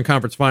the Western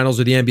Conference Finals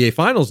or the NBA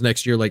Finals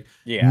next year.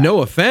 No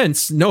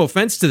offense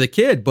to the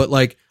kid,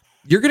 but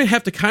you're going to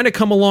have to kind of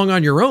come along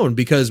on your own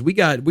because we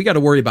got to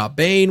worry about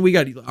Bane. We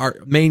got our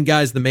main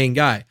guy's the main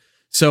guy.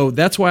 So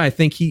that's why I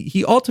think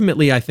he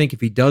ultimately, I think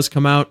if he does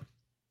come out,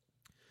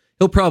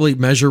 he'll probably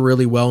measure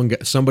really well and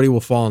somebody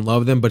will fall in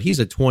love with him, but he's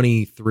a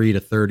 23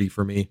 to 30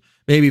 for me,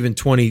 maybe even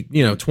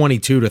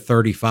 22 to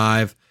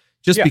 35.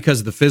 Just because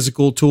of the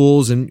physical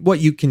tools and what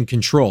you can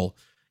control.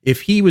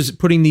 If he was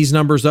putting these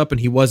numbers up and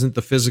he wasn't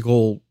the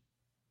physical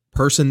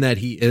person that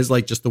he is,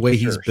 just the way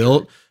he's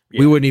built,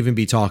 we wouldn't even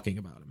be talking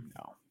about him.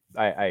 No,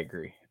 I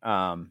agree.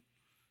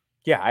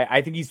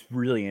 I think he's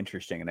really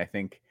interesting. And I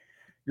think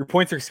your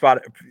points are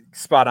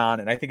spot on.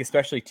 And I think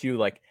especially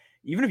too,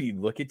 even if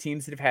you look at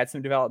teams that have had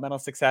some developmental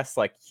success,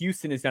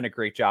 Houston has done a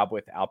great job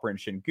with Alperen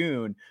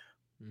Şengün.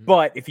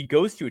 But if he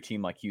goes to a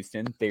team like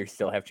Houston, they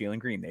still have Jalen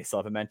Green. They still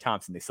have Amen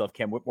Thompson. They still have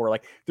Cam Whitmore.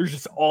 There's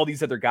just all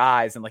these other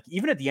guys. And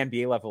even at the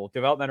NBA level,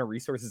 developmental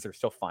resources are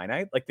still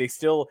finite. They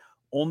still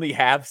only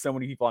have so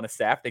many people on a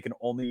staff. They can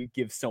only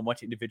give so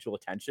much individual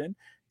attention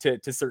to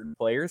certain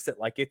players that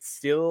like, it's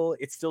still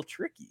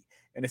tricky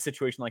in a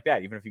situation like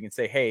that. Even if you can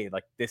say, hey,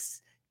 like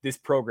this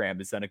program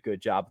has done a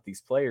good job with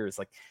these players,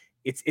 like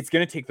it's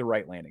going to take the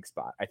right landing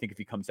spot. I think if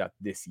he comes out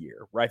this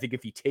year, where I think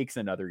if he takes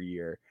another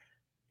year,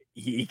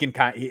 he can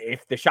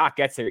if the shot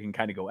gets there, he can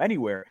kind of go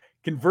anywhere.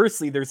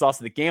 Conversely, there's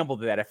also the gamble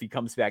that if he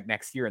comes back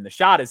next year and the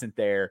shot isn't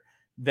there,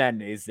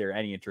 then is there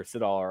any interest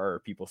at all? Or are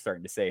people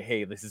starting to say,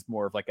 hey, this is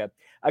more of like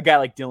a guy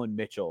like Dylan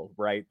Mitchell,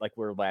 right? Like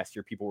where last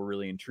year people were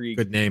really intrigued.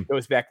 Good name.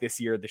 Goes back this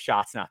year, the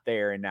shot's not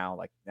there. And now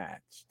like,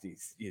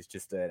 he's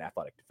just an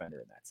athletic defender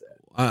and that's it.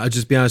 I'll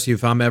just be honest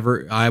with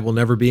you. I will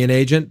never be an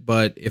agent,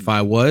 but if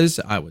I was,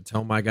 I would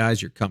tell my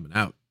guys, you're coming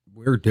out.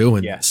 We're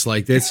doing this.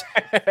 Like this.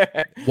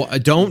 Well,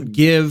 don't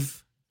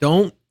give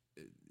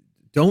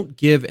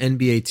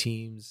NBA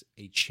teams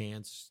a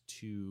chance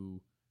to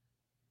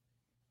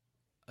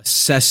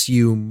assess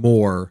you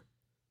more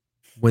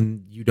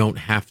when you don't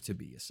have to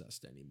be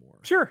assessed anymore.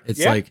 Sure. It's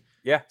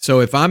yeah.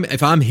 So if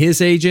I'm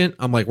his agent,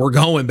 I'm like, we're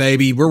going,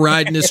 baby. We're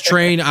riding this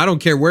train. I don't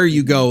care where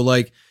you go.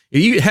 Like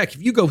if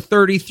you go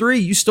 33,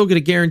 you still get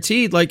a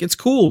guaranteed. Like it's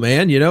cool,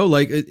 man. You know,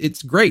 like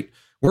it's great.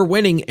 We're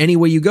winning any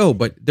way you go,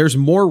 but there's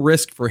more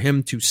risk for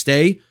him to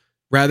stay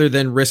rather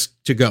than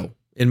risk to go.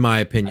 In my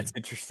opinion. That's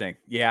interesting.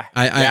 Yeah.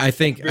 I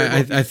think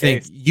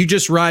you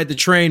just ride the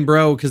train,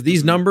 bro, because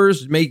these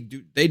numbers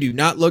they do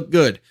not look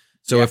good.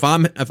 So if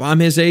I'm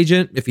his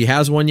agent, if he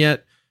has one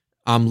yet,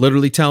 I'm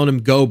literally telling him,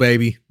 go,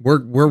 baby. We're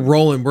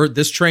rolling.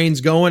 This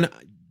train's going.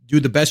 Do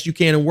the best you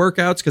can in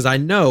workouts, because I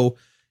know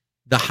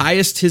the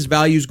highest his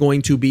value is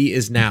going to be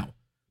is now.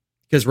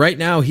 Because right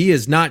now he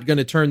is not going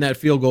to turn that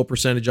field goal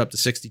percentage up to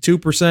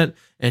 62%,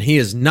 and he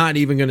is not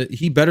even going to.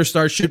 He better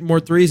start shooting more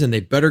threes, and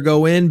they better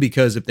go in,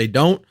 because if they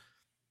don't,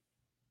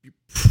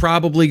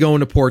 probably going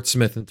to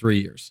Portsmouth in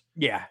 3 years.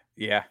 Yeah.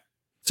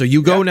 So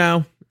you go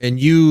now, and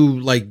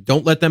you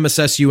don't let them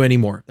assess you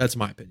anymore. That's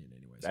my opinion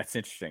anyways. That's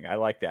interesting. I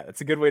like that.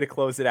 That's a good way to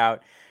close it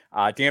out.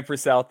 Dan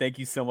Purcell, thank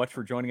you so much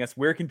for joining us.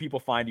 Where can people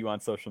find you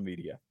on social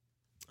media?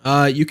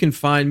 You can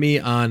find me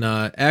on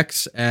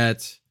X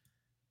at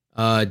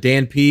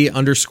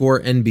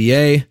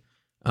DanP_NBA.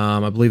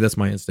 I believe that's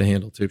my Insta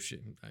handle too.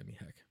 Shit, I mean,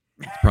 heck,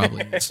 it's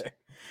probably is.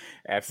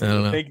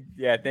 Absolutely.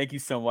 Thank you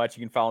so much.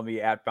 You can follow me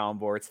at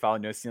Boundboards. Follow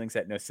No Ceilings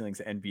at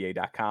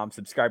NoCeilingsNBA.com.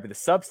 Subscribe to the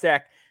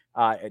Substack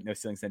at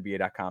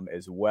NoCeilingsNBA.com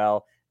as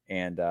well.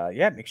 And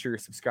make sure you're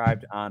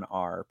subscribed on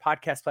our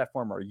podcast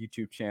platform, our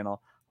YouTube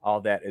channel,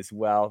 all that as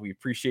well. We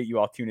appreciate you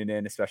all tuning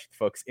in, especially the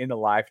folks in the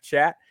live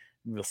chat.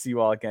 And we'll see you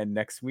all again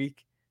next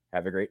week.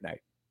 Have a great night.